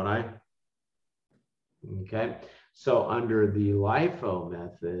LIFO, don't I? Okay, so under the LIFO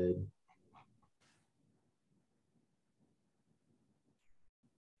method,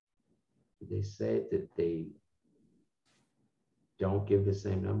 did they say that they don't give the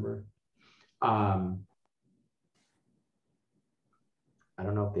same number? I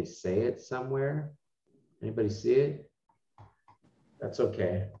don't know if they say it somewhere. Anybody see it? That's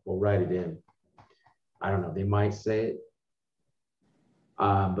okay. We'll write it in. I don't know. They might say it,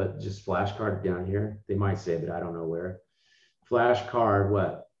 but just flashcard down here. They might say that. I don't know where. Flashcard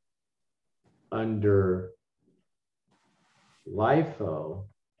what? Under LIFO,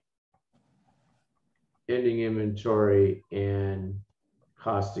 ending inventory and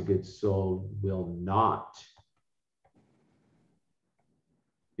cost of goods sold will not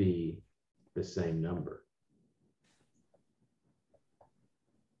be the same number.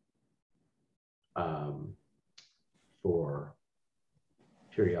 For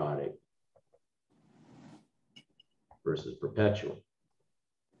periodic versus perpetual.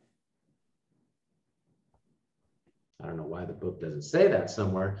 I don't know why the book doesn't say that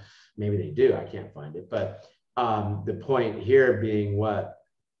somewhere. Maybe they do, I can't find it. But the point here being what?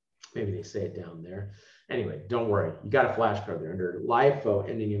 Maybe they say it down there. Anyway, don't worry. You got a flashcard there. Under LIFO,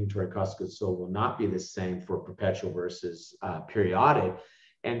 ending inventory cost of goods sold will not be the same for perpetual versus periodic.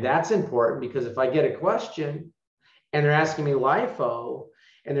 And that's important because if I get a question and they're asking me LIFO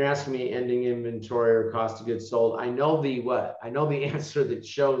and they're asking me ending inventory or cost of goods sold, I know the what? I know the answer that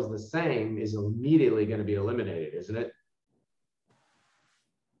shows the same is immediately going to be eliminated, isn't it?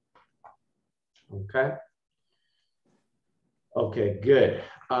 Okay. Okay, good.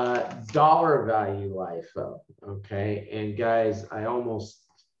 Dollar value LIFO. Okay, and guys, I almost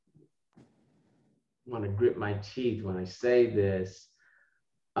want to grip my teeth when I say this.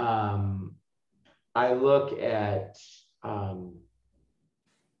 I look at the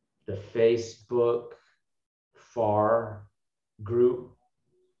Facebook FAR group,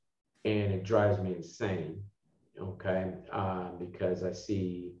 and it drives me insane. Okay, because I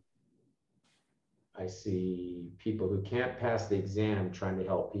see people who can't pass the exam trying to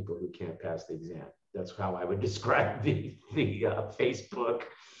help people who can't pass the exam. That's how I would describe the Facebook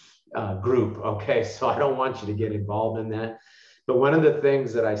group. Okay, so I don't want you to get involved in that. But one of the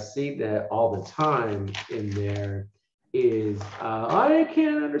things that I see that all the time in there is I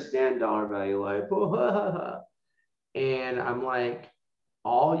can't understand dollar value LIFO. And I'm like,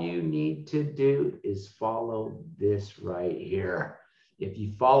 all you need to do is follow this right here. If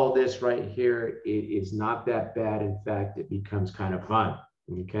you follow this right here, it is not that bad. In fact, it becomes kind of fun.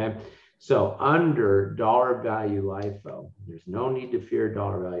 Okay. So under dollar value LIFO, there's no need to fear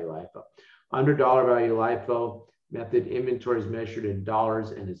dollar value LIFO. Under dollar value LIFO method, inventory is measured in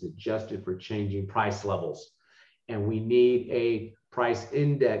dollars and is adjusted for changing price levels. And we need a price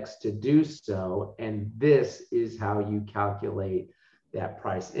index to do so. And this is how you calculate that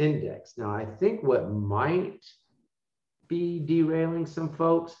price index. Now, I think what might be derailing some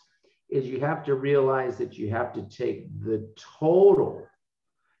folks is you have to realize that you have to take the total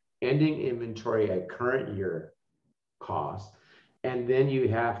ending inventory at current year cost, and then you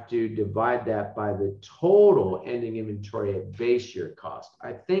have to divide that by the total ending inventory at base year cost.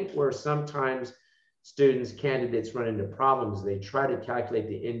 I think where sometimes students, candidates run into problems, they try to calculate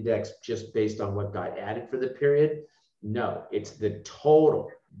the index just based on what got added for the period. No, it's the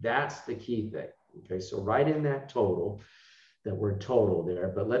total. That's the key thing. Okay, so write in that total, that word total there,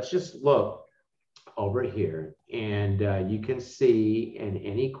 but let's just look over here, and you can see, and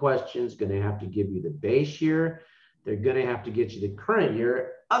any question's going to have to give you the base year. They're going to have to get you the current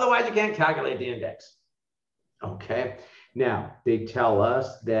year. Otherwise, you can't calculate the index. Okay. Now, they tell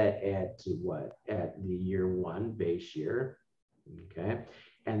us that at what? At the year one base year. Okay.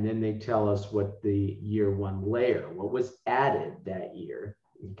 And then they tell us what the year one layer, what was added that year.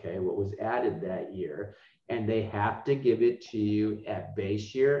 Okay. What was added that year. And they have to give it to you at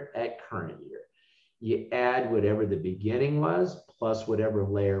base year, at current year. You add whatever the beginning was plus whatever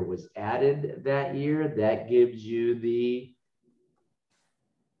layer was added that year. That gives you the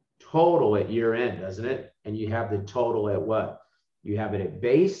total at year end, doesn't it? And you have the total at what? You have it at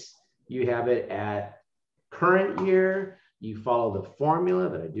base, you have it at current year. You follow the formula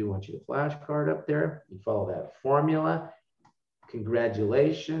that I do want you to flashcard up there. You follow that formula.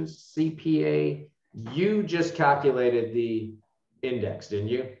 Congratulations, CPA. You just calculated the index, didn't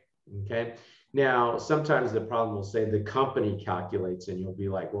you? Okay. Now, sometimes the problem will say the company calculates, and you'll be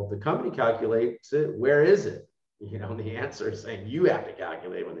like, well, if the company calculates it, where is it? You know, the answer is saying you have to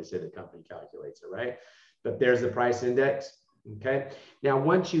calculate when they say the company calculates it, right? But there's the price index. Okay. Now,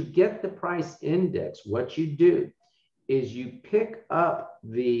 once you get the price index, what you do is you pick up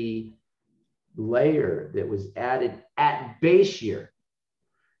the layer that was added at base year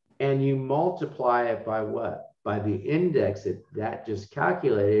and you multiply it by what? By the index that just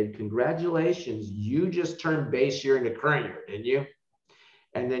calculated. Congratulations, you just turned base year into current year, didn't you?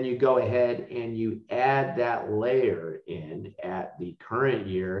 And then you go ahead and you add that layer in at the current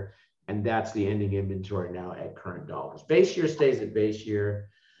year, and that's the ending inventory now at current dollars. Base year stays at base year.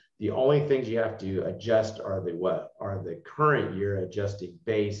 The only things you have to adjust are the what? Are the current year adjusting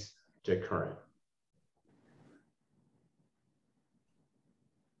base to current.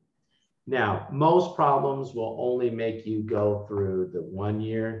 Now, most problems will only make you go through the 1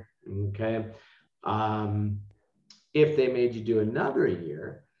 year, okay? If they made you do another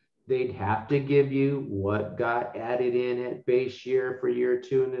year, they'd have to give you what got added in at base year for year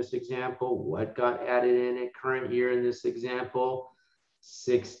 2 in this example, what got added in at current year in this example,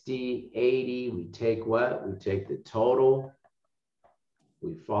 60, 80, we take what? We take the total,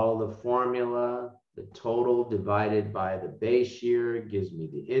 we follow the formula, the total divided by the base year gives me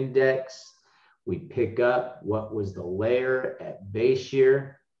the index. We pick up what was the layer at base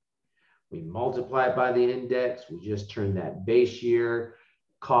year. We multiply it by the index. We just turn that base year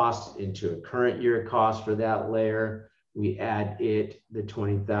cost into a current year cost for that layer. We add it, the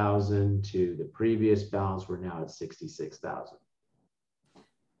 20,000 to the previous balance. We're now at 66,000.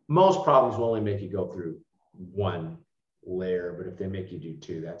 Most problems will only make you go through 1 layer, but if they make you do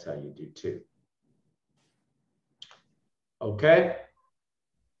 2, that's how you do 2. Okay.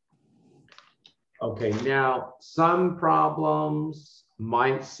 Okay, now some problems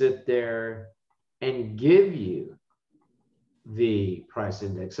might sit there and give you the price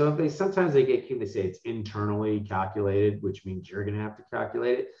index. So if they sometimes they get cute, they say it's internally calculated, which means you're going to have to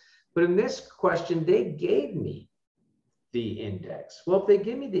calculate it. But in this question, they gave me the index. Well, if they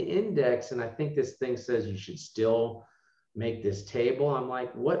give me the index, and I think this thing says you should still make this table, I'm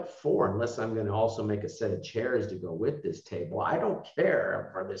like, what for? Unless I'm going to also make a set of chairs to go with this table. I don't care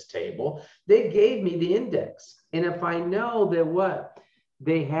for this table. They gave me the index. And if I know that what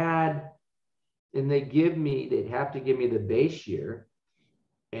they had, and they'd have to give me the base year,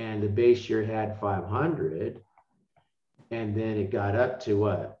 and the base year had 500, and then it got up to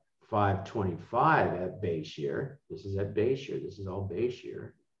what? 525 at base year. This is at base year. This is all base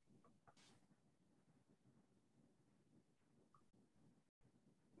year.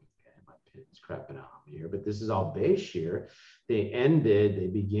 Okay, my pin's crapping out on me here, but this is all base year. They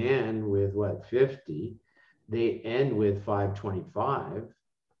began with what, 50. They end with 525.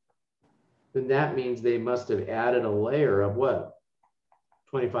 Then that means they must have added a layer of what?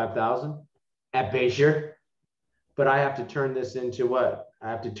 25,000 at base year. But I have to turn this into what? I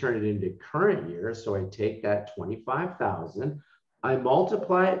have to turn it into current year. So I take that 25,000, I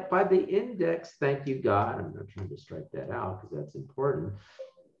multiply it by the index. Thank you, God. I'm not trying to strike that out because that's important.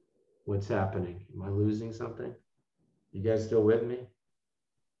 What's happening? Am I losing something? You guys still with me?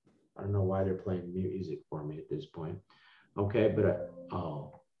 I don't know why they're playing music for me at this point. Okay, but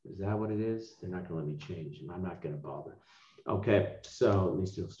oh, is that what it is? They're not going to let me change, and I'm not going to bother. Okay, so at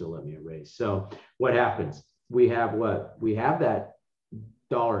least it'll still let me erase. So what happens? We have what? We have that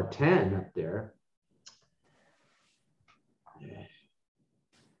 $1.10 up there.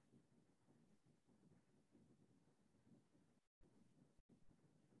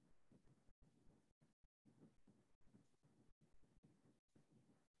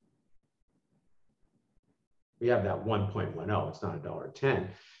 We have that 1.10. It's not $1.10.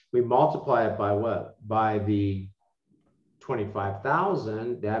 We multiply it by what? By the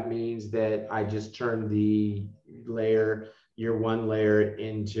 25,000. That means that I just turned the layer, year one layer,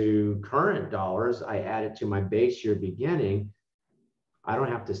 into current dollars. I add it to my base year beginning. I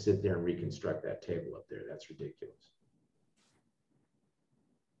don't have to sit there and reconstruct that table up there. That's ridiculous.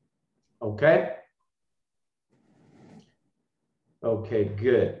 Okay. Okay,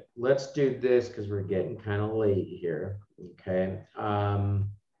 good. Let's do this because we're getting kind of late here. Okay.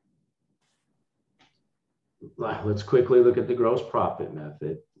 Let's quickly look at the gross profit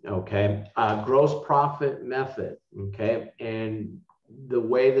method. Okay. Gross profit method. Okay. And the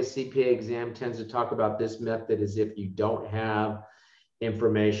way the CPA exam tends to talk about this method is if you don't have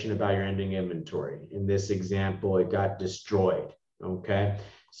information about your ending inventory. In this example, it got destroyed. Okay.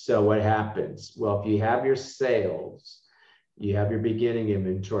 So what happens? Well, if you have your sales, you have your beginning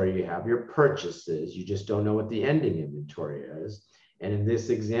inventory, you have your purchases, you just don't know what the ending inventory is. And in this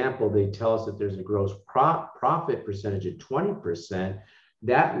example, they tell us that there's a gross profit percentage of 20%.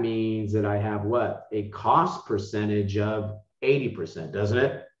 That means that I have what? A cost percentage of 80%, doesn't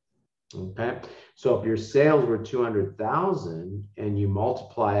it? Okay. So if your sales were 200,000 and you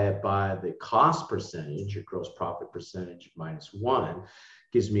multiply it by the cost percentage, your gross profit percentage minus 1,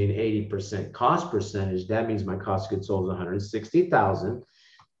 gives me an 80% cost percentage. That means my cost of goods sold is 160,000.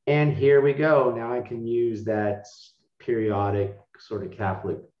 And here we go. Now I can use that periodic sort of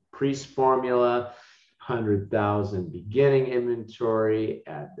Catholic priest formula, 100,000 beginning inventory,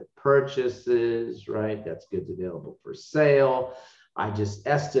 add the purchases, right? That's goods available for sale. I just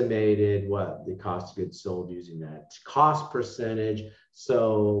estimated what the cost of goods sold using that cost percentage.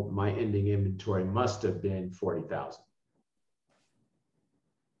 So my ending inventory must have been 40,000.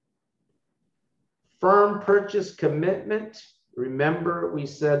 Firm purchase commitment. Remember, we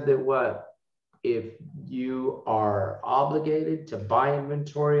said that what? If you are obligated to buy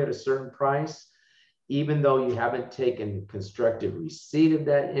inventory at a certain price, even though you haven't taken constructive receipt of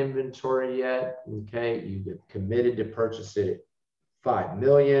that inventory yet, okay, you get committed to purchase it at 5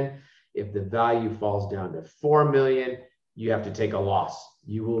 million. If the value falls down to 4 million, you have to take a loss.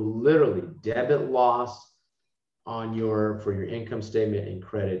 You will literally debit loss on for your income statement and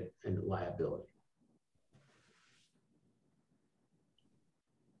credit and liability.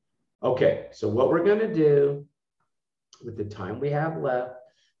 Okay, so what we're going to do with the time we have left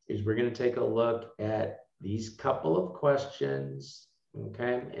is we're going to take a look at these couple of questions,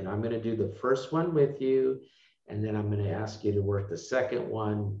 okay? And I'm going to do the first one with you, and then I'm going to ask you to work the second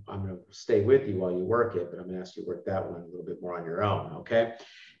one. I'm going to stay with you while you work it, but I'm going to ask you to work that one a little bit more on your own, okay?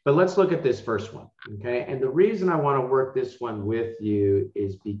 But let's look at this first one, okay? And the reason I want to work this one with you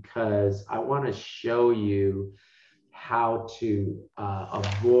is because I want to show you how to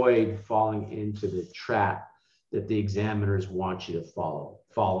avoid falling into the trap that the examiners want you to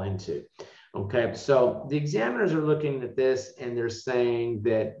fall into. Okay, so the examiners are looking at this and they're saying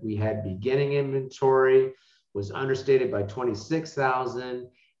that we had beginning inventory was understated by 26,000,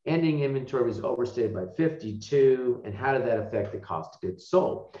 ending inventory was overstated by 52, and how did that affect the cost of goods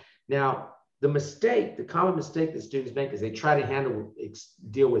sold? Now, the common mistake that students make is they try to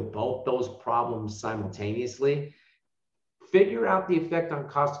deal with both those problems simultaneously. Figure out the effect on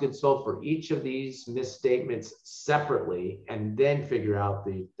cost of goods sold for each of these misstatements separately, and then figure out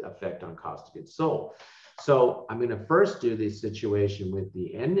the effect on cost of goods sold. So I'm going to first do the situation with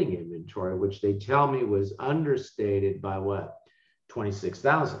the ending inventory, which they tell me was understated by what?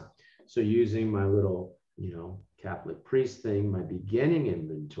 26,000. So using my little, Catholic priest thing, my beginning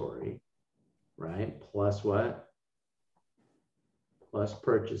inventory, right? Plus what? Plus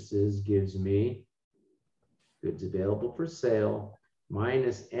purchases gives me goods available for sale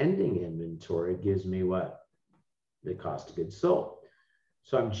minus ending inventory gives me what? The cost of goods sold.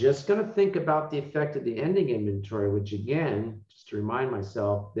 So I'm just going to think about the effect of the ending inventory, which again, just to remind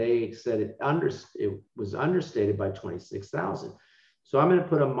myself, they said it was understated by 26,000. So I'm going to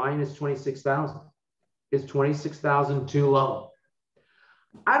put a minus 26,000. Is 26,000 too low?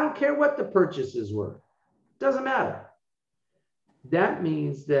 I don't care what the purchases were. Doesn't matter. That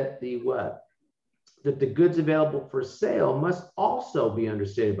means that that the goods available for sale must also be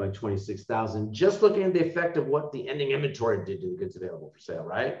understated by 26,000, just looking at the effect of what the ending inventory did to the goods available for sale,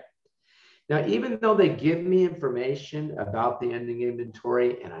 right? Now, even though they give me information about the ending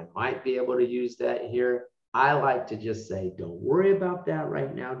inventory, and I might be able to use that here, I like to just say, don't worry about that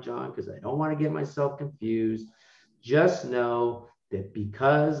right now, John, because I don't want to get myself confused. Just know that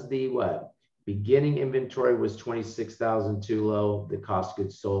because the beginning inventory was 26,000 too low, the cost of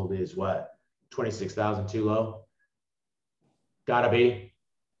goods sold is what? 26,000 too low? Gotta be.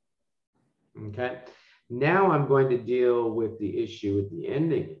 Okay. Now I'm going to deal with the issue with the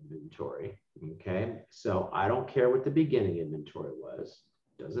ending inventory. Okay. So I don't care what the beginning inventory was.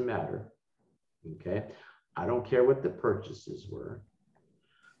 Doesn't matter. Okay. I don't care what the purchases were.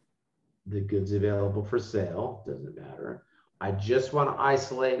 The goods available for sale doesn't matter. I just want to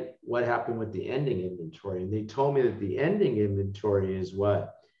isolate what happened with the ending inventory. And they told me that the ending inventory is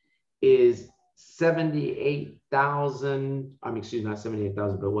what? Is 78,000. Excuse me, not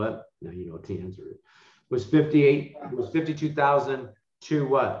 78,000, but what? Now you know what the answer is. Was 52,000 too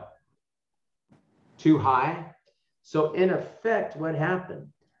what? Too high? So in effect, what happened?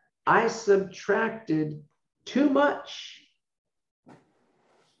 I subtracted too much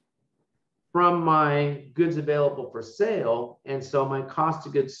from my goods available for sale. And so my cost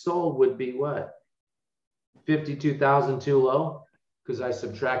of goods sold would be what? 52,000 too low? Because I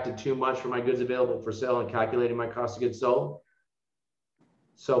subtracted too much from my goods available for sale and calculated my cost of goods sold.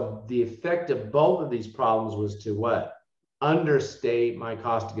 So the effect of both of these problems was to what? Understate my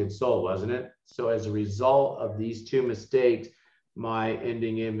cost of goods sold, wasn't it? So as a result of these two mistakes, my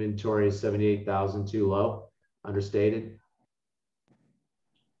ending inventory is 78,000 too low, understated.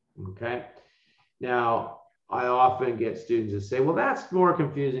 Okay. Now, I often get students that say, well, that's more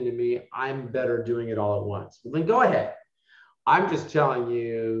confusing to me. I'm better doing it all at once. Well, then go ahead. I'm just telling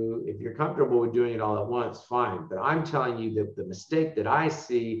you, if you're comfortable with doing it all at once, fine. But I'm telling you that the mistake that I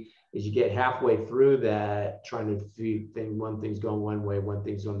see is you get halfway through that trying to think one thing's going one way, one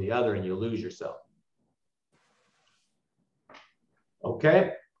thing's going the other, and you lose yourself.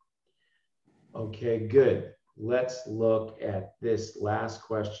 Okay. Okay, good. Let's look at this last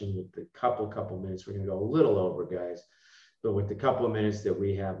question with the couple minutes. We're going to go a little over, guys. But with the couple of minutes that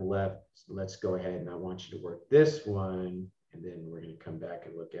we have left, let's go ahead and I want you to work this one. And then we're going to come back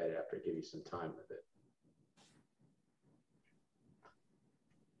and look at it after I give you some time with it.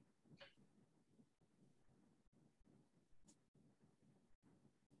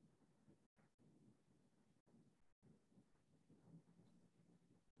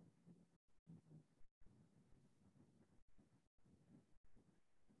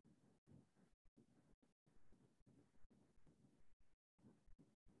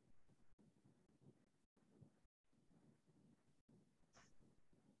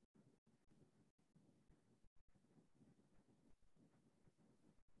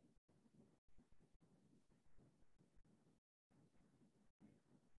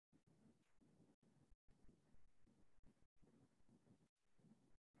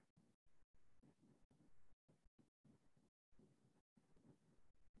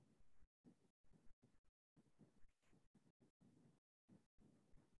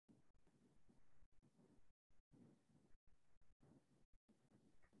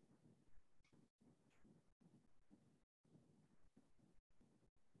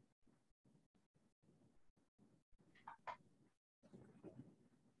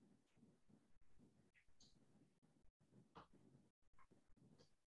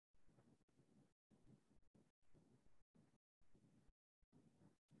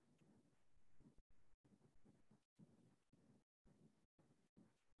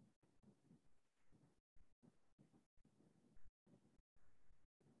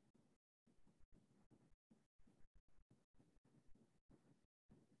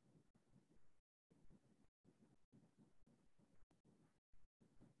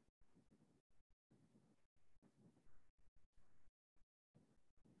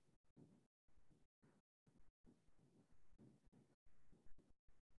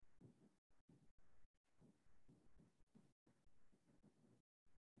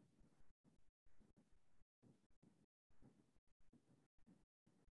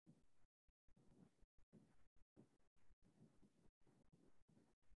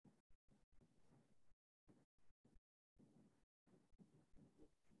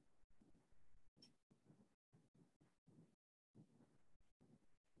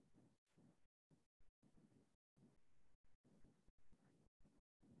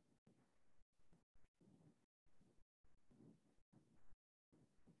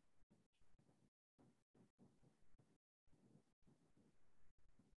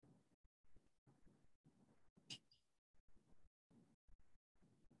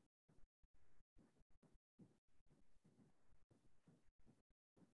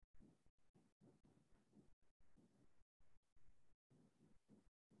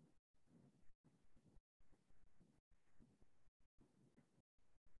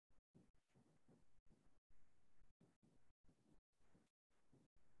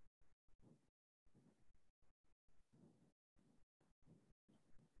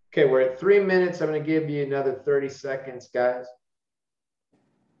 Okay, we're at 3 minutes. I'm going to give you another 30 seconds, guys.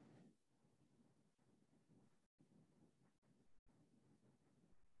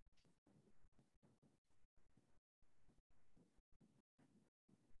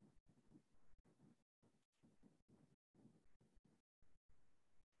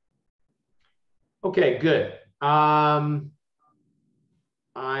 Okay, good. I'm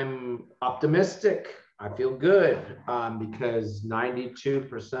optimistic. I feel good because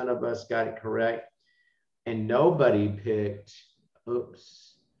 92% of us got it correct, and nobody picked,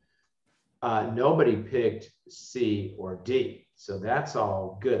 nobody picked C or D. So that's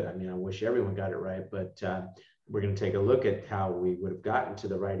all good. I mean, I wish everyone got it right, but we're going to take a look at how we would have gotten to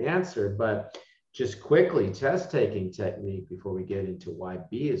the right answer. But just quickly, test taking technique before we get into why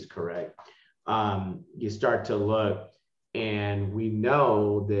B is correct. You start to look, and we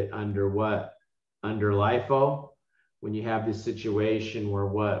know that under what? Under LIFO, when you have this situation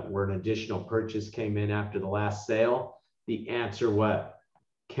where an additional purchase came in after the last sale, the answer what?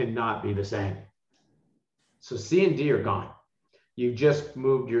 Cannot be the same. So C and D are gone. You just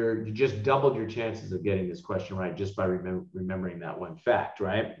doubled your chances of getting this question right just by remembering that one fact,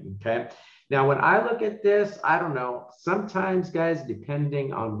 right? Okay. Now, when I look at this, I don't know, sometimes guys,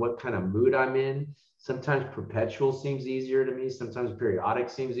 depending on what kind of mood I'm in, sometimes perpetual seems easier to me. Sometimes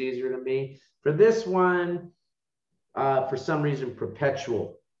periodic seems easier to me. For this one, for some reason,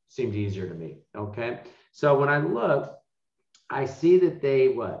 perpetual seemed easier to me, okay? So when I look, I see that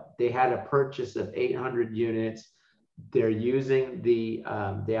they had a purchase of 800 units. They're using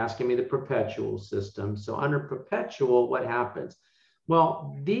they're asking me the perpetual system. So under perpetual, what happens?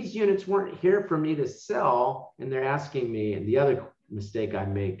 Well, these units weren't here for me to sell, and they're asking me, and the other mistake I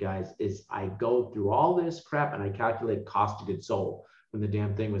make, guys, is I go through all this crap and I calculate cost of goods sold when the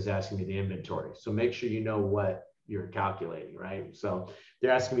damn thing was asking me the inventory. So make sure you know what you're calculating, right? So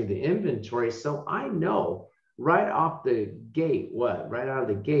they're asking me the inventory. So I know right off the gate, right out of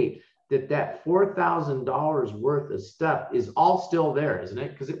the gate, that $4,000 worth of stuff is all still there, isn't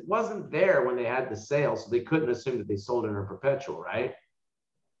it? Because it wasn't there when they had the sale, so they couldn't assume that they sold it in a perpetual, right?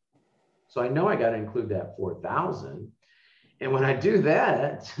 So I know I got to include that 4,000. And when I do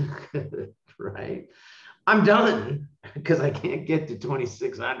that, right, I'm done because I can't get to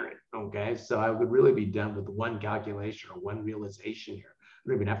 2,600. Okay, so I would really be done with one calculation or one realization here. I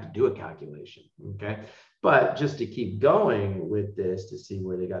don't even have to do a calculation. Okay, but just to keep going with this to see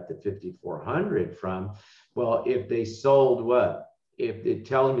where they got the 5,400 from. Well, if they sold what? If they're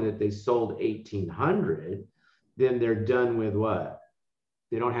telling me that they sold 1,800, then they're done with what?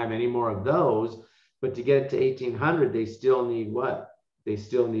 They don't have any more of those. But to get it to 1,800, they still need what? They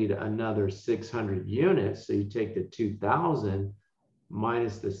still need another 600 units. So you take the 2,000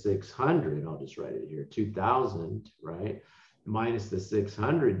 minus the 600. I'll just write it here, 2,000, right? Minus the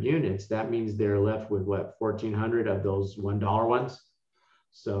 600 units. That means they're left with what? 1,400 of those $1 ones.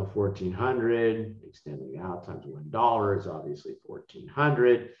 So 1,400 extending out times $1 is obviously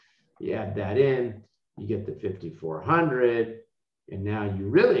 1,400. You add that in, you get the 5,400. And now you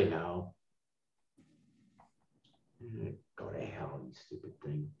really know, go to hell, you stupid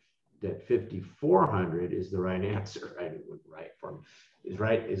thing, that 5,400 is the right answer, right?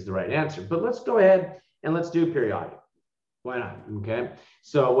 Is the right answer. But let's go ahead and let's do periodic. Why not? Okay.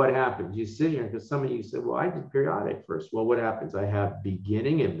 So what happens? You sit here, because some of you said, well, I did periodic first. Well, what happens? I have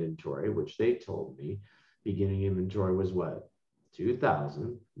beginning inventory, which they told me beginning inventory was what?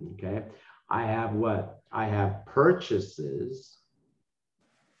 2,000. Okay. I have what? I have purchases.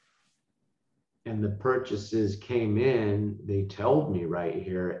 And the purchases came in, they told me right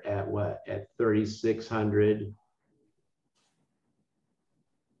here at what? At 3,600.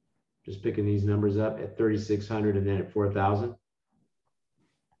 Just picking these numbers up at 3,600 and then at 4,000.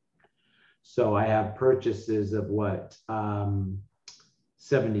 So I have purchases of what?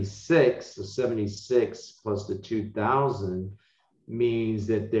 76. So 76 plus the 2,000 means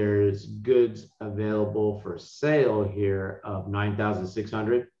that there's goods available for sale here of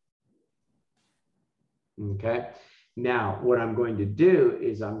 9,600. Okay. Now, what I'm going to do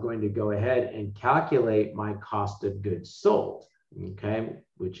is I'm going to go ahead and calculate my cost of goods sold. Okay,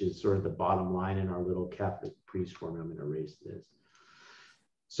 which is sort of the bottom line in our little Catholic priest form. I'm going to erase this.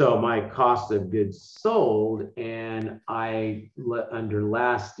 So my cost of goods sold, and under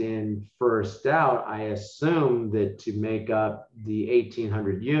last in, first out, I assume that to make up the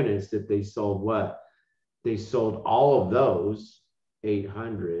 1,800 units that they sold what? They sold all of those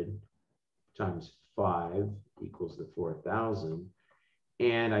 800 times 5 equals the 4,000.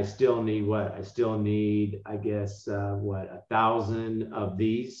 And I still need what? I still need, I guess, 1,000 of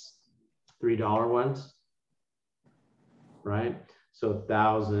these $3 ones, right? So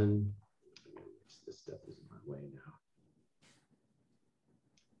 1,000, this stuff is in my way now.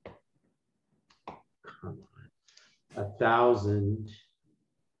 Come on, 1,000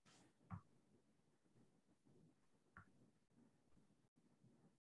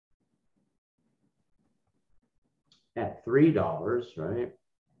 at $3, right?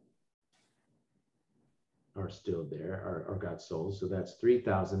 Are still there or got sold. So that's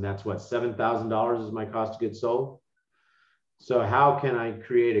 3,000. That's what, $7,000 is my cost of goods sold. So how can I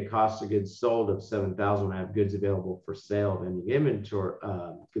create a cost of goods sold of 7,000 when I have goods available for sale in the inventory,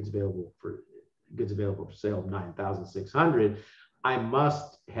 goods available for sale of 9,600? I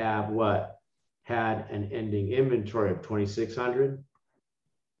must have what? Had an ending inventory of 2,600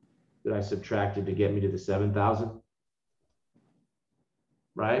 that I subtracted to get me to the 7,000,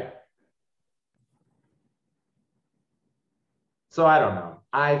 right? So I don't know.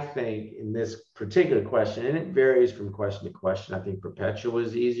 I think in this particular question, and it varies from question to question, I think perpetual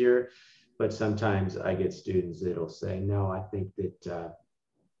is easier, but sometimes I get students that'll say, no, I think that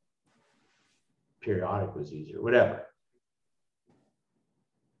periodic was easier, whatever.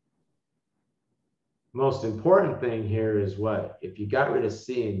 Most important thing here is what? If you got rid of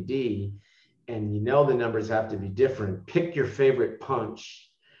C and D and you know the numbers have to be different, pick your favorite punch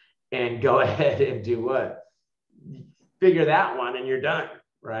and go ahead and do what? Figure that one and you're done,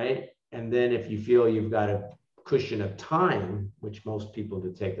 right? And then if you feel you've got a cushion of time, which most people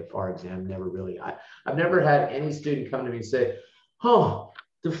that take the FAR exam never really, I've never had any student come to me and say, oh,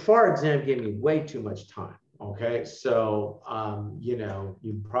 the FAR exam gave me way too much time. Okay, so, you know,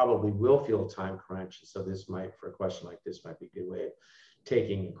 you probably will feel time crunch. So this might, for a question like this, might be a good way of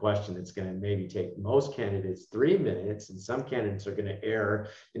taking a question that's going to maybe take most candidates 3 minutes, and some candidates are going to err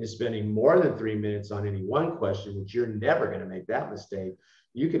into spending more than 3 minutes on any one question, which you're never going to make that mistake.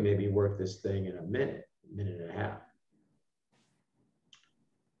 You can maybe work this thing in a minute and a half.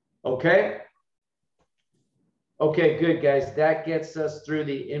 Okay. Okay, good guys. That gets us through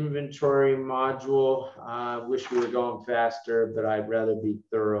the inventory module. Wish we were going faster, but I'd rather be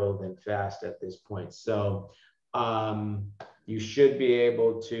thorough than fast at this point. So you should be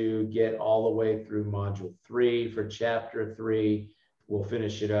able to get all the way through module 3 for chapter 3. We'll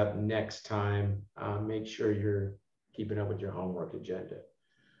finish it up next time. Make sure you're keeping up with your homework agenda.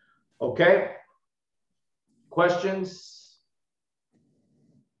 Okay. Questions?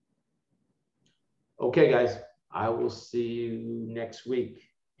 Okay, guys. I will see you next week,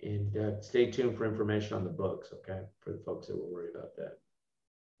 and stay tuned for information on the books, okay, for the folks that will worry about that.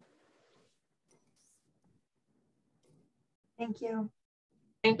 Thank you.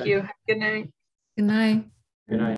 Thank you. Have a good night. Good night. Good night.